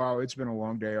 Oh wow, it's been a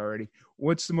long day already.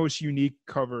 What's the most unique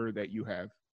cover that you have?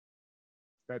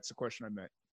 That's the question I meant.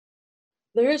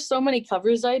 There are so many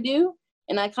covers I do,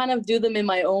 and I kind of do them in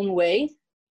my own way.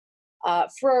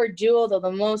 For our duo, though,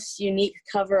 the most unique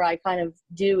cover I kind of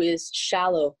do is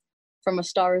 "Shallow" from A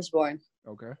Star Is Born.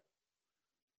 Okay.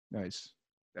 Nice.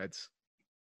 It's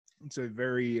a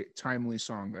very timely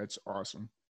song. That's awesome.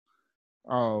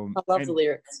 I love the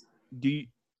lyrics. Do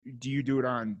you do it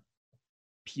on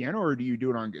piano or do you do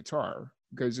it on guitar?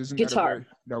 Because isn't guitar?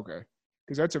 Okay.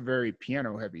 Because that's a very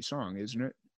piano heavy song, isn't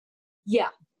it? Yeah.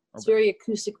 It's very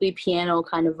acoustically piano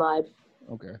kind of vibe.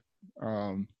 Okay.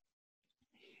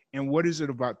 And what is it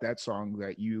about that song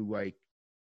that you like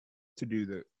to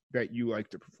do that you like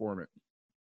to perform it?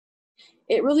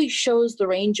 It really shows the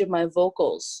range of my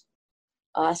vocals,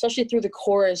 especially through the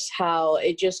chorus, how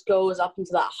it just goes up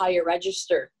into that higher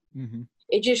register. Mm-hmm.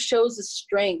 it just shows the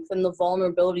strength and the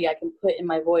vulnerability I can put in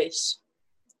my voice.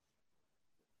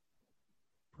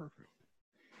 Perfect.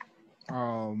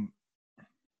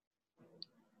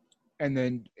 And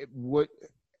then what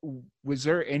was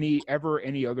there any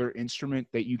other instrument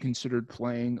that you considered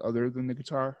playing other than the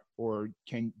guitar, or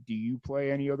do you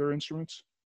play any other instruments?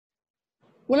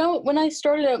 When I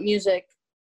started out music,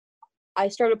 I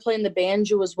started playing the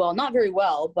banjo as well. Not very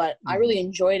well, but I really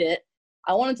enjoyed it.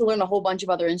 I wanted to learn a whole bunch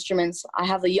of other instruments. I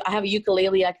have a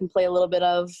ukulele I can play a little bit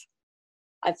of.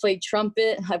 I played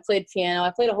trumpet. I played piano.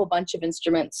 I played a whole bunch of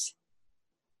instruments.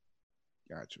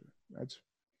 Gotcha.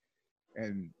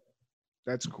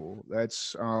 That's cool.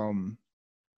 That's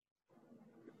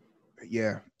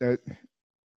yeah. That.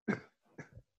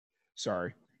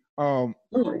 Sorry. No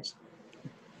worries.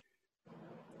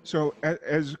 So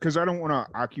because I don't want to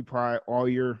occupy all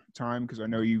your time, because I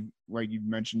know you, like you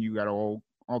mentioned, you got all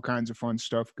kinds of fun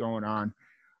stuff going on.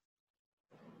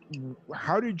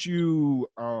 How did you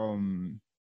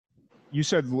you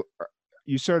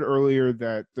said earlier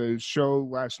that the show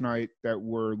last night that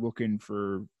we're looking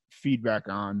for feedback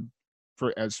on,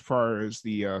 for as far as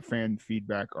the fan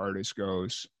feedback artist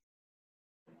goes,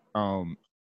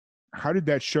 how did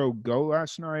that show go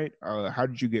last night? How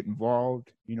did you get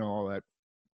involved? All that.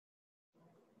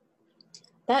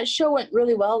 That show went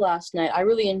really well last night. I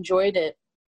really enjoyed it.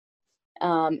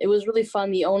 It was really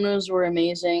fun. The owners were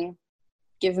amazing,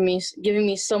 giving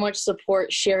me so much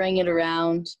support, sharing it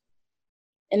around,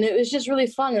 and it was just really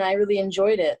fun. And I really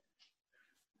enjoyed it.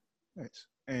 Nice.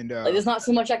 And there's not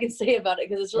so much I can say about it,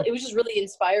 because it was just really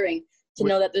inspiring to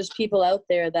know that there's people out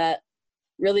there that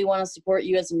really want to support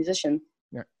you as a musician.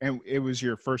 Yeah, and it was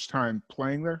your first time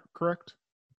playing there, correct?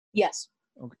 Yes.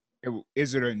 Okay.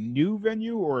 Is it a new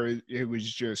venue, or it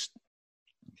was just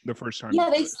the first time?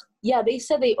 They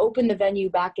said they opened the venue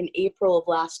back in April of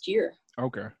last year.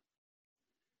 Okay.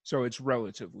 So it's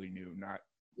relatively new, not.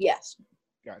 Yes.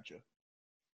 Gotcha.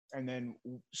 And then,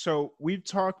 so we've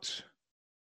talked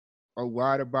a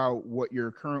lot about what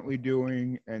you're currently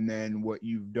doing and then what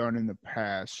you've done in the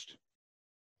past.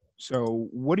 So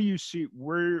what do you see,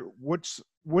 what's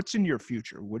in your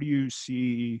future? What do you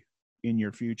see in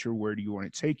your future? Where do you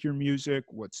want to take your music?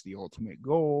 What's the ultimate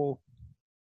goal?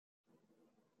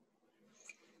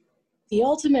 The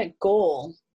ultimate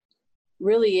goal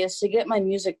really is to get my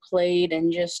music played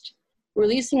and just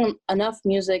releasing enough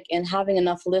music and having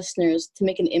enough listeners to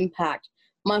make an impact.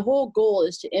 My whole goal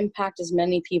is to impact as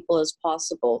many people as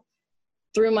possible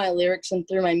through my lyrics and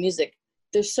through my music.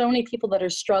 There's so many people that are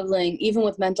struggling, even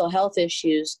with mental health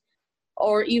issues,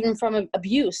 or even from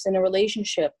abuse in a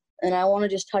relationship. And I want to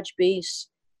just touch base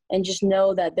and just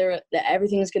know that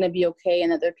everything's going to be okay,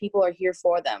 and that their people are here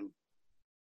for them.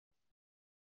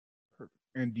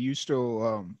 And do you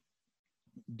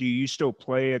still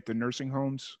play at the nursing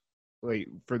homes, like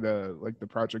for the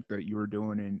project that you were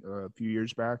doing in a few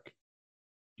years back?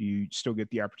 Do you still get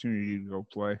the opportunity to go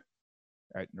play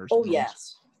at nursing homes?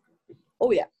 Yes.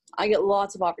 Oh yeah. I get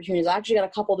lots of opportunities. I actually got a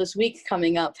couple this week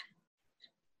coming up.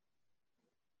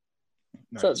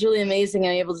 Nice. So it's really amazing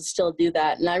I'm able to still do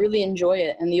that. And I really enjoy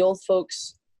it. And the old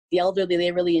folks, the elderly,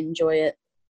 they really enjoy it.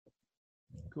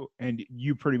 Cool. And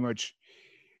you pretty much,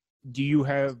 do you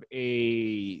have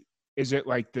is it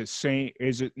like the same,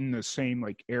 is it in the same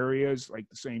like areas, like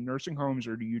the same nursing homes,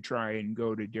 or do you try and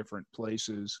go to different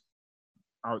places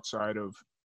outside of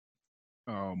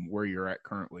where you're at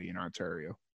currently in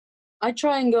Ontario? I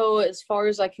try and go as far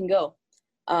as I can go.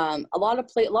 A lot of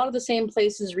the same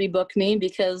places rebook me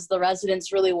because the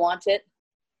residents really want it.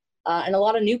 And a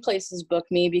lot of new places book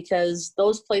me because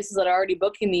those places that are already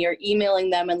booking me are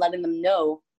emailing them and letting them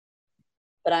know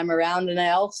that I'm around. And I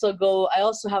also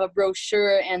have a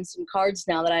brochure and some cards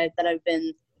now that I've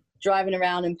been driving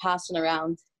around and passing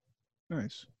around.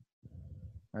 Nice.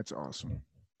 That's awesome.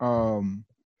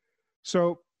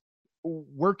 So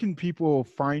where can people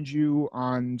find you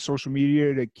on social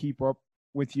media to keep up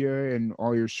with you and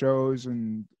all your shows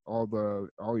and all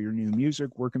your new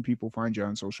music? Where can people find you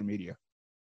on social media?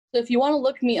 So if you want to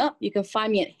look me up, you can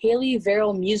find me at Hayley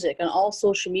Verrall Music on all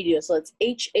social media. So it's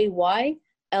HAYLEYVERRALL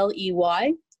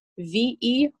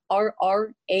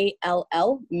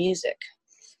Music.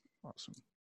 Awesome.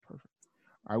 Perfect.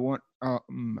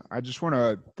 I just want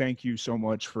to thank you so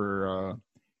much for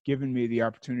giving me the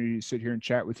opportunity to sit here and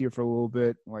chat with you for a little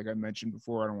bit. Like I mentioned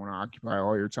before, I don't want to occupy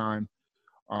all your time.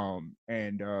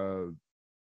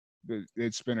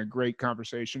 It's been a great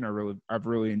conversation. I've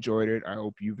really enjoyed it. I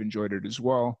hope you've enjoyed it as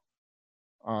well.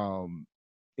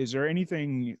 Is there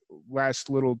anything,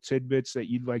 last little tidbits that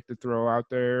you'd like to throw out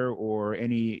there, or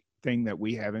anything that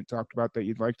we haven't talked about that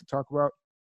you'd like to talk about?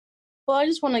 Well, I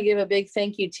just want to give a big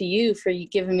thank you to you for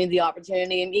giving me the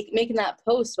opportunity and making that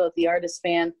post about the artist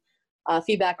fan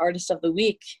feedback artist of the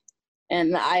week.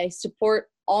 And I support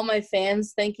all my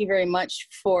fans. Thank you very much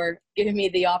for giving me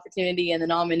the opportunity and the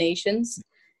nominations.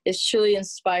 It's truly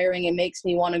inspiring. It makes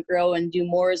me want to grow and do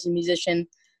more as a musician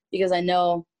because I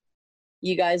know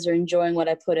you guys are enjoying what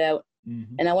I put out.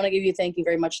 Mm-hmm. And I want to give you thank you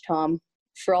very much, Tom,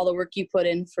 for all the work you put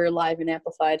in for Live and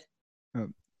Amplified.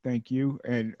 Thank you.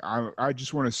 And I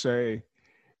just want to say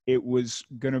it was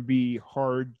going to be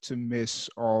hard to miss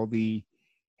all the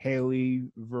Hayley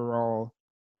Verrall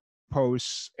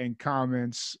posts and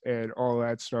comments and all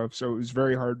that stuff. So it was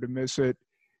very hard to miss it.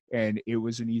 And it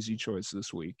was an easy choice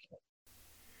this week.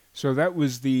 So that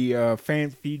was the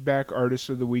fan feedback artist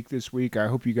of the week this week. I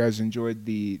hope you guys enjoyed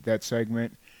that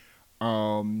segment.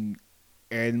 And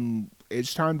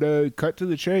it's time to cut to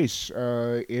the chase.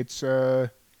 It's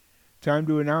time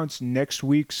to announce next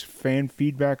week's fan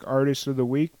feedback artist of the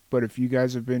week. But if you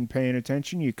guys have been paying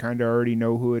attention, you kind of already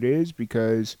know who it is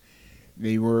because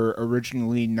they were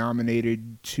originally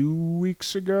nominated 2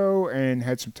 weeks ago and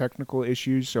had some technical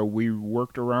issues, so we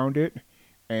worked around it.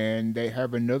 And they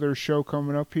have another show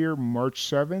coming up here, March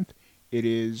 7th. It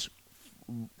is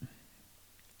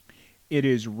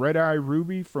Red Eye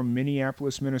Ruby from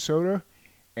Minneapolis, Minnesota.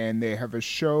 And they have a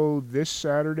show this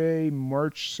Saturday,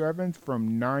 March 7th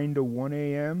from 9 to 1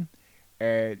 a.m.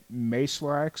 at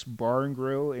Mayslack's Bar and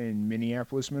Grill in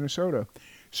Minneapolis, Minnesota.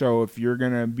 So if you're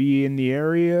going to be in the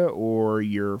area or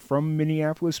you're from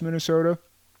Minneapolis, Minnesota,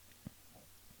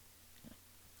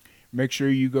 make sure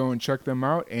you go and check them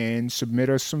out and submit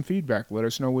us some feedback. Let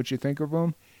us know what you think of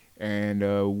them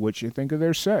and what you think of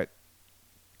their set.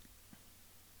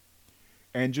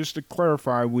 And just to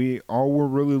clarify, all we're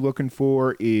really looking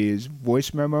for is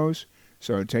voice memos.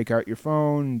 So take out your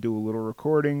phone, do a little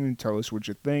recording, and tell us what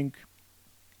you think.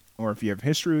 Or if you have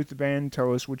history with the band,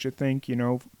 tell us what you think,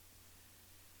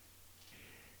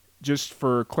 Just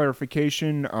for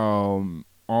clarification,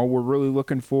 all we're really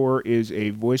looking for is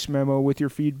a voice memo with your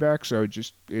feedback. So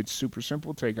it's super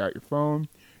simple. Take out your phone,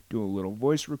 do a little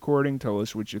voice recording, tell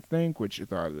us what you think, what you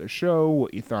thought of the show,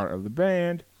 what you thought of the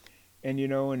band. And,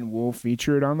 and we'll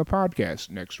feature it on the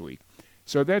podcast next week.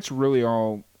 So that's really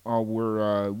all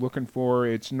we're looking for.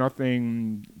 It's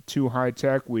nothing too high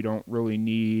tech. We don't really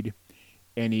need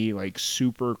any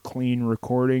super clean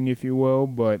recording, if you will.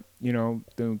 But,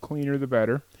 the cleaner the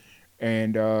better.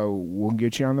 And we'll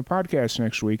get you on the podcast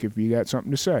next week if you got something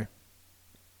to say.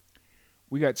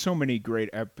 We got so many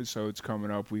great episodes coming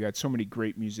up. We got so many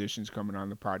great musicians coming on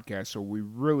the podcast. So we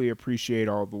really appreciate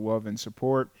all the love and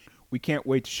support. We can't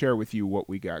wait to share with you what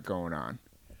we got going on.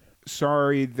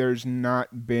 Sorry, there's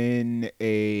not been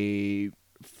a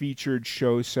featured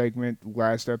show segment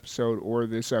last episode or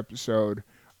this episode.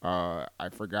 I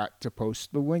forgot to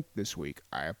post the link this week.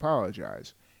 I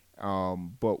apologize.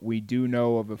 But we do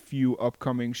know of a few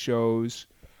upcoming shows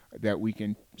that we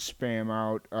can spam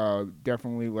out.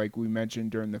 Definitely, like we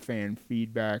mentioned during the fan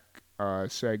feedback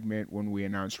segment when we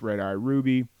announced Red Eye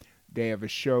Ruby. They have a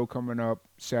show coming up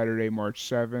Saturday, March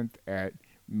 7th at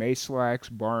Mayslack's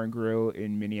Bar and Grill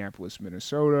in Minneapolis,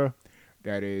 Minnesota.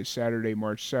 That is Saturday,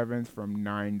 March 7th from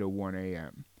 9 to 1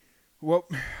 a.m. Well,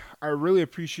 I really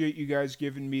appreciate you guys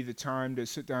giving me the time to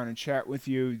sit down and chat with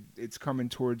you. It's coming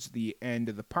towards the end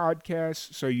of the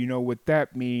podcast, so you know what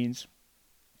that means.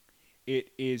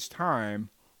 It is time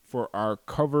for our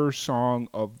cover song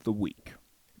of the week.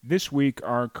 This week,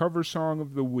 our cover song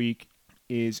of the week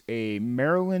is a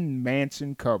Marilyn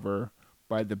Manson cover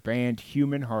by the band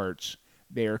Human Hearts.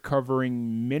 They are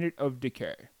covering Minute of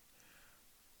Decay.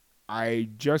 I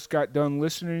just got done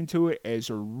listening to it as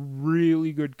a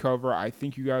really good cover. I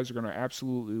think you guys are going to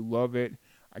absolutely love it.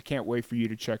 I can't wait for you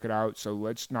to check it out. So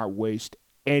let's not waste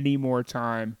any more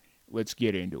time. Let's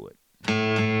get into it.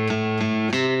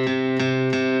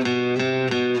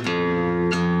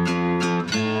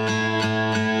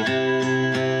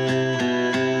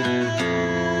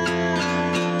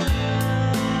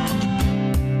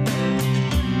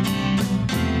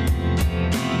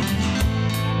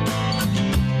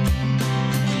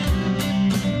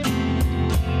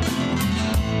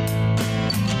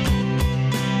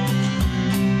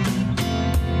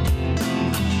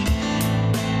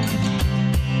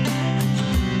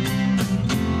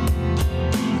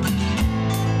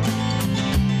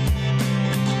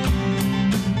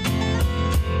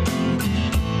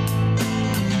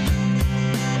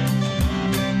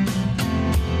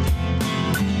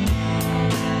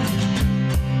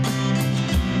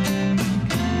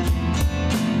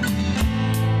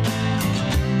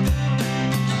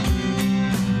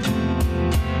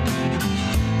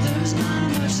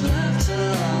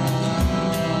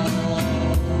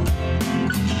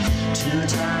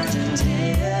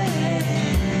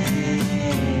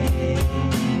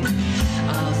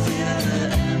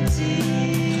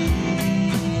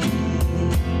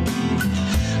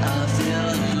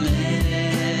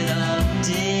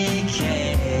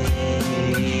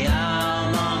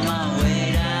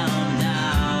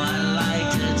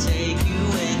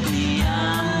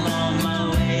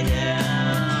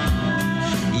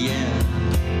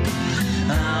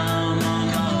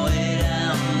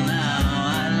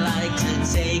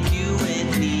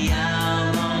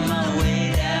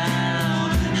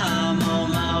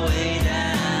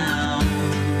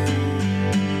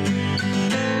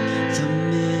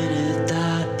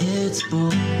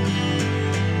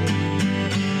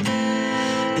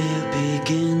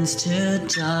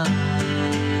 die.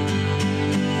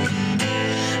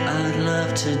 I'd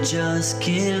love to just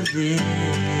give in.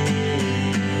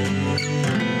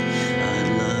 I'd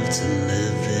love to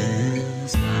live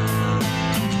this life.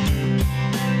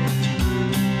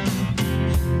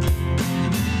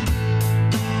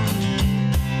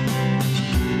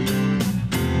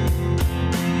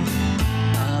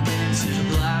 I've been to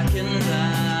black and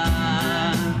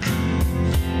black.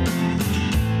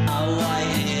 I'll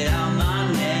write it out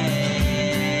my name.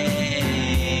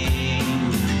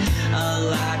 A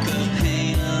lack of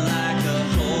pain, a lack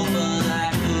of hope, a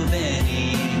lack of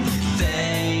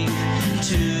anything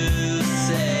to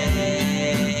say.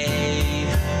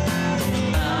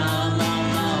 I'm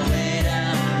on my way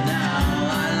down now.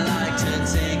 I'd like to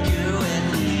take you with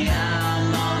me.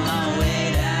 I'm on my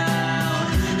way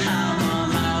down. I'm on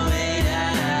my way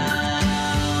down.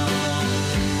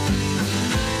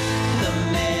 The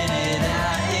minute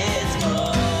that it's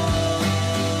born,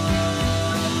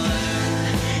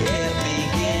 it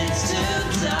begins to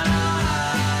die.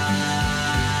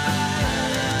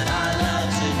 I love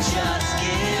to just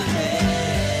give in.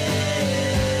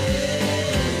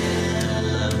 I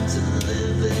love to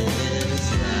live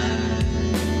this life.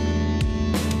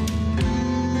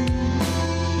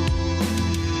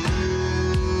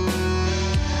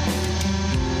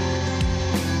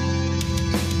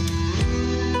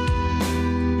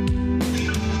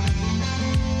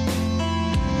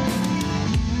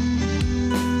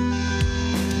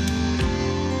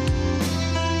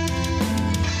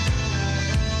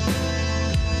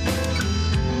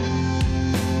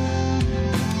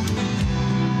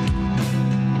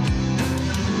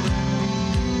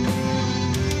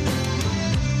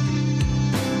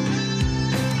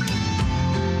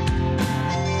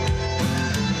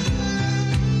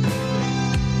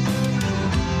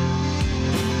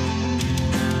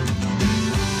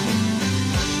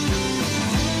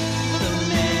 The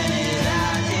minute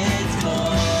that it's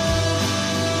born,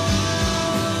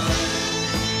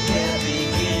 it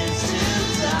begins to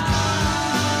die.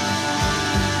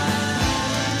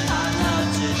 I love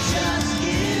to just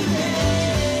give in.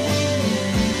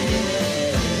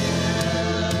 I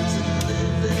love to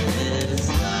live this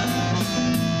life.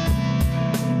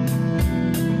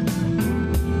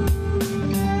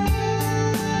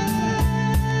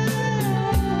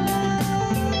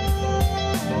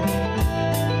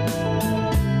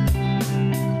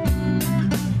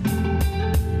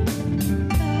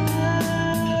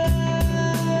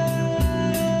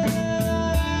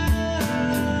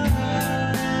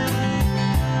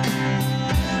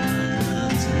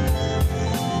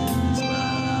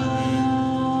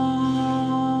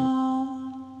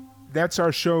 That's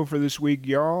our show for this week,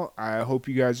 y'all. I hope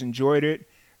you guys enjoyed it.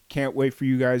 Can't wait for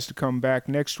you guys to come back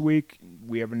next week.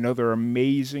 We have another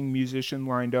amazing musician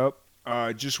lined up.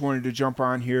 Just wanted to jump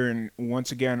on here and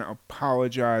once again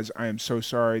apologize. I am so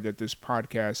sorry that this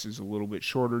podcast is a little bit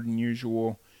shorter than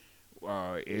usual.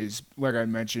 Is like I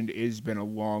mentioned, it's been a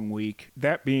long week.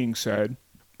 That being said,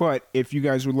 but if you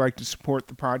guys would like to support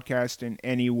the podcast in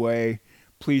any way,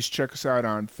 please check us out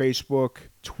on Facebook,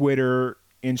 Twitter,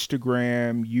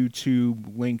 Instagram,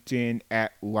 YouTube, LinkedIn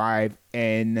at Live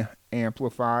N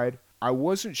Amplified. I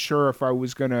wasn't sure if I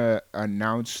was going to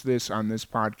announce this on this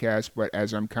podcast, but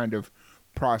as I'm kind of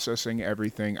processing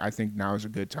everything, I think now is a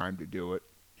good time to do it.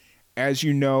 As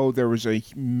you know, there was a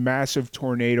massive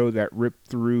tornado that ripped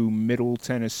through Middle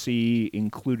Tennessee,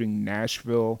 including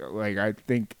Nashville. Like, I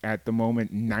think at the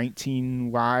moment,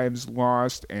 19 lives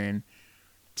lost and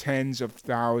tens of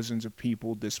thousands of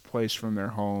people displaced from their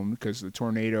home because the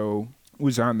tornado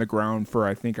was on the ground for,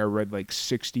 I think I read, like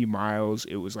 60 miles.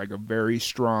 It was like a very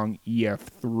strong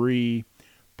EF3,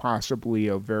 possibly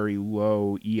a very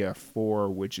low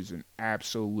EF4, which is an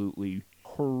absolutely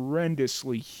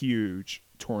horrendously huge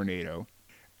tornado.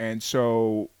 And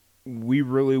so we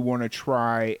really want to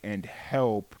try and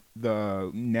help the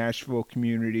Nashville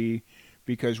community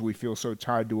because we feel so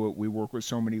tied to it. We work with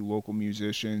so many local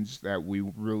musicians that we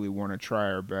really want to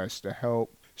try our best to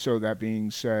help. So that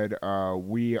being said,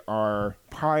 we are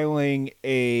piling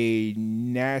a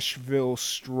Nashville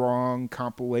Strong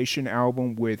compilation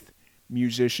album with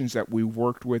musicians that we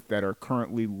worked with that are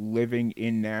currently living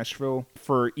in Nashville.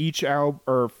 For each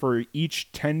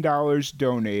 $10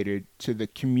 donated to the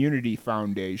Community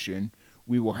Foundation,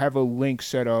 we will have a link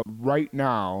set up right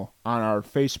now on our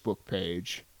Facebook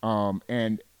page.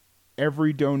 And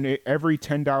every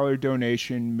 $10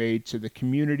 donation made to the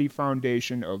Community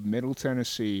Foundation of Middle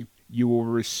Tennessee, you will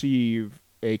receive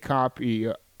a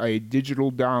copy, a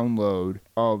digital download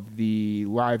of the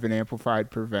Live and Amplified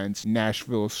Prevents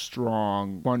Nashville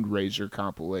Strong fundraiser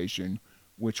compilation,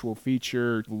 which will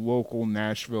feature local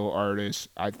Nashville artists.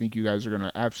 I think you guys are going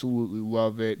to absolutely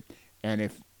love it. And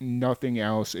if nothing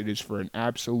else, it is for an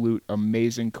absolute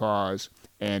amazing cause.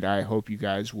 And I hope you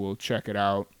guys will check it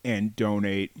out and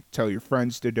donate. Tell your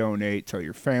friends to donate. Tell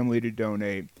your family to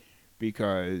donate,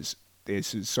 because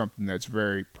this is something that's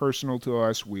very personal to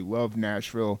us. We love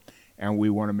Nashville, and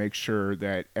we want to make sure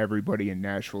that everybody in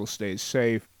Nashville stays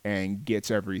safe and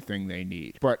gets everything they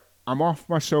need. But I'm off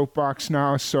my soapbox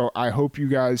now, so I hope you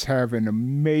guys have an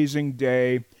amazing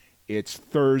day. It's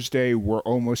Thursday. We're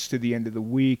almost to the end of the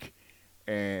week,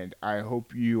 and I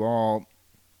hope you all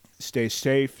stay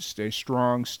safe, stay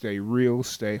strong, stay real,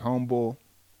 stay humble,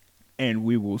 and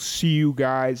we will see you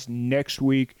guys next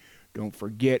week. Don't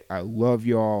forget, I love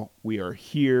y'all. We are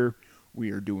here.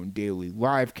 We are doing daily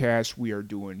live casts. We are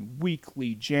doing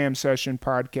weekly jam session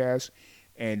podcasts,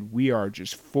 and we are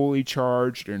just fully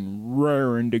charged and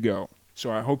raring to go.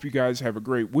 So I hope you guys have a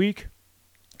great week.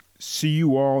 See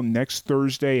you all next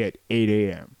Thursday at 8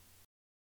 a.m.